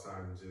go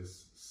outside and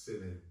just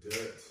sit in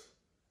dirt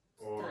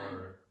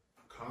or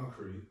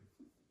concrete.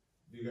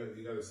 You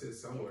got to sit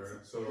somewhere.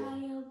 It's So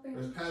patio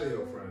there's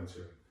patio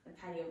furniture. The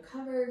patio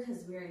covered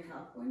because we're in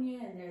California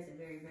and there's a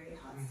very, very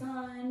hot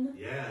sun.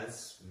 Yeah,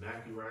 it's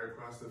smack you right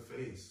across the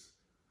face.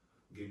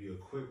 Give you a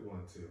quick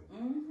one too.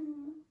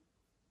 Mm-hmm.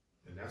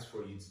 And that's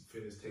before you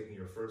finish taking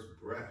your first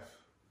breath.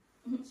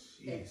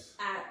 Jeez.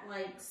 At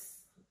like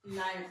 9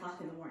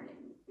 o'clock in the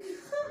morning.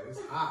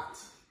 It's hot.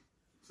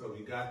 So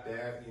we got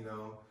that,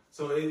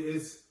 So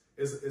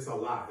it's a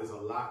lot. There's a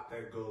lot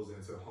that goes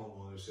into home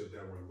ownership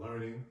that we're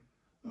learning.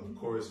 Of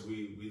course,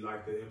 we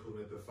like to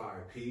implement the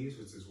 5 Ps,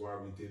 which is why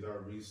we did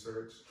our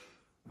research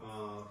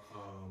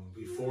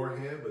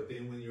beforehand. But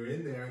then when you're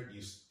in there,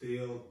 you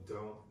still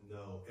don't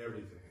know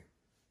everything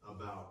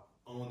about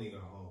owning a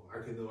home.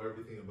 I can know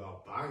everything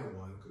about buying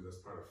one because that's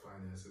part of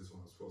finances,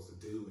 what I'm supposed to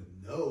do,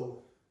 and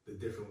know the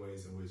different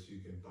ways in which you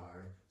can buy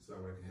so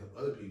that way I can help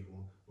other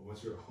people. But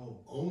once you're a home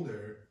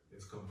owner,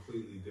 it's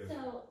completely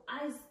different. So,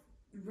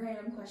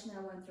 random question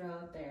I want to throw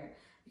out there,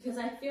 because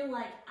I feel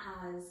like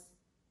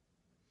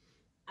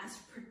as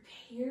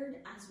prepared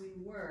as we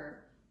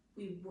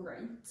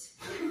weren't.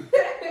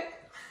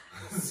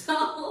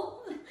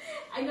 So,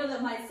 I know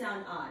that might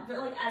sound odd, but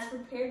like as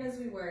prepared as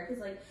we were,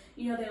 because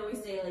they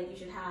always say like you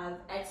should have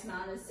X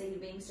amount of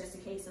savings just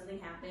in case something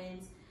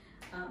happens,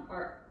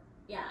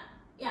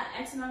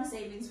 X amount of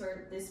savings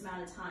for this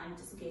amount of time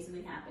just in case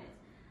something happens.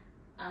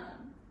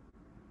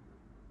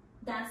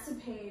 That's to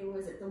pay,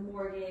 the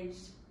mortgage.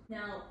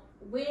 Now,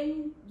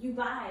 when you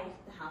buy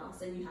the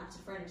house and you have to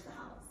furnish the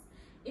house,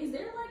 is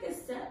there like a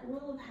set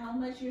rule of how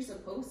much you're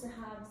supposed to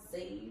have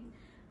saved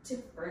to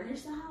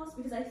furnish the house?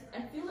 Because I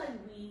feel like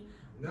we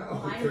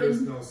No, might there's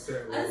have no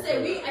set rule. I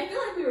feel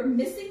like we were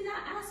missing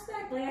that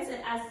aspect. Like I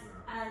said,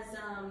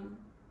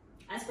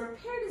 as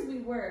prepared as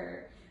we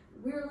were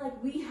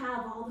like, we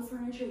have all the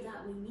furniture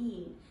that we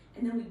need,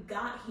 and then we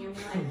got here and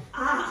we're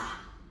like,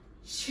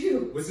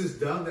 shoot. Which is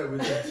dumb that we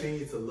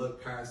continue to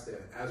look past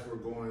that as we're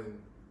going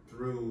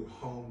through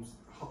homes,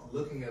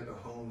 looking at the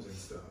homes and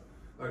stuff.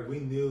 Like we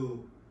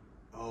knew,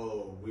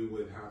 we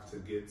would have to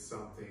get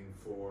something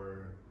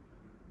for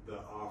the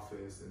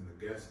office and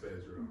the guest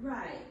bedroom.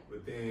 Right.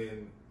 But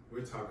then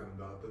we're talking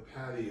about the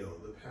patio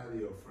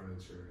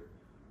furniture,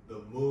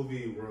 the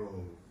movie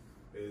room,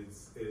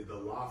 is the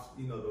loft,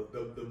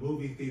 the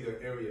movie theater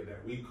area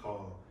that we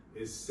call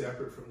is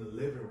separate from the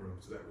living room,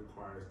 so that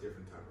requires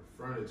different type of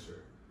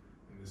furniture.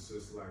 And it's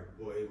just like,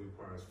 it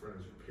requires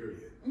furniture,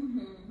 period. Mm-hmm.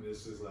 And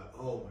it's just like,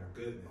 oh my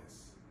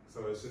goodness.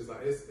 So it's just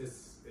like,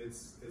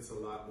 it's a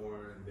lot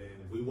more. And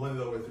then we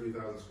wanted over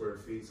 3,000 square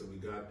feet, so we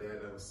got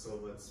that. That was so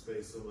much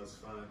space, so much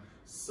fun,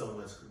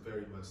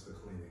 very much the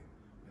cleaning.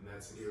 And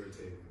that's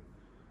irritating.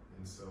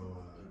 And so,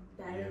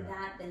 better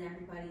that than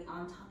everybody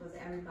on top of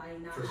everybody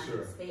not For having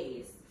sure.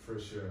 space. For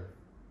sure.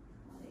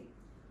 Like,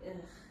 ugh.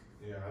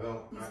 Yeah,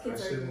 These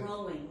kids are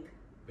growing.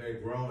 They're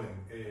growing,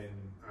 and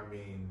I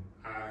mean,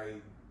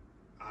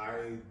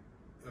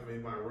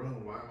 my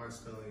room. Why am I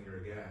smelling your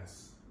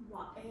gas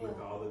Why? with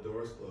all the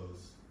doors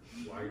closed?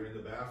 while you're in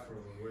the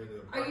bathroom and we're in the Are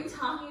apartment. you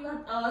talking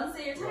about? Oh, so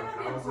you're talking Like,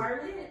 about the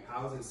apartment?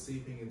 How's it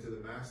seeping into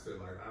the master?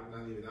 Like, I'm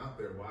not even out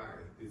there. Why?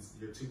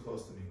 You're too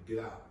close to me. Get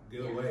out.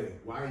 Get away.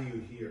 Why are you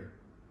here?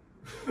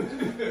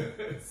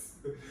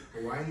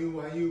 Why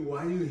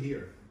are you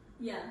here?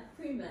 Yeah,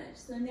 pretty much.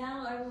 So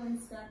now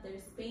everyone's got their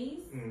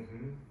space.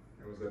 Mm-hmm.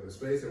 Everyone's got their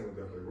space. Everyone's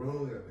got their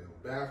room. They got their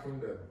own bathroom.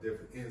 They got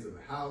different ends of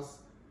the house.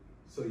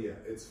 So yeah,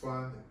 it's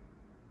fun.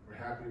 We're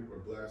happy. We're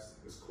blessed.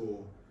 It's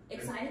cool.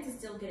 Excited to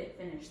still get it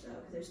finished though,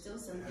 because there's still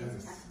some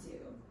things we have to do.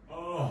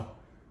 Oh.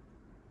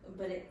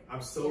 But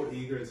I'm so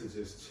eager to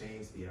just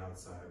change the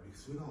outside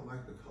because we don't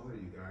like the color,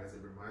 you guys.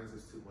 It reminds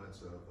us too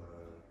much of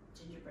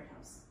gingerbread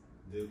house.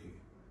 Dookie.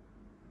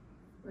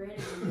 We're in a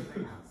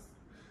gingerbread house.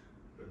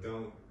 But I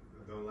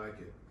don't like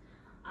it.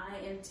 I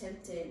am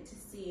tempted to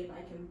see if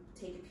I can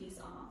take a piece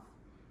off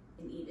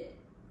and eat it,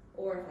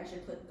 or if I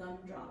should put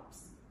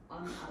gumdrops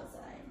on the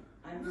outside.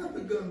 I'm not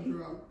the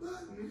gumdrop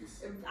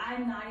buttons.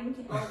 I'm not even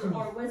kidding.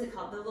 Or what is it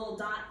called? The little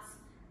dots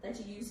that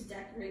you use to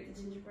decorate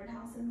the gingerbread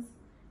houses.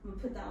 I'm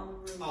gonna put that on the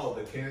roof. Oh,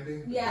 the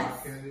candy? Yes. The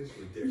rock candy is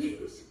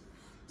ridiculous.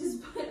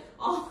 Just put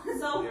all.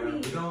 That's all we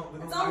need. We don't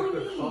That's like all we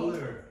the need.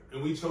 color.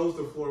 And we chose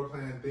the floor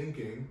plan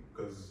thinking,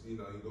 because you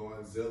go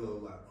on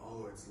Zillow like,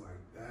 oh, it's like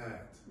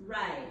that.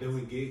 Right. Then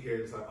we get here,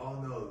 it's like, oh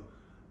no,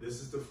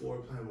 this is the floor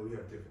plan, but we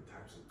have different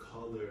types of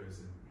colors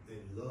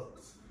and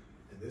looks.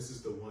 And this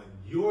is the one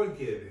you're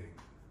getting.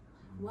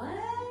 What?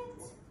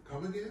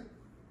 Come again?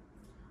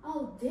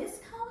 Oh, this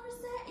color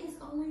set is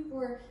only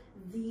for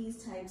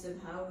these types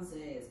of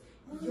houses.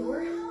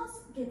 Your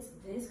house gets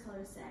this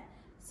color set,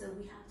 so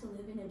we have to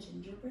live in a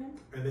gingerbread.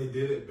 And they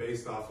did it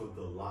based off of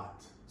the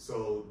lot.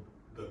 So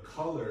the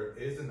color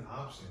is an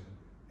option.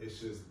 It's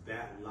just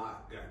that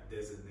lot got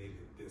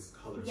designated this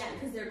color Yeah, scheme.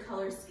 because their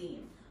color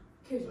scheme.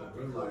 Here's what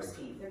their we're color like-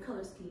 scheme. Their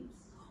color scheme.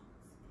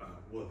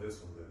 Well,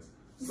 this one does.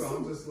 So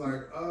I'm just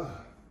like,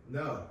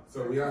 no.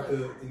 So we have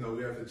to,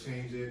 we have to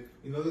change it.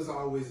 There's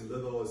always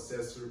little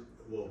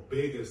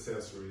big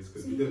accessories,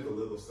 because we did the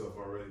little stuff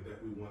already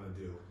that we want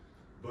to do.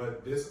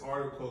 But this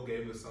article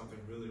gave us something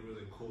really,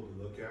 really cool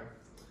to look at.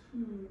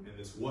 And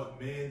it's what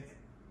men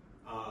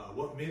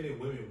and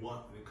women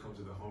want when it comes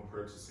to the home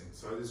purchasing.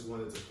 So I just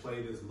wanted to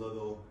play this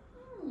little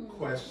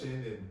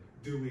question, and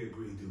do we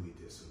agree, do we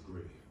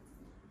disagree?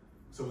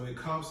 So when it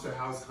comes to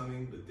house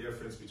hunting, the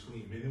difference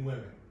between men and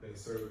women, they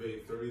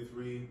surveyed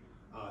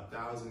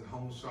 33,000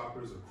 home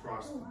shoppers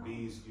across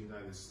these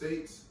United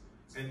States,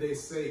 and they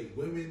say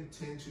women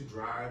tend to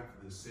drive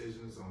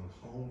decisions on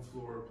home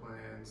floor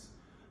plans,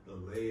 the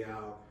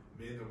layout.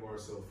 Men are more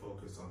so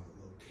focused on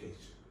the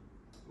location.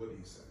 What do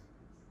you say?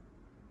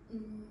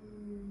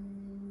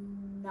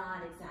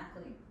 Not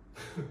exactly.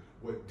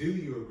 What do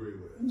you agree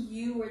with?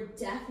 You were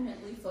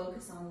definitely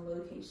focused on the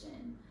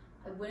location.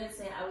 I wouldn't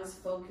say I was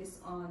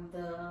focused on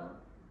the,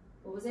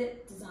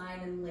 design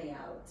and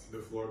layout. The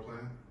floor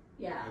plan?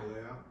 Yeah. And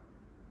layout?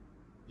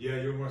 Yeah,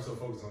 you're more so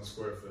focused on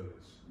square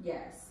footage.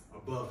 Yes.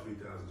 Above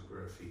 3,000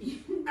 square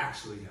feet.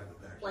 Actually have a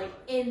backyard. Like,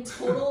 in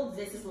total,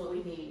 this is what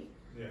we need.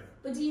 Yeah.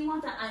 But do you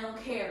want that? I don't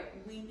care.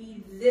 We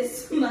need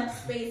this much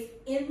space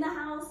in the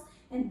house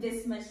and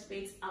this much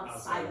space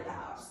outside of the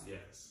house.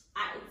 Yes.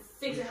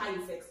 Fix it how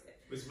you fix it.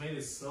 Which made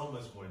it so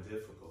much more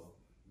difficult.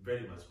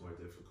 Very much more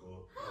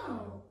difficult.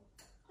 How?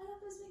 I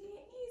thought this was making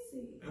it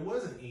easy. It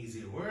wasn't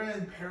easy. We're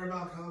in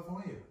Paramount,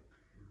 California.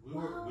 We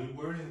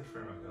were in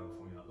Paramount,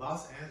 California.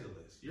 Los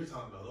Angeles. You're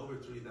talking about over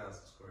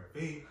 3,000 square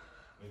feet.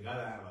 We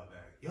gotta have a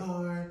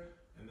backyard.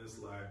 And it's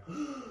like,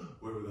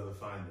 where are we gonna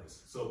find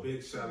this? So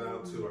big shout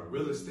out to our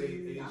real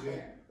estate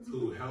agent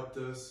who helped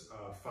us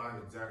find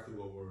exactly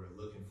what we were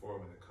looking for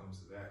when it comes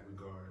to that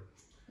regard.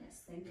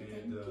 Yes, thank you.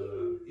 And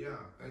yeah,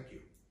 thank you.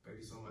 Thank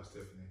you so much,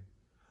 Tiffany.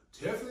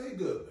 Tiffany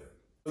Goodman.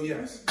 So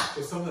yes,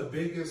 so some of the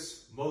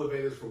biggest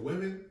motivators for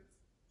women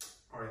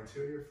are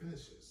interior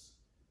finishes,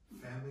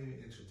 family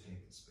and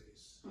entertainment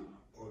space,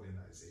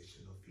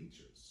 organizational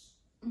features.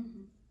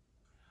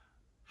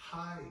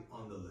 High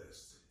on the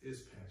list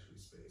is pantry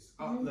space.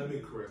 Let me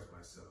correct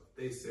myself.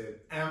 They said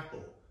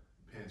ample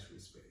pantry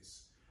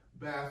space.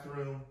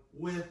 Bathroom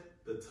with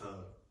the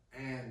tub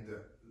and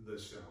the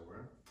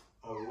shower.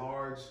 A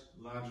large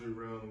laundry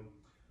room,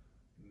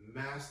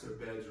 master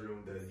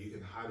bedroom that you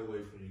can hide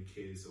away from your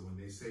kids. So when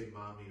they say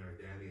mommy or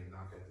daddy and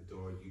knock at the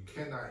door, you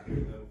cannot hear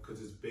them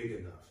because it's big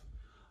enough.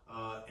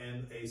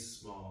 And a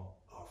small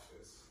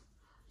office.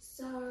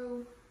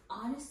 So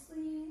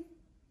honestly,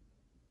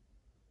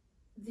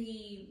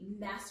 the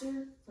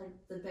master, like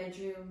the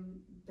bedroom,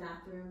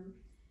 bathroom,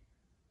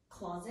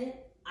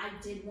 closet, I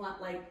did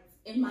want,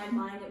 in my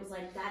mind, it was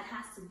like,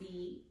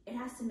 it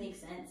has to make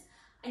sense.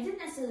 I didn't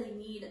necessarily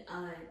need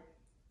a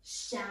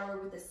shower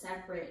with a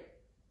separate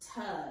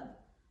tub,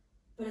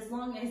 but as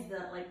long as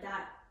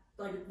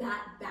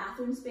that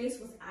bathroom space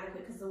was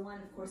adequate, because the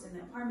one, of course, in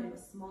the apartment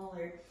was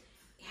smaller,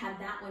 had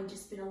that one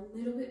just been a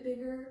little bit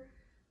bigger,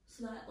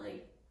 so that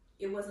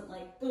it wasn't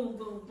boom,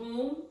 boom,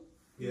 boom,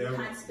 you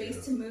had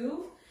space to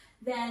move,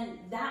 then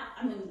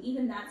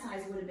even that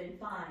size would have been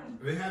fine.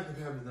 They have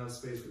to have enough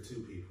space for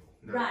two people.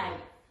 Right.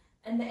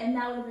 and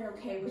that would have been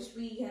okay. Which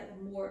we have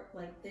more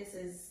like this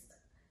is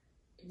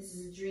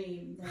a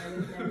dream that I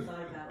would have never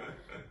thought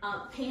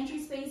about. Pantry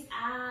space,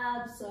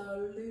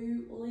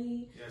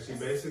 absolutely. Yeah, she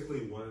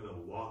basically wanted a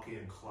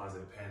walk-in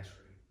closet pantry.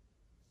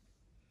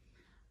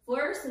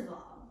 First of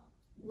all,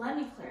 let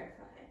me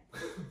clarify.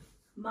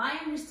 My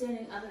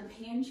understanding of a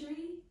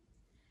pantry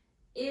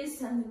is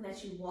something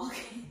that you walk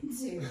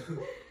into.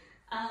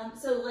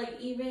 So like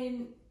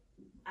even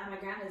at my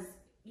grandma's,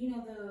 you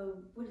know,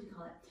 what do you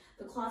call it?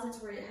 The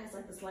closets where it has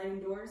like the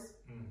sliding doors.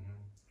 Mm-hmm.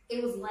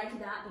 It was like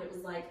that, but it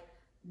was like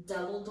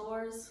double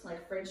doors,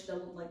 like French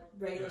double, like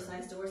regular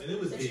size doors. And it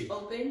was deep.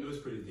 Open. It was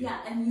pretty deep.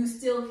 Yeah, and you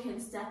still can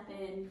step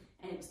in,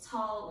 and it was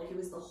tall, like it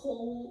was the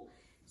whole.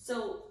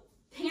 So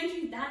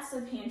pantry, that's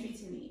a pantry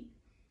to me.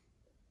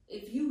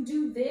 If you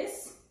do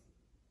this,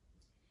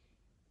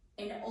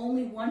 and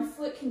only 1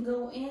 foot can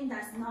go in,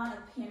 that's not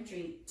a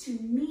pantry to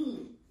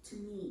me.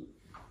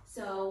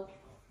 So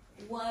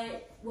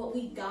what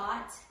we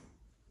got,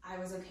 I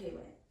was okay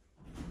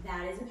with.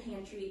 That is a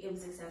pantry. It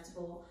was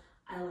acceptable.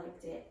 I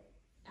liked it.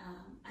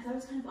 I thought it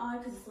was kind of odd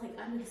because it's like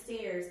under the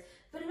stairs,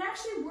 but it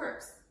actually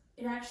works.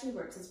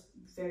 It's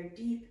very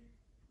deep,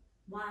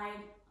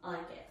 wide. I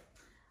like it.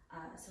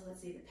 So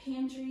let's see, the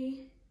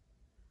pantry,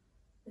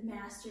 the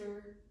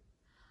master.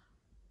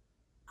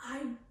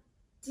 I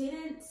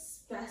didn't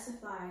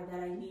specify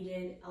that I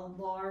needed a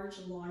large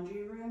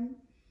laundry room.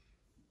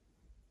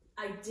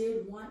 I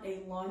did want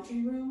a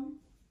laundry room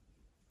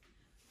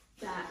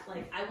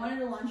I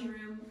wanted a laundry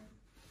room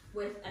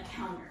with a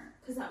counter,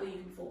 because that way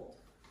you can fold.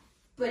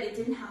 But it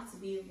didn't have to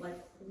be like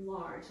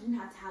large. It didn't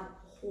have to have a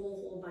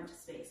whole bunch of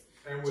space.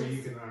 And where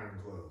you can iron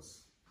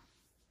clothes.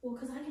 Well,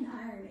 because I can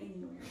iron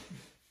anywhere.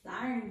 The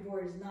ironing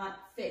board is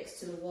not fixed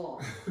to the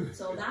wall.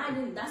 So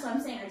that's what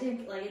I'm saying. It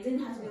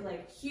didn't have to be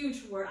like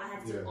huge where I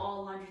had to do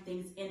all laundry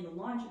things in the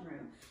laundry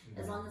room.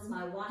 As long as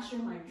my washer,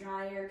 my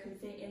dryer could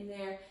fit in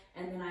there,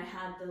 and then I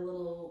had the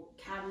little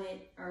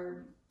cabinet,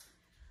 or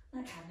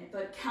not cabinet,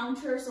 but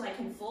counter so I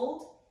can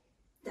fold.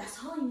 That's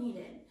all I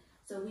needed.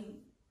 So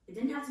it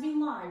didn't have to be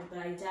large, but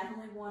I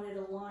definitely wanted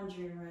a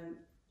laundry room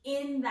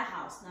in the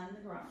house, not in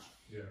the garage.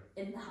 Yeah.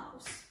 In the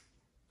house.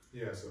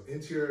 Yeah, so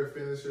interior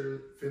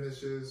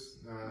finishes,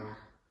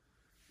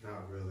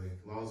 not really.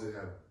 As long as it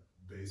had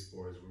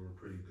baseboards, we were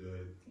pretty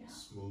good. Yeah.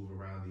 Smooth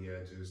around the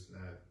edges,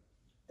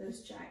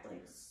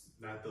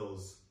 not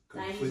those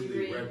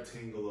completely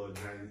rectangular.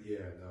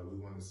 We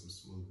wanted some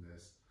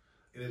smoothness.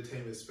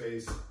 Entertainment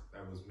space,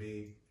 that was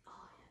me. Oh,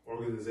 yeah.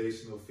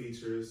 Organizational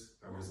features,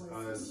 that was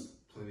us. Me.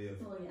 Plenty of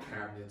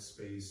cabinet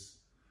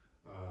space.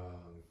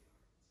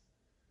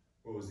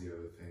 What was the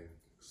other thing?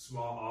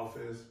 Small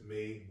office,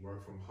 me,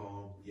 work from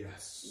home.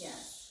 Yes.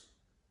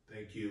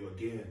 Thank you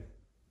again.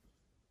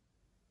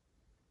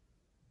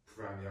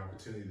 Providing the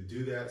opportunity to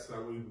do that so that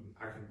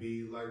I can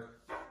be like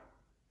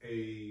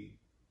a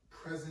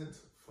present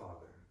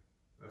father.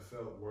 I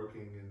felt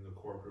working in the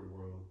corporate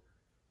world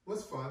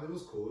was fun. It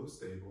was cool. It was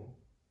stable.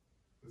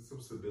 There's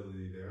some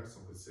stability there,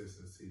 some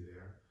consistency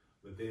there.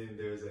 But then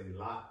there's a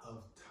lot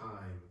of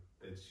time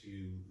that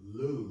you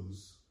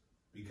lose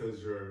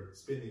because you're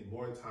spending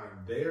more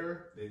time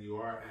there than you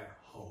are at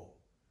home.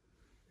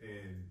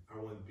 And I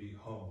want to be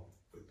home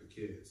with the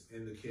kids.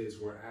 And the kids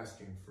were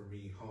asking for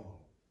me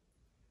home,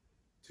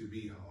 to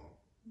be home.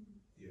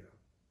 Yeah.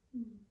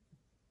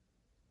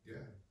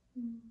 Yeah.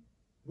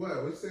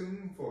 What you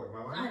saying for?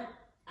 My wife?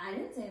 I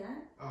didn't say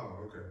that.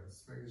 Oh, okay.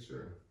 Just making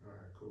sure. All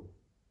right, cool.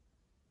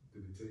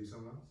 Did they tell you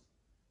something else?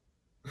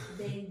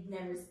 They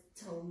never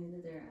told me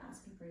that they're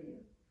asking for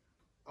you.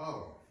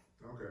 Oh,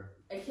 okay.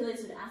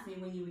 Achilles would ask me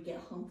when you would get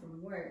home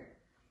from work,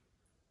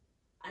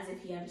 as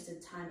if he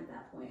understood time at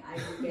that point. I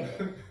would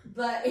get it.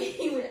 But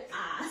he would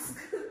ask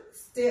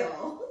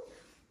still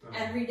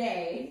every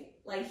day,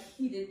 like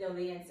he didn't know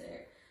the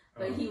answer.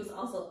 But he was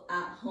also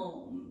at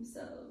home,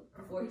 so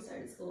before he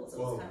started school. So it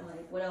was kind of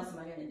like, what else am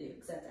I going to do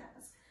except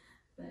ask?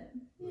 But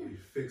let me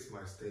fix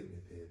my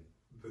statement then.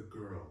 The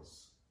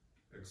girls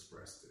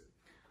expressed it.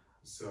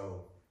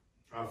 So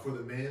for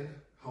the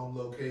men, home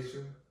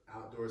location,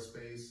 outdoor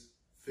space,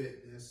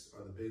 fitness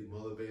are the big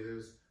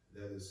motivators.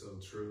 That is so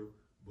true.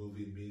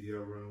 Movie media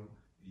room,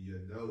 you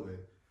know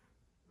it.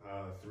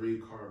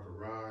 3-car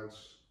garage,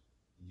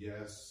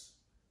 yes.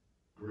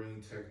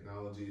 Green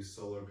technology,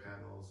 solar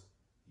panels,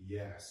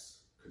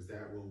 yes. Because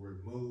that will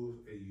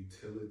remove a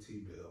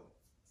utility bill.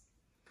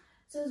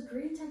 So is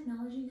green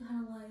technology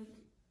kind of like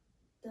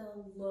the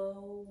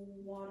low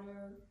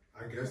water?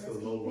 I guess the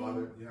low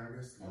water, I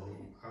guess low.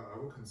 I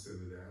would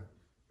consider that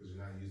because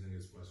you're not using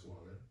as much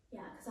water.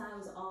 Yeah, because I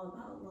was all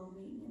about low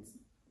maintenance.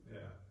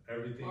 Yeah,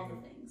 everything. All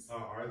the things.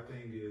 Our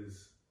thing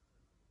is,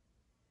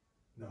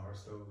 our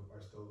stove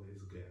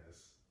is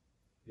gas.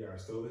 Yeah, our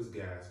stove is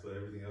gas, but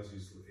everything else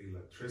uses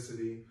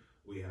electricity.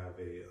 We have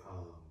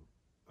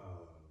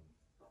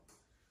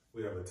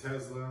a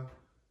Tesla,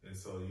 and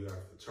so you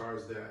have to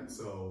charge that.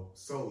 So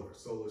solar. Got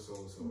solar.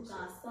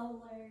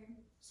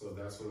 So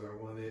that's what I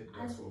wanted.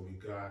 That's what we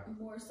got.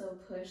 More so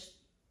pushed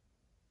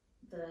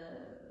the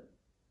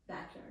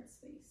backyard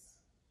space.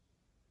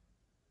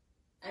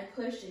 I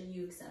pushed and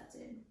you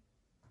accepted.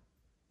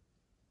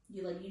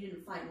 You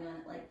didn't fight me on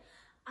it. Like,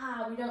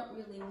 we don't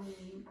really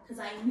need, because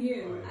I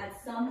knew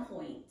at some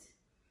point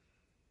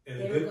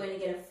they were going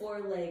to get a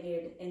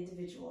 4-legged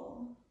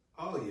individual.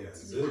 Oh yeah, to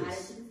Zeus. be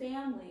added to the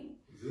family.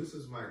 Zeus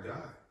is my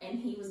guy. And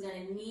he was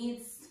going to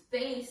need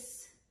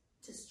space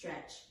to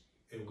stretch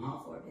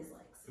all 4 of his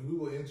legs. And we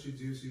will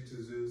introduce you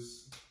to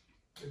Zeus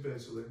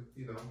eventually.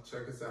 You know,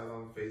 check us out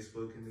on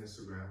Facebook and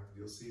Instagram.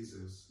 You'll see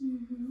Zeus.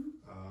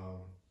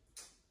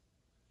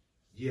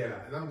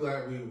 Yeah, and I'm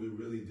glad we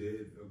really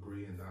did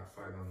agree and not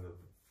fight on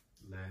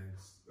the land,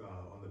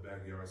 on the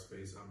backyard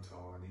space. I'm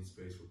tall, I need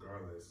space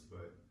regardless,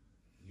 but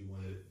you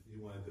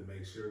wanted to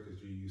make sure,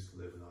 because you're used to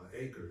living on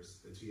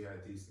acres, that you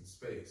had decent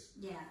space.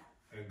 Yeah.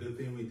 And good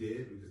thing we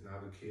did, because now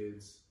the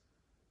kids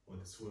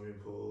want the swimming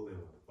pool, they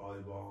want the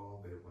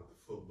volleyball, they want the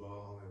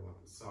football, they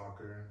want the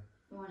soccer,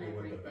 they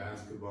want the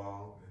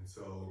basketball, and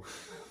so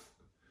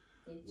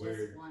they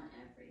just want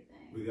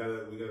everything. We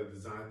gotta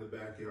design the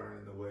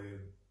backyard in a way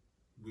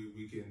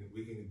we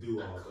can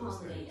do all those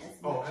things.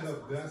 Oh, I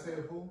know. Did I say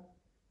a pool?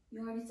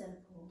 You already said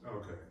a pool.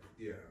 Okay,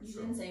 yeah. You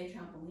didn't say a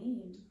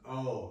trampoline.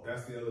 Oh,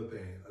 that's the other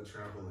thing, a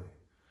trampoline.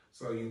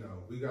 So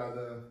we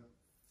gotta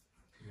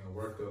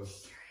work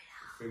those.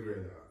 Figure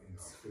it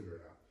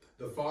out.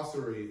 The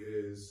Fossery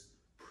is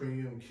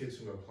premium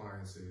kitchen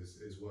appliances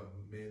is what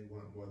men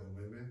want more than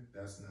women.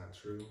 That's not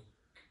true.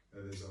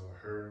 That is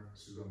her.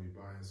 She's gonna be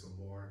buying some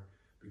more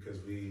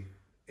because we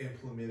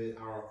implemented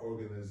our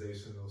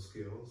organizational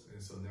skills,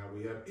 and so now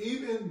we have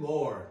even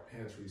more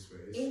pantry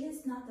space. It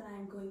is not that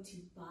I'm going to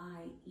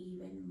buy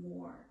even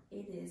more.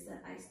 It is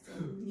that I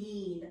still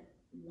need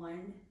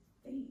one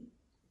thing.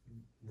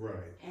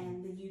 Right.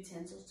 And the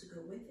utensils to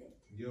go with it.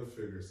 You'll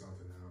figure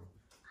something out.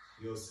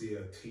 You'll see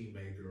a tea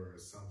maker or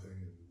something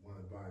and want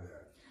to buy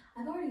that.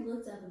 I've already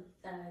looked up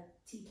a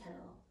tea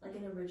kettle, like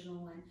an original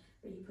one,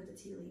 where you put the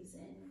tea leaves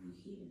in and you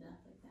heat it up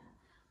like that.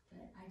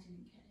 But I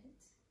didn't get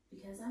it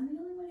because I'm the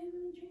only one who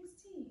really drinks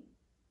tea.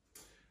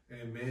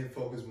 And men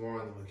focus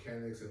more on the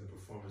mechanics and the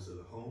performance of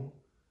the home.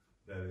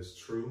 That is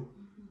true.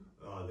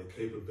 The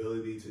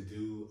capability to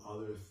do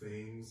other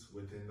things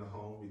within the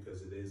home,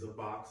 because it is a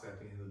box at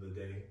the end of the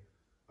day.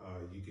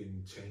 You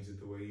can change it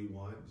the way you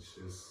want. It's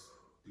just,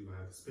 you don't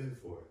have to spend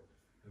for it.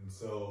 And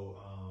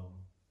so,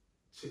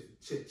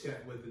 chit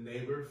chat with the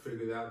neighbor,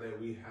 figured out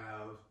that we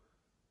have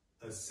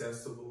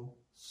accessible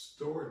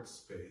storage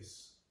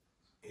space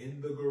in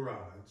the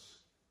garage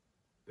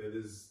that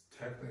is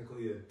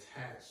technically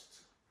attached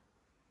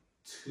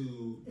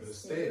to the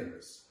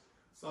stairs.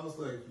 So I was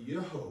like,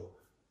 yo,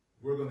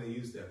 we're gonna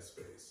use that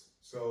space.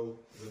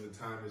 So when the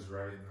time is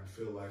right and I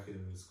feel like it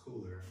and it's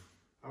cooler,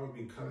 I would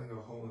be cutting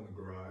a hole in the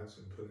garage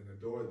and putting a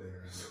door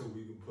there so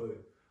we can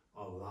put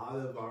a lot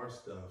of our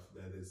stuff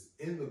that is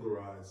in the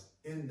garage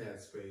in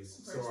that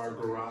space. So our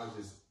garage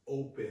is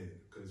open,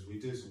 because we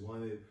just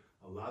wanted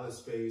a lot of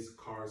space.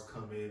 Cars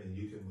come in and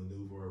you can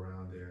maneuver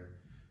around there.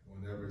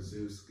 Whenever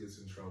Zeus gets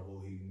in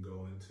trouble, he can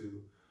go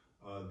into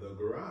the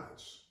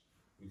garage,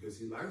 because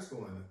he likes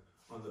going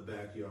on the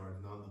backyard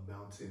and on the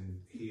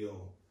mountain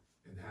hill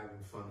and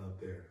having fun up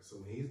there. So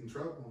when he's in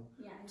trouble,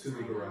 to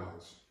the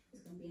garage.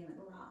 He's going to be in the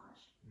garage.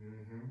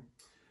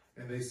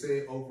 And they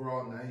say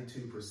overall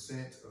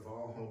 92% of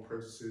all home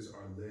purchases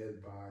are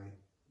led by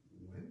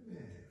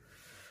women.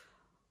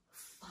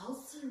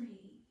 Falsery.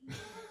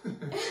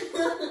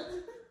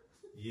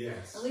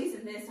 Yes. At least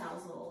in this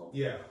household.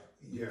 Yeah,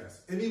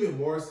 yes. And even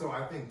more so,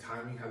 I think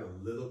timing had a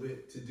little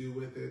bit to do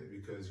with it,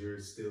 because you're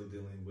still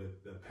dealing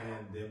with the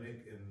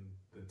pandemic and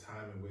the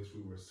time in which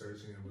we were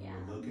searching and we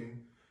were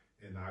looking.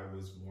 And I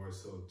was more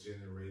so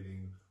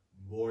generating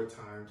more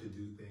time to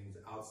do things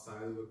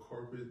outside of the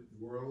corporate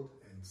world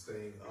and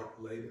staying up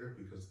later,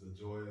 because the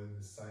joy and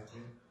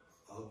excitement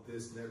of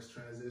this next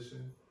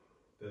transition,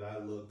 that I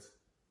looked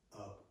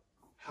up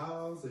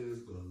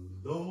houses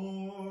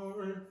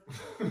galore.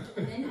 And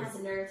then has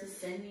the nerve to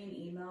send me an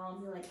email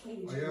and be like, hey,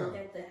 did you look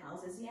at the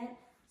houses yet?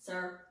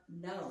 Sir,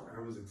 no.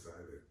 I was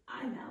excited.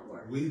 I'm at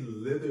work. We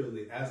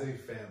literally, as a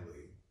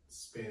family,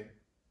 spent,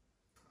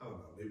 I don't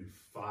know, maybe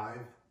 5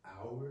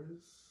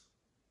 hours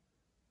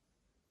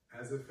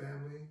as a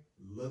family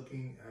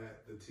looking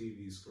at the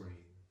TV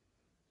screen,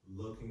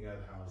 looking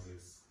at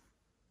houses,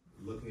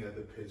 looking at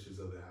the pictures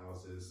of the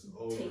houses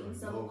over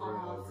and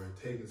over,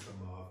 taking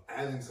some off,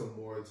 adding some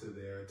more to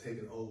there,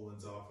 taking old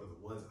ones off, or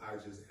the ones I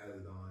just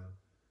added on.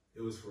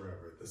 It was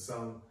forever. The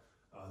song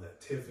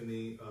that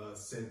Tiffany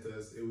sent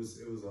us, it was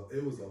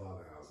a lot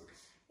of houses.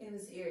 It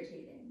was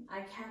irritating. I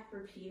kept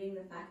repeating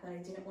the fact that I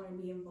didn't want to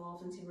be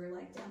involved until we were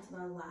like down to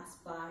the last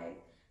 5,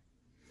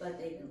 but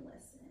they didn't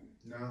listen.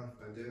 No,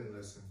 I didn't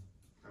listen.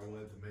 I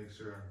wanted to make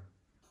sure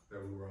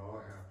that we were all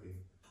happy,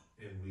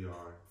 and we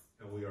are.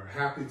 And we are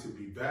happy to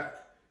be back,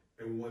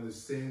 and we want to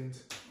send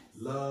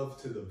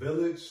love to the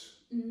village.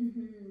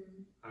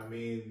 I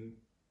mean,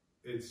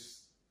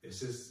 it's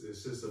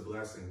just a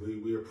blessing.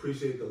 We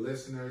appreciate the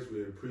listeners.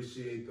 We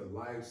appreciate the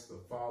likes, the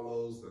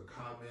follows, the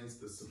comments,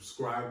 the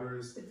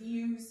subscribers, the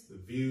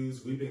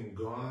views. We've been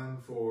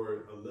gone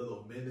for a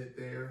little minute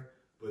there,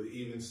 But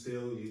even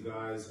still, you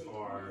guys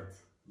are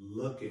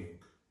looking,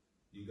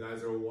 you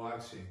guys are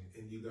watching,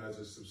 and you guys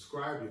are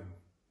subscribing.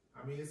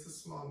 I mean, it's a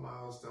small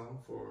milestone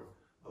for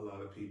a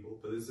lot of people,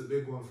 but it's a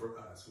big one for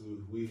us.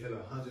 We hit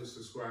 100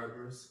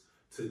 subscribers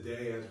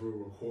today as we're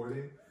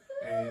recording,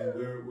 and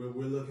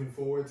we're looking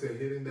forward to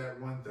hitting that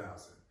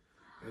 1,000.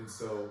 And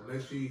so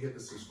make sure you hit the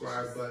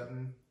subscribe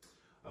button.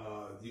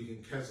 You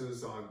can catch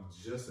us on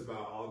just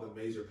about all the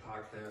major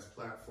podcast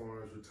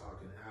platforms. We're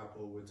talking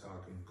Apple, we're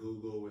talking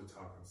Google, we're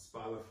talking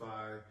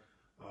Spotify,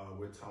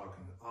 we're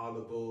talking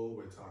Audible,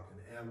 we're talking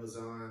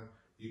Amazon.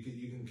 You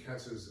can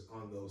catch us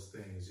on those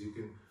things. You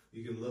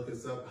can look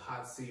us up,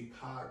 Hot Seat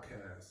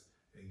Podcast,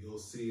 and you'll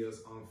see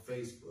us on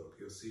Facebook.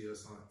 You'll see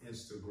us on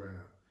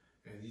Instagram,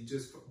 and you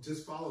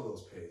just follow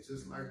those pages,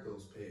 just like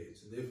those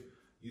pages. And if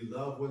you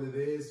love what it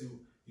is,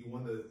 you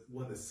want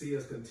to see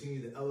us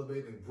continue to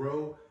elevate and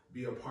grow,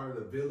 be a part of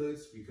the village,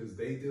 because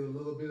they did a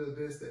little bit of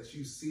this that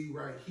you see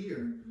right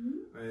here,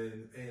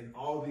 and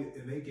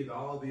they get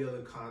all the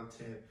other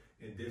content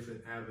in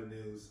different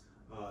avenues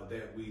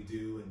that we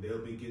do, and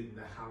they'll be getting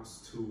the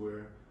house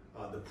tour,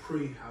 the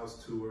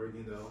pre-house tour.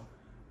 You know,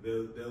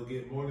 they'll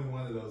get more than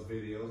one of those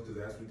videos,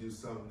 because as we do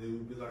something new,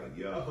 we'll be like,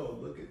 yo,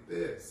 look at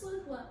this.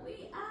 Look what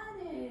we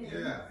added.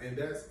 Yeah, and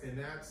that's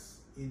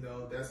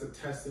that's a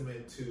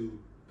testament to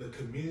the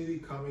community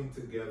coming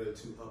together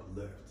to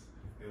uplift.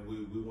 And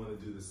we want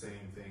to do the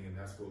same thing, and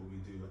that's what we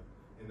do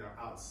in our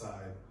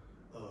outside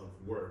of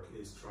work,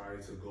 is try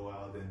to go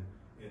out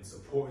and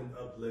support and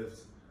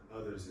uplift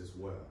others as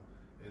well.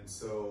 And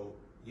so,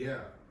 yeah,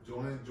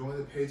 join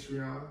the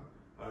Patreon.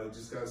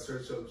 Just got to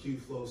search up Q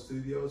Flow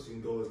Studios. You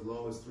can go as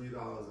low as $3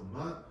 a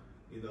month.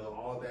 You know,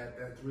 all that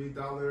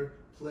 $3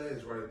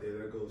 pledge right there,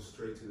 that goes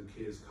straight to the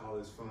kids'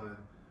 college fund.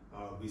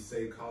 We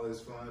say college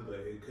fund, but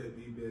it could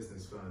be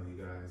business fund,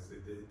 you guys.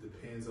 It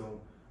depends on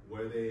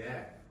where they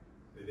at.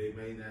 They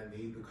may not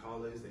need the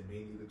college, they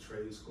may need a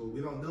trade school.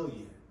 We don't know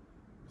yet.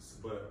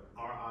 But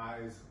our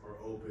eyes are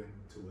open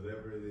to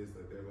whatever it is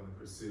that they're going to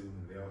pursue,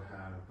 and they'll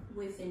have,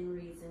 within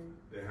reason,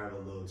 they have a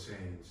little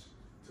change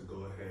to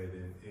go ahead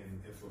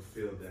and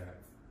fulfill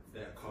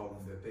that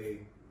calling that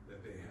they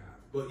have.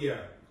 But yeah,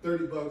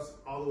 $30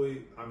 all the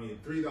way,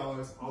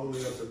 $3 all the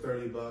way up to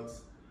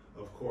 $30.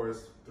 Of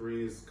course,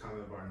 3 is kind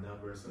of our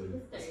number, so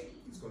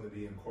it's going to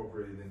be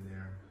incorporated in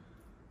there.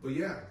 But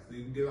yeah, so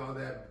you can get all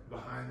that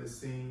behind the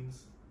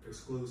scenes,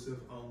 exclusive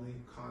only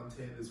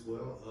content as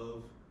well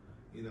of,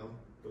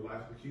 the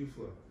life of Q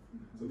Flow.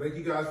 So thank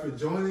you guys for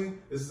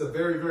joining. This is a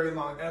very, very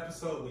long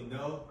episode. We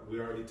know, we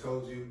already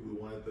told you we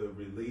wanted the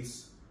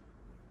release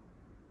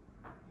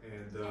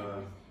and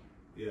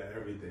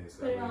everything.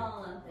 So put it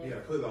all out there. Yeah,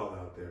 put it all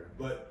out there.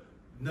 But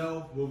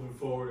no, moving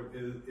forward,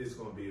 it's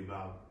going to be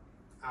about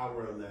an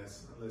hour or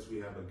less, unless we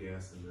have a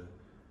guest and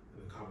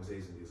the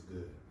conversation gets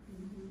good.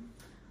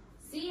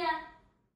 See ya.